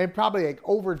in probably like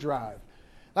overdrive.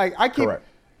 Like I keep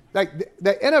like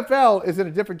the NFL is in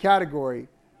a different category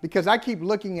because I'm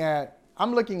looking at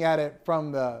it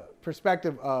from the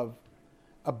perspective of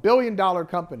a $1 billion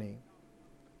company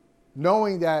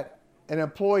knowing that an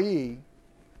employee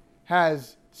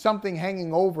has something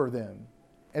hanging over them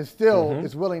and still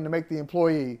is willing to make the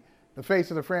employee the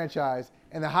face of the franchise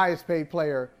and the highest paid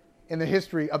player in the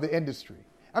history of the industry.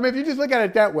 I mean, if you just look at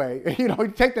it that way, you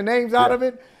take the names out of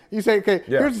it, you say, okay,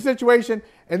 here's the situation,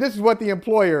 and this is what the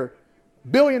employer,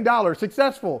 $1 billion,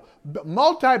 successful,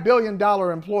 multi-billion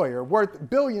dollar employer worth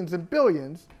billions and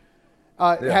billions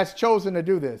has chosen to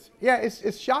do this. Yeah,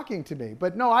 it's shocking to me.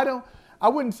 But no, I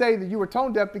wouldn't say that you were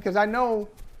tone deaf because I know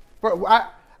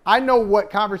what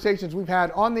conversations we've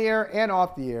had on the air and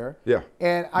off the air. Yeah.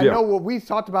 And I know what we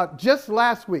talked about just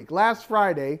last week, last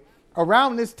Friday,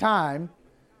 around this time,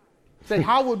 Say,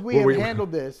 how would we have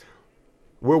handled this?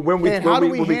 When we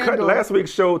cut last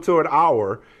week's show to an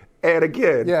hour, and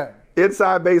again,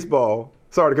 inside baseball,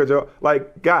 sorry to cut you off,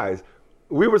 like, guys,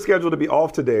 we were scheduled to be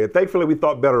off today, and thankfully we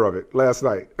thought better of it last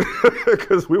night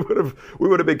because we would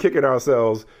have been kicking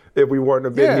ourselves if we weren't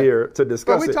have been here to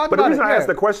discuss it. But the reason I asked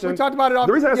the question, we talked about it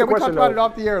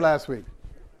off the air last week.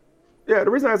 Yeah, the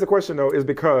reason I asked the question though is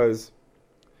because,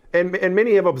 and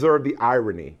many have observed the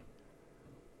irony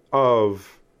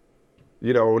of,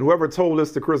 and whoever told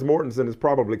this to Chris Mortensen is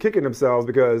probably kicking themselves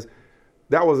because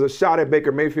that was a shot at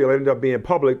Baker Mayfield. It ended up being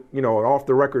public, an off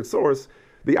the record source.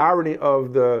 The irony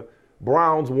of the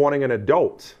Browns wanting an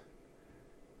adult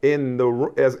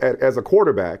as a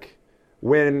quarterback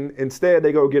when instead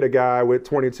they go get a guy with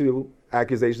 22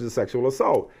 accusations of sexual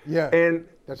assault. Yeah, and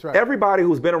that's right. Everybody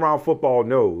who's been around football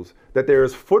knows that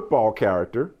there's football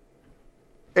character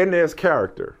and there's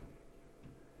character.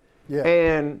 Yeah.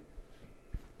 And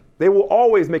they will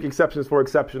always make exceptions for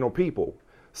exceptional people.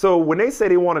 So when they say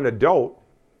they want an adult,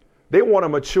 they want a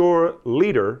mature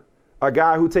leader, a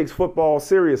guy who takes football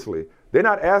seriously. They're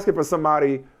not asking for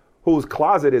somebody whose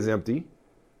closet is empty,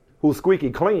 who's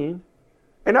squeaky clean.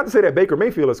 And not to say that Baker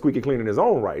Mayfield is squeaky clean in his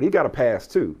own right. He got a pass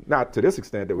too. Not to this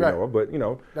extent that we know of, but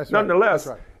nonetheless,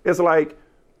 it's like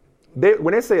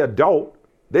when they say adult,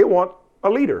 they want a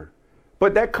leader.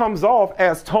 But that comes off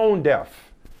as tone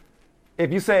deaf.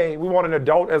 If you say we want an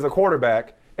adult as a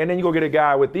quarterback, and then you go get a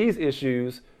guy with these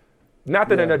issues, not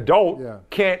that an adult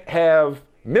can't have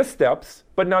missteps,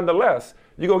 but nonetheless,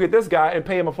 you go get this guy and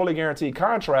pay him a fully guaranteed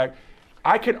contract.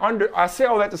 I say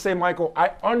all that to say, Michael,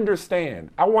 I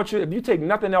understand. I want you, if you take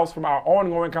nothing else from our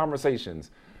ongoing conversations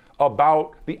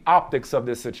about the optics of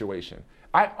this situation,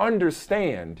 I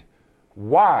understand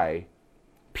why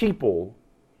people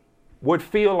would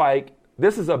feel like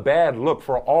this is a bad look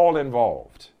for all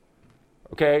involved.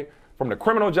 Okay? From the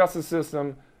criminal justice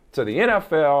system to the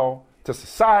NFL to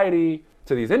society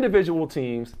to these individual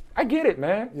teams. I get it,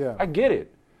 man. Yeah. I get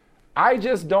it. I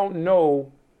just don't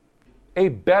know a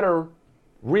better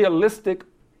realistic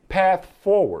path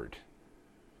forward.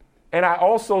 And I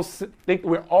also think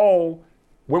we're all,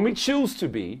 when we choose to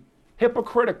be,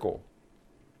 hypocritical.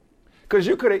 Because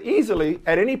you could have easily,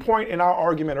 at any point in our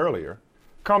argument earlier,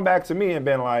 come back to me and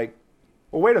been like,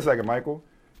 well, wait a second, Michael.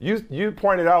 You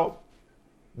pointed out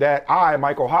that I,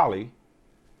 Michael Holley,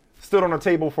 stood on a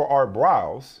table for Art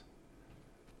Briles,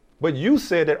 but you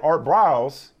said that Art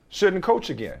Briles shouldn't coach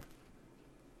again.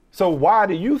 So why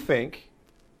do you think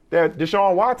that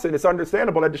Deshaun Watson, it's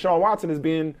understandable that Deshaun Watson is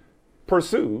being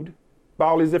pursued by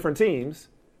all these different teams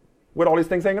with all these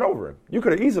things hanging over him? You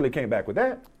could have easily came back with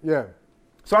that. Yeah.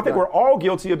 So I think we're all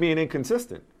guilty of being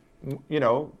inconsistent,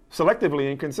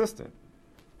 selectively inconsistent.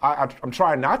 I'm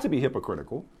trying not to be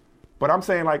hypocritical, but I'm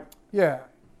saying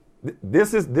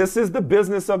this is the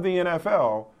business of the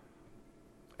NFL.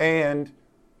 And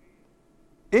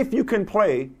if you can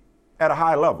play at a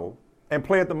high level and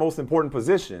play at the most important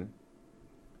position,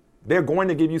 they're going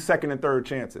to give you second and third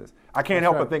chances. I can't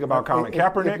help but think about Colin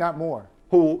Kaepernick. If not more.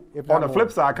 Who, on the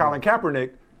flip side, Colin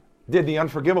Kaepernick did the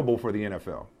unforgivable for the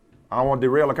NFL. I don't want to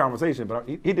derail the conversation, but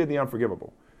he did the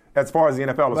unforgivable as far as the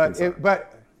NFL is concerned.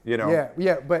 But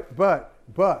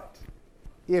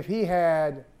if he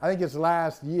had, I think his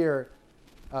last year,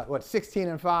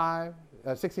 16-5,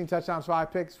 16 touchdowns,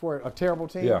 5 picks for a terrible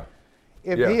team. Yeah.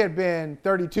 If he had been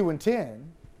 32-10,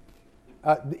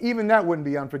 even that wouldn't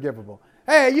be unforgivable.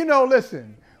 Hey,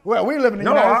 listen. Well, we live in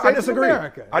the United States of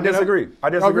America. I disagree.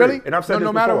 Oh, really? And I've said this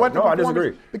no matter before. what the I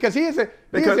disagree. Because he is a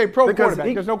pro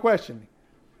quarterback. There's no question.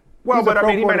 Well, but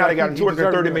he might not have gotten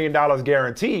 $230 million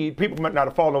guaranteed. People might not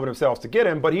have fallen over themselves to get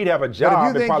him, but he'd have a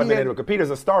job and probably been able to compete as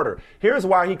a starter. Here's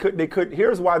why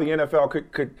here's why the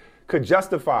NFL could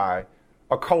justify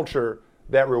a culture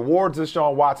that rewards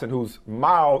Deshaun Watson, who's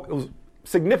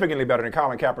significantly better than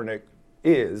Colin Kaepernick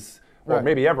is, or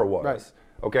maybe ever was. Right.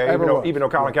 Okay, even though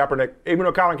Colin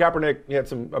Kaepernick had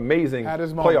some amazing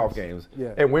playoff games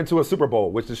and went to a Super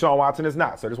Bowl, which Deshaun Watson is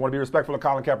not. So I just want to be respectful of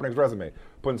Colin Kaepernick's resume,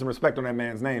 putting some respect on that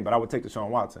man's name. But I would take Deshaun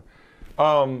Watson.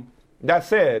 That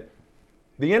said,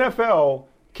 the NFL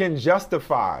can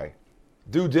justify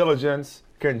due diligence,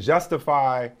 can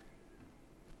justify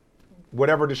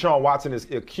whatever Deshaun Watson is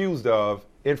accused of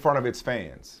in front of its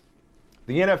fans.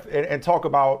 The NFL, and talk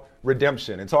about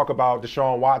redemption and talk about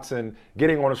Deshaun Watson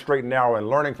getting on a straight and narrow and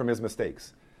learning from his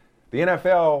mistakes. The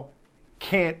NFL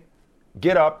can't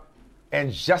get up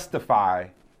and justify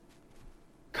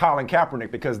Colin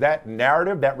Kaepernick because that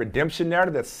narrative, that redemption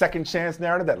narrative, that second chance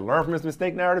narrative, that learn from his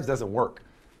mistake narrative doesn't work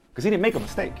because he didn't make a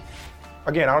mistake.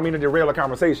 again, I don't mean to derail the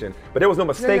conversation, but there was no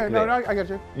mistake there. No, I get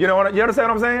you. You understand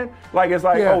what I'm saying? Like, it's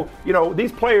like,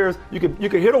 these players, you could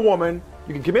hit a woman,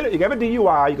 you can have a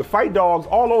DUI, you can fight dogs,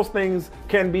 all those things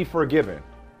can be forgiven.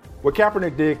 What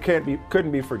Kaepernick did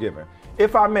couldn't be forgiven.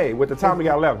 If I may, with the time we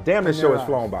got left, damn, this show has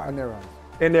flown by. In their eyes.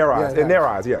 In their eyes. In their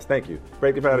eyes, yes, thank you.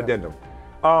 Break the addendum.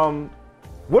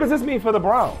 What does this mean for the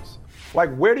Browns?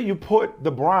 Like, where do you put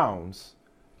the Browns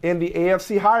in the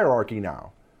AFC hierarchy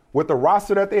now? With the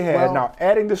roster that they had, now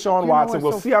adding Deshaun Watson,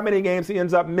 we'll see how many games he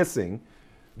ends up missing.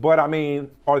 But, I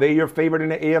mean, are they your favorite in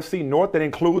the AFC North that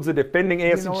includes the defending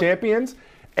AFC champions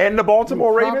and the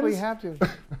Baltimore Ravens?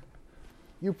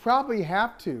 You probably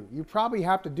have to. You probably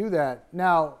have to do that.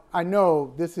 Now, I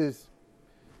know this is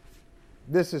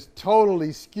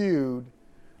totally skewed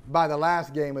by the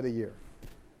last game of the year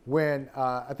when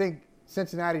I think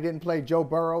Cincinnati didn't play Joe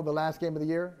Burrow the last game of the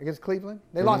year against Cleveland.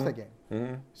 They lost that game.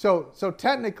 Mm-hmm. So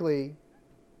technically,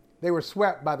 they were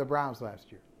swept by the Browns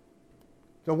last year.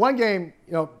 So one game,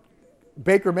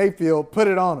 Baker Mayfield put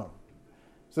it on them.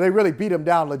 So they really beat them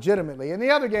down legitimately. In the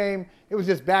other game, it was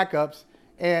just backups.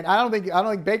 And I don't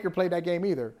think Baker played that game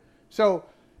either. So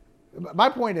my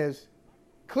point is,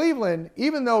 Cleveland,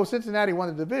 even though Cincinnati won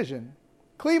the division,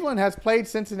 Cleveland has played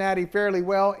Cincinnati fairly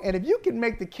well. And if you can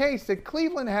make the case that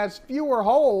Cleveland has fewer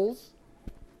holes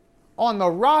on the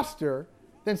roster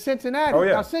than Cincinnati. Oh,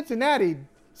 yeah. Now, Cincinnati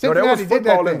there was did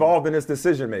football that involved in this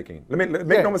decision making. Make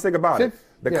no mistake about it.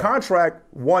 The contract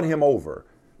won him over,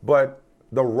 but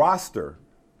the roster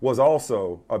was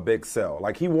also a big sell.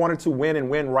 Like, he wanted to win and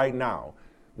win right now.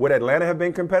 Would Atlanta have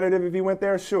been competitive if he went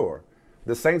there? Sure.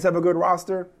 The Saints have a good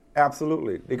roster?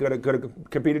 Absolutely. They could have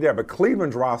competed there. But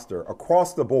Cleveland's roster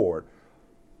across the board,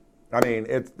 I mean,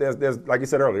 there's like you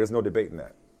said earlier, there's no debate in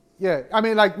that. Yeah, I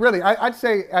mean, like, really, I'd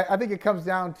say I think it comes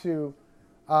down to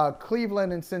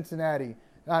Cleveland and Cincinnati.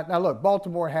 Now, look,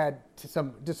 Baltimore had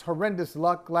some just horrendous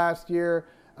luck last year,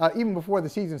 even before the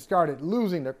season started,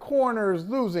 losing their corners,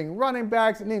 losing running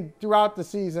backs, and then throughout the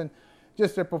season,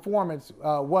 just their performance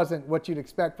wasn't what you'd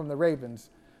expect from the Ravens.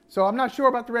 So I'm not sure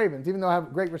about the Ravens, even though I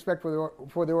have great respect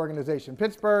for the organization.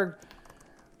 Pittsburgh,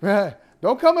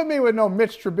 don't come at me with no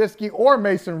Mitch Trubisky or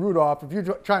Mason Rudolph if you're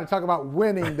trying to talk about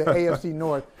winning the AFC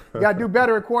North. You got to do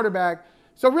better at quarterback.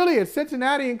 So really, it's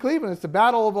Cincinnati and Cleveland. It's the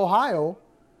Battle of Ohio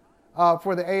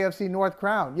for the AFC North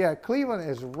crown. Yeah, Cleveland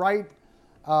is right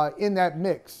in that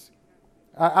mix.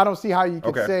 I don't see how you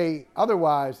could say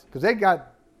otherwise, because they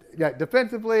got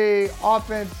defensively,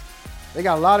 offense, they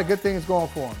got a lot of good things going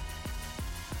for them.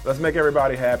 Let's make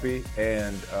everybody happy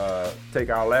and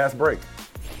take our last break.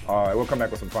 We'll come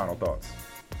back with some final thoughts.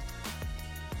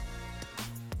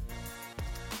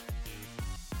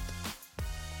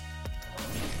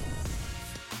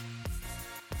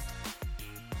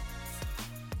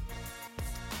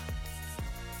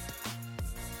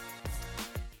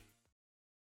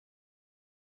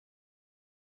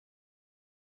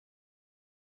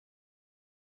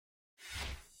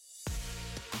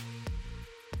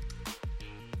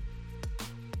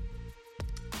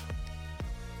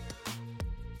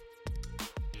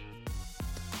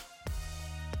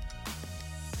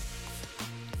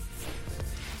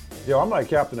 Yo, I'm like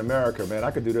Captain America, man.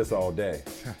 I could do this all day.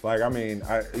 Like, I mean,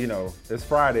 it's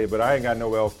Friday, but I ain't got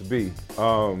nowhere else to be.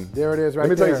 There it is, right there. Let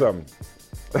me tell you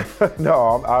something.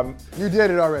 No, I'm. You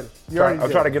did it already. I'm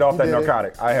trying to get off that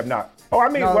narcotic. I have not. Oh, I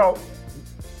mean,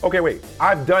 okay, wait.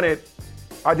 I've done it.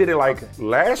 I did it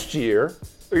last year.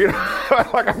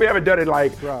 I haven't done it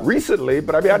recently,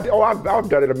 but I mean, I've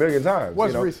done it a million times.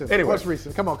 What's recent? Anyway. What's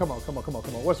recent? Come on.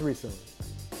 What's recent?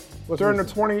 During the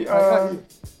 20.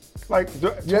 After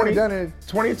the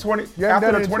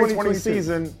 2020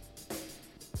 season.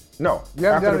 No.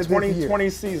 After the 2020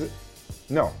 season.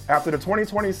 No. After the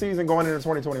 2020 season going into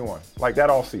 2021. Like that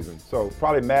off season. So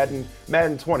probably Madden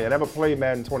 20. I never played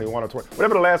Madden 21 or 20.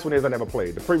 Whatever the last one is, I never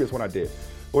played. The previous one I did.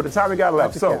 But with the time we got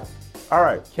left. So, all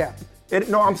right. Cap.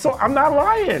 I'm not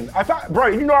lying. Bro,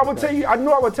 I knew I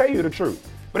would tell you the truth.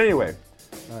 But anyway,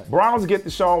 Browns get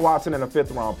Deshaun Watson in a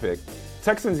 5th round pick.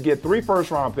 Texans get 3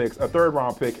 first-round picks, a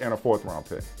 3rd-round pick, and a 4th-round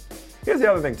pick. Here's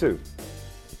the other thing, too.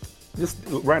 Just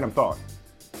random thought.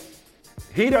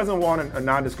 He doesn't want a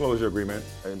non-disclosure agreement,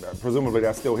 and presumably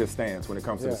that's still his stance when it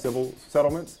comes to the civil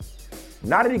settlements.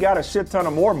 Now that he got a shit ton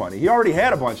of more money, he already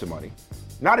had a bunch of money.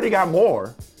 Now that he got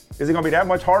more, is it going to be that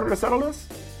much harder to settle this?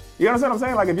 You understand what I'm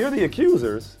saying? Like, if you're the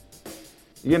accusers,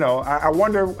 I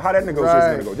wonder how that negotiation is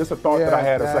going to go. Just a thought that I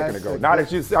had a second ago. Not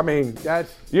that you,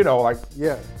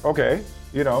 okay,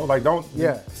 don't.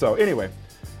 Yeah. So anyway,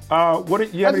 do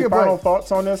you have any final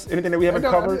thoughts on this? Anything that we haven't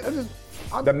covered?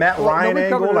 The Matt Ryan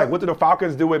angle, what do the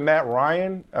Falcons do with Matt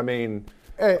Ryan? I mean,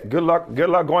 Hey, good luck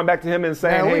going back to him and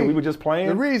saying, hey, we were just playing.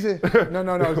 The reason,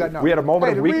 no. We had a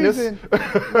moment of weakness.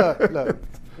 Look,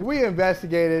 we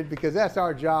investigated because that's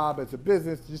our job as a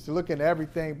business, just to look into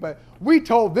everything. But we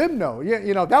told them no.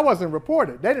 That wasn't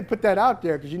reported. They didn't put that out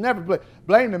there because you never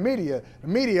blame the media. The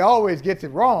media always gets it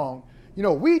wrong.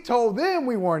 We told them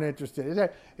we weren't interested.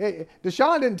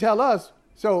 Deshaun didn't tell us,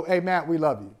 so, hey, Matt, we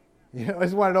love you.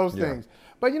 It's one of those things.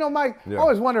 But, Mike, I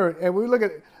always wonder, and we look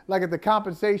at the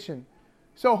compensation.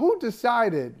 So who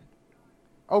decided,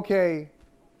 okay,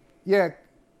 a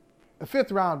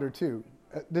fifth round or two?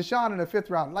 Deshaun in a fifth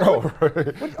round. Like,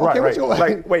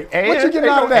 right. Wait, and? What you getting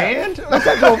out of that? And? What's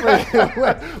that doing for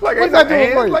you? What's that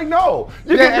doing for you? Like, no.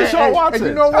 You get Deshaun Watson. And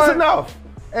you know what? That's enough.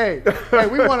 Hey,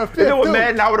 we want a fifth. With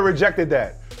Madden, I would have rejected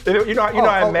that. You know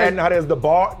how in Madden, how there's the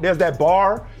bar, there's that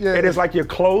bar, and it's like you're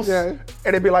close, and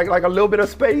it'd be like a little bit of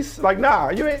space. Like, nah,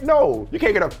 you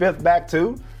can't get a fifth back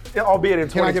too, albeit in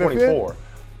 2024.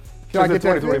 Can I get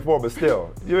 2024, but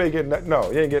still, you ain't getting nothing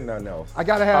else. I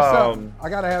gotta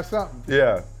have something.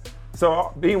 Yeah.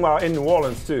 So meanwhile, in New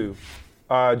Orleans too,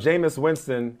 Jameis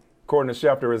Winston, according to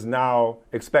Schefter, is now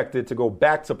expected to go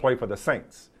back to play for the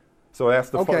Saints. So that's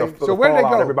the so where they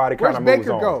go? Everybody kind of moves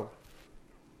on.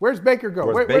 Where's Baker go?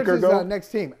 Where's Baker his next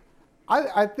team?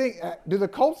 I think, do the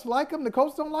Colts like him? The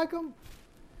Colts don't like him?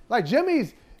 Like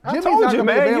Jimmy's I told you,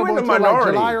 man, you're in the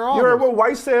minority. You heard what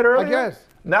White said earlier? I guess.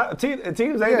 Now, teams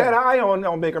ain't that high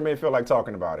on Baker Mayfield like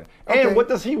talking about it. And what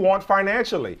does he want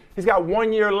financially? He's got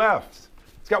 1 year left.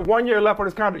 He's got 1 year left on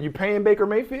his contract. You paying Baker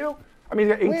Mayfield? I mean,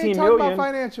 he's got $18 million. We ain't talking about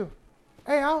financial.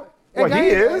 Hey, he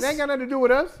is. It ain't got nothing to do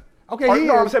with us. Okay,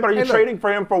 I'm saying, but are you trading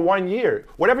for him for 1 year?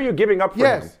 Whatever you're giving up for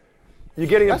him. You're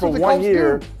getting him for 1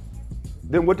 year.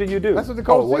 Then what do you do? That's what the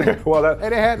Colts do. Well,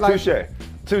 and they had like touche.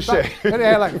 And they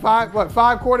had like five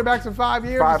quarterbacks in 5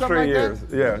 years. 5 straight years.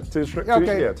 Yeah, touche.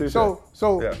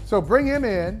 So bring him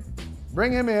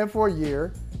in for a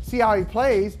year. See how he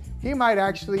plays. He might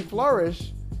actually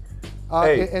flourish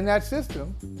in that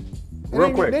system.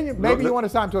 Real quick. Maybe you want to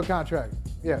sign him to a contract.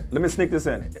 Yeah. Let me sneak this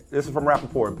in. This is from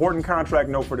Rappaport. Important contract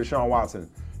note for Deshaun Watson.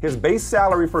 His base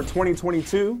salary for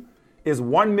 2022 is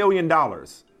 $1 million,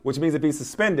 which means if he's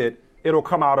suspended, it'll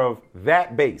come out of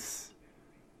that base.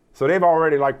 So they've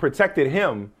already protected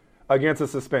him against a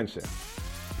suspension.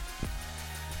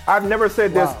 I've never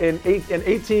said this in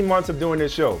 18 months of doing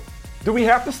this show. Do we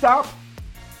have to stop?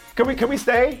 Can we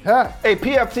stay? Hey,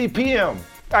 PFT PM.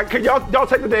 Can y'all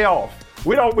take the day off?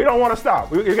 We don't want to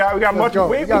stop. We got much.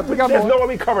 There's no way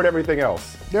we covered everything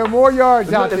else. There are more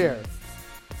yards out there.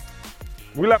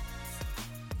 We left.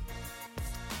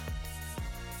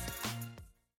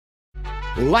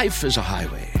 Life is a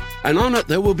highway, and on it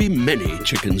there will be many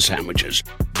chicken sandwiches.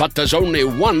 But there's only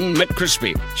one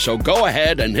McCrispy. So go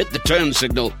ahead and hit the turn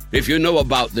signal if you know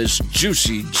about this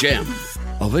juicy gem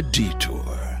of a detour.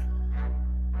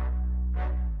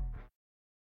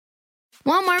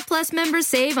 Walmart Plus members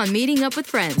save on meeting up with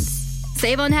friends.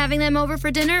 Save on having them over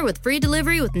for dinner with free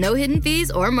delivery with no hidden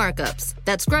fees or markups.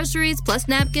 That's groceries, plus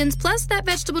napkins, plus that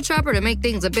vegetable chopper to make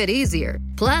things a bit easier.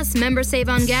 Plus, members save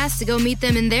on gas to go meet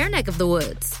them in their neck of the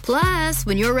woods. Plus,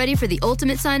 when you're ready for the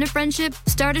ultimate sign of friendship,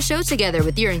 start a show together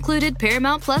with your included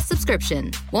Paramount Plus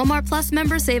subscription. Walmart Plus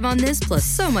members save on this plus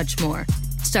so much more.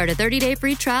 Start a 30-day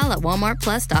free trial at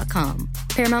walmartplus.com.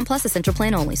 Paramount Plus Essential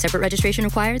Plan only. Separate registration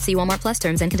required. See Walmart Plus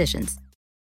terms and conditions.